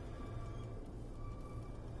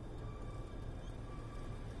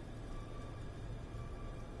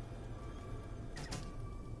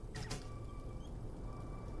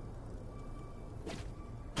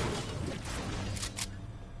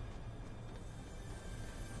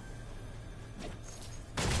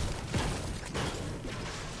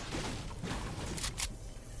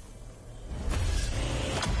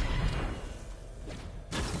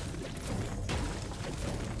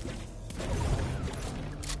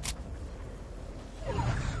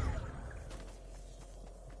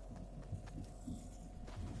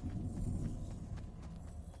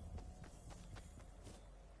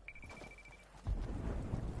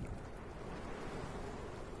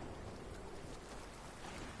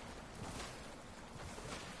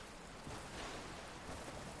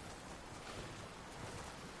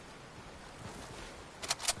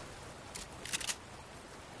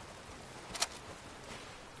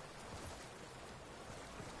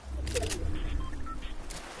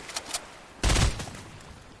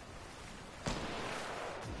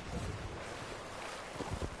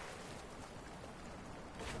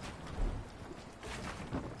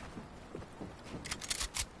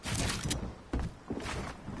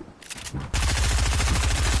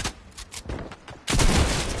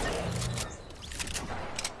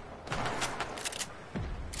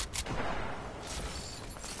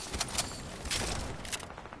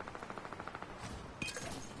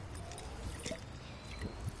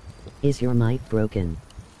 Is your mic broken?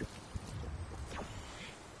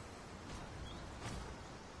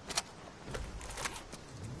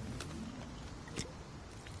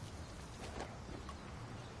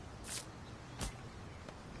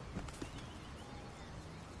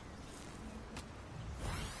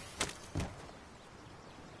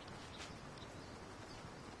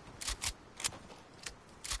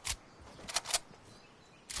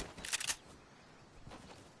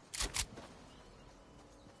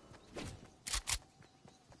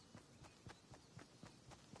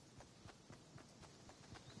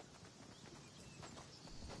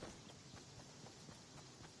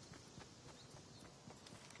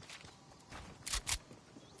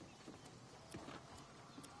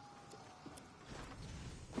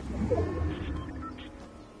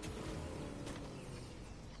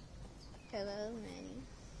 Hello, Manny.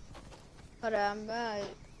 Hold on, I'm about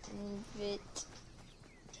to invite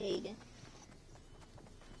Caden.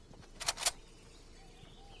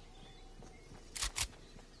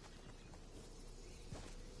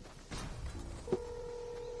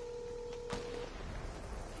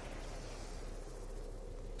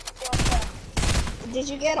 Did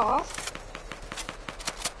you get off?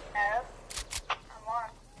 No. I'm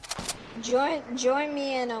on. Join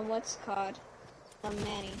me in what's it called?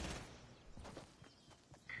 Manny.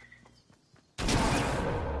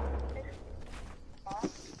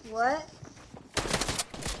 What?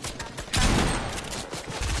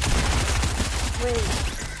 Wait,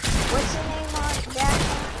 what's your name on that?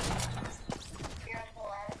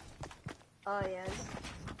 Oh yes.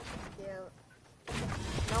 Yeah.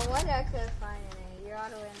 No wonder I couldn't find it. You're all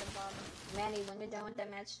the way in the bottom. Manny, when you're done with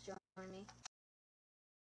that match, join me.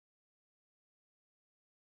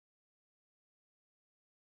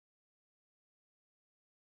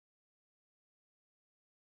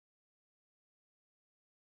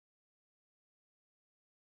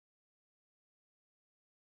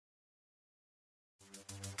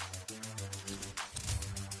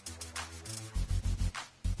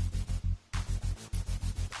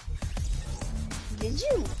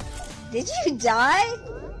 Did you die?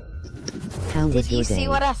 How was Did you your see day?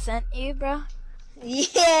 what I sent you, bro?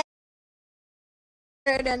 Yeah.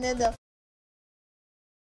 Under the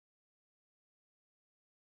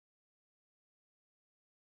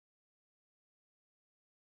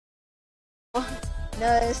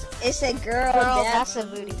no, it's a girl. That's a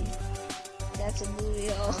booty. That's a booty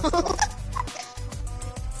hole.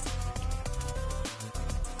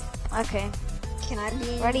 Okay. Can I be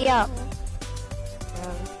in Ready your up. hole?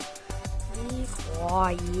 Be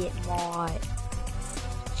quiet, Mike.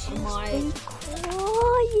 Just Mike. be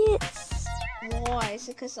quiet. Why? Is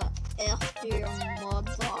it because I after your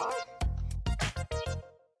mother?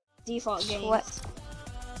 Default games. What?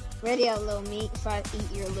 Ready up, little meat. If I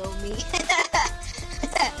eat your little meat.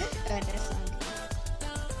 Oh, that's not good.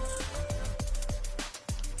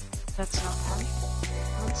 That's not fun.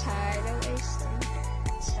 I'm tired of wasting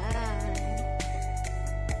time.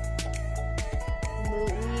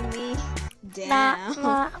 Boot me down.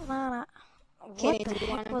 Nah. Okay, What the do you heck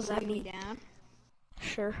want was to that boot me mean? down?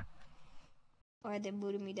 Sure. Or they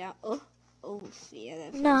booted me down. Oh, yeah,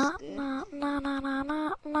 that feels Nah. good.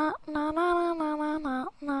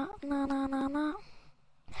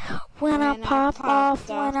 When I pop off,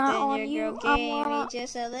 when I then on your you, girl I'm gave me gonna.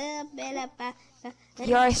 just a little bit of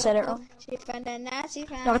You already said it wrong. She found a Nazi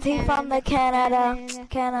from Nothing from the Canada.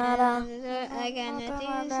 I got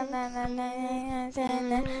nothing to say.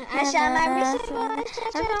 I shall my wrist on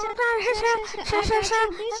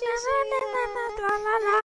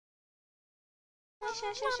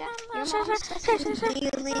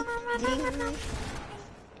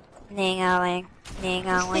Ning-a-ling,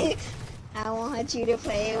 ning-a-ling. I want you to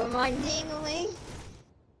play with my dingling.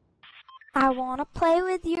 I wanna play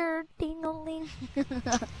with your ding-a-ling.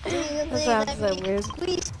 That sounds so weird.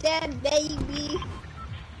 Squeeze that baby.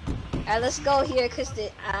 Alright, let's go here because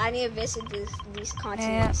I need to visit these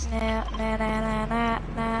continents. Oh,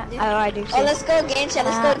 I do see. Oh, let's go game chat.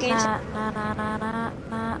 Let's go game chat.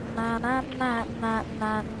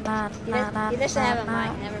 He doesn't have a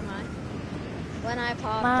mic. Never mind. When I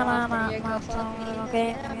popped off, then your girl fucked me.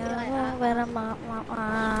 Okay.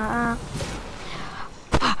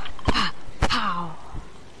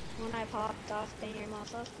 When I popped off, then your mom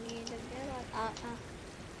fucked me. Then you're like,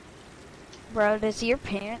 Bro, does your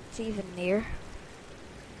parents even near?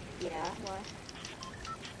 Yeah, why?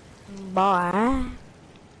 Bye.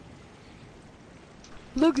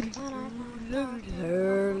 Look at her.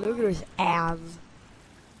 Look at his ass.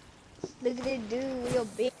 Look at this dude with your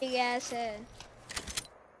big ass head.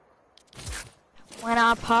 When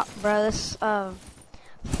I pop, bro, this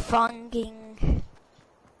funging.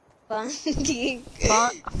 Funding.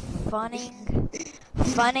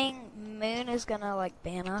 Funning Moon is gonna like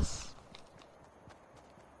ban us.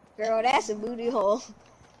 Girl, that's a booty hole.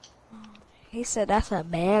 He said that's a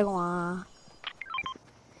bad one.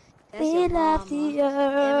 That's We your love mama. the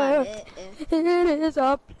earth. It is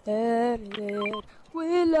our planet.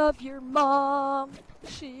 We love your mom.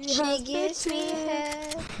 She gives me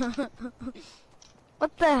head.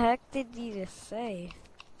 What the heck did you just say?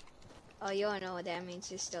 Oh, you don't know what that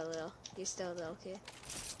means. You're still little. You're still a little kid.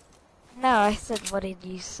 No, I said what did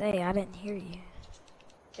you say? I didn't hear you.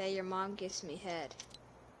 That your mom gives me head.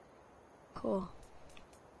 Cool.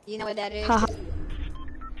 You know what that is? Haha.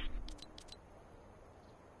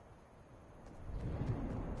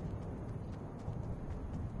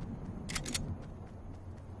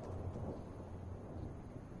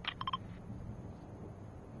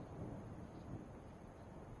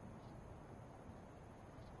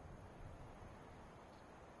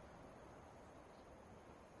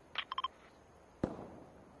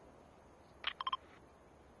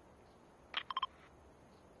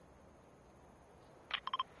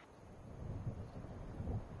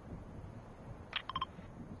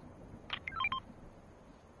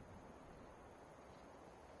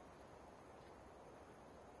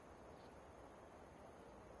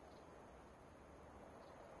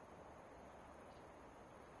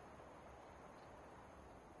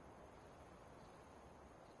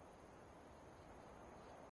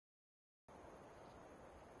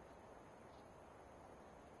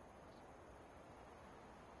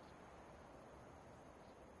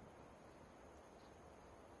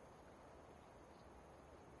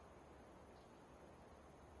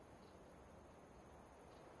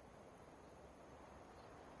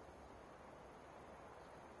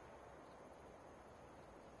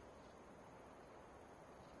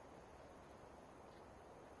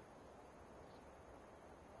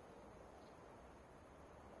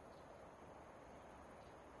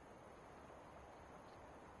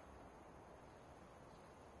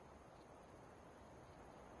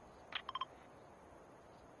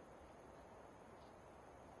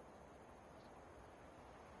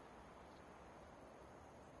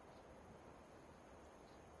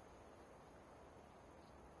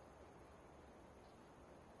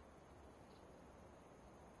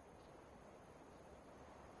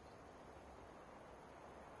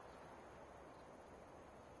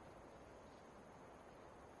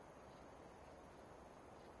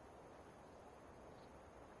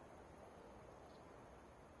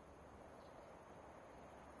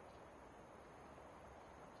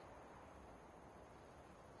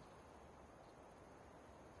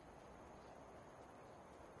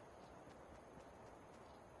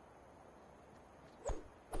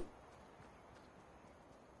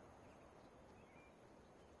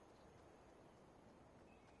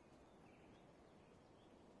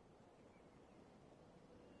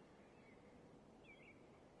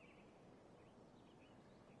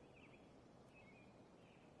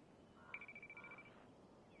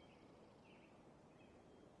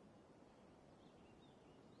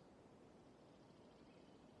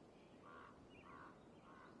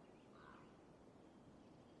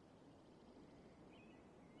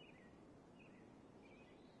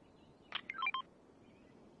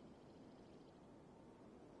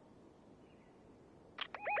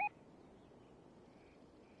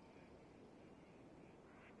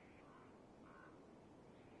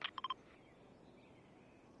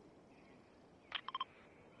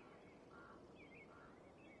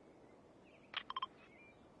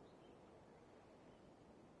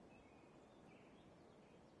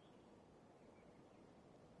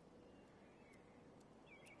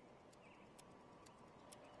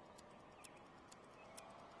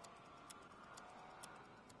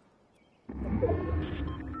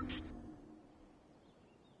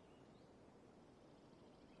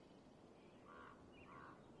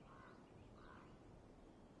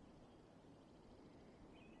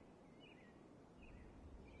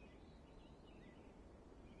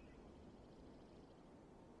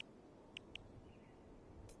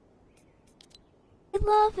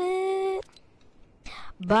 Love it.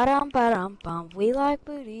 Ba-dum, bum. We like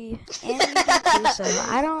booty. And you do too, so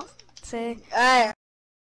I don't say. Alright.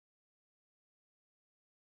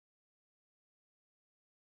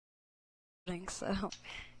 So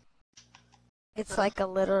it's like a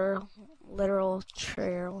literal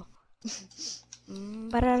trail.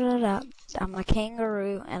 Ba-da-da-da. I'm a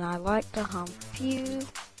kangaroo and I like to hump you.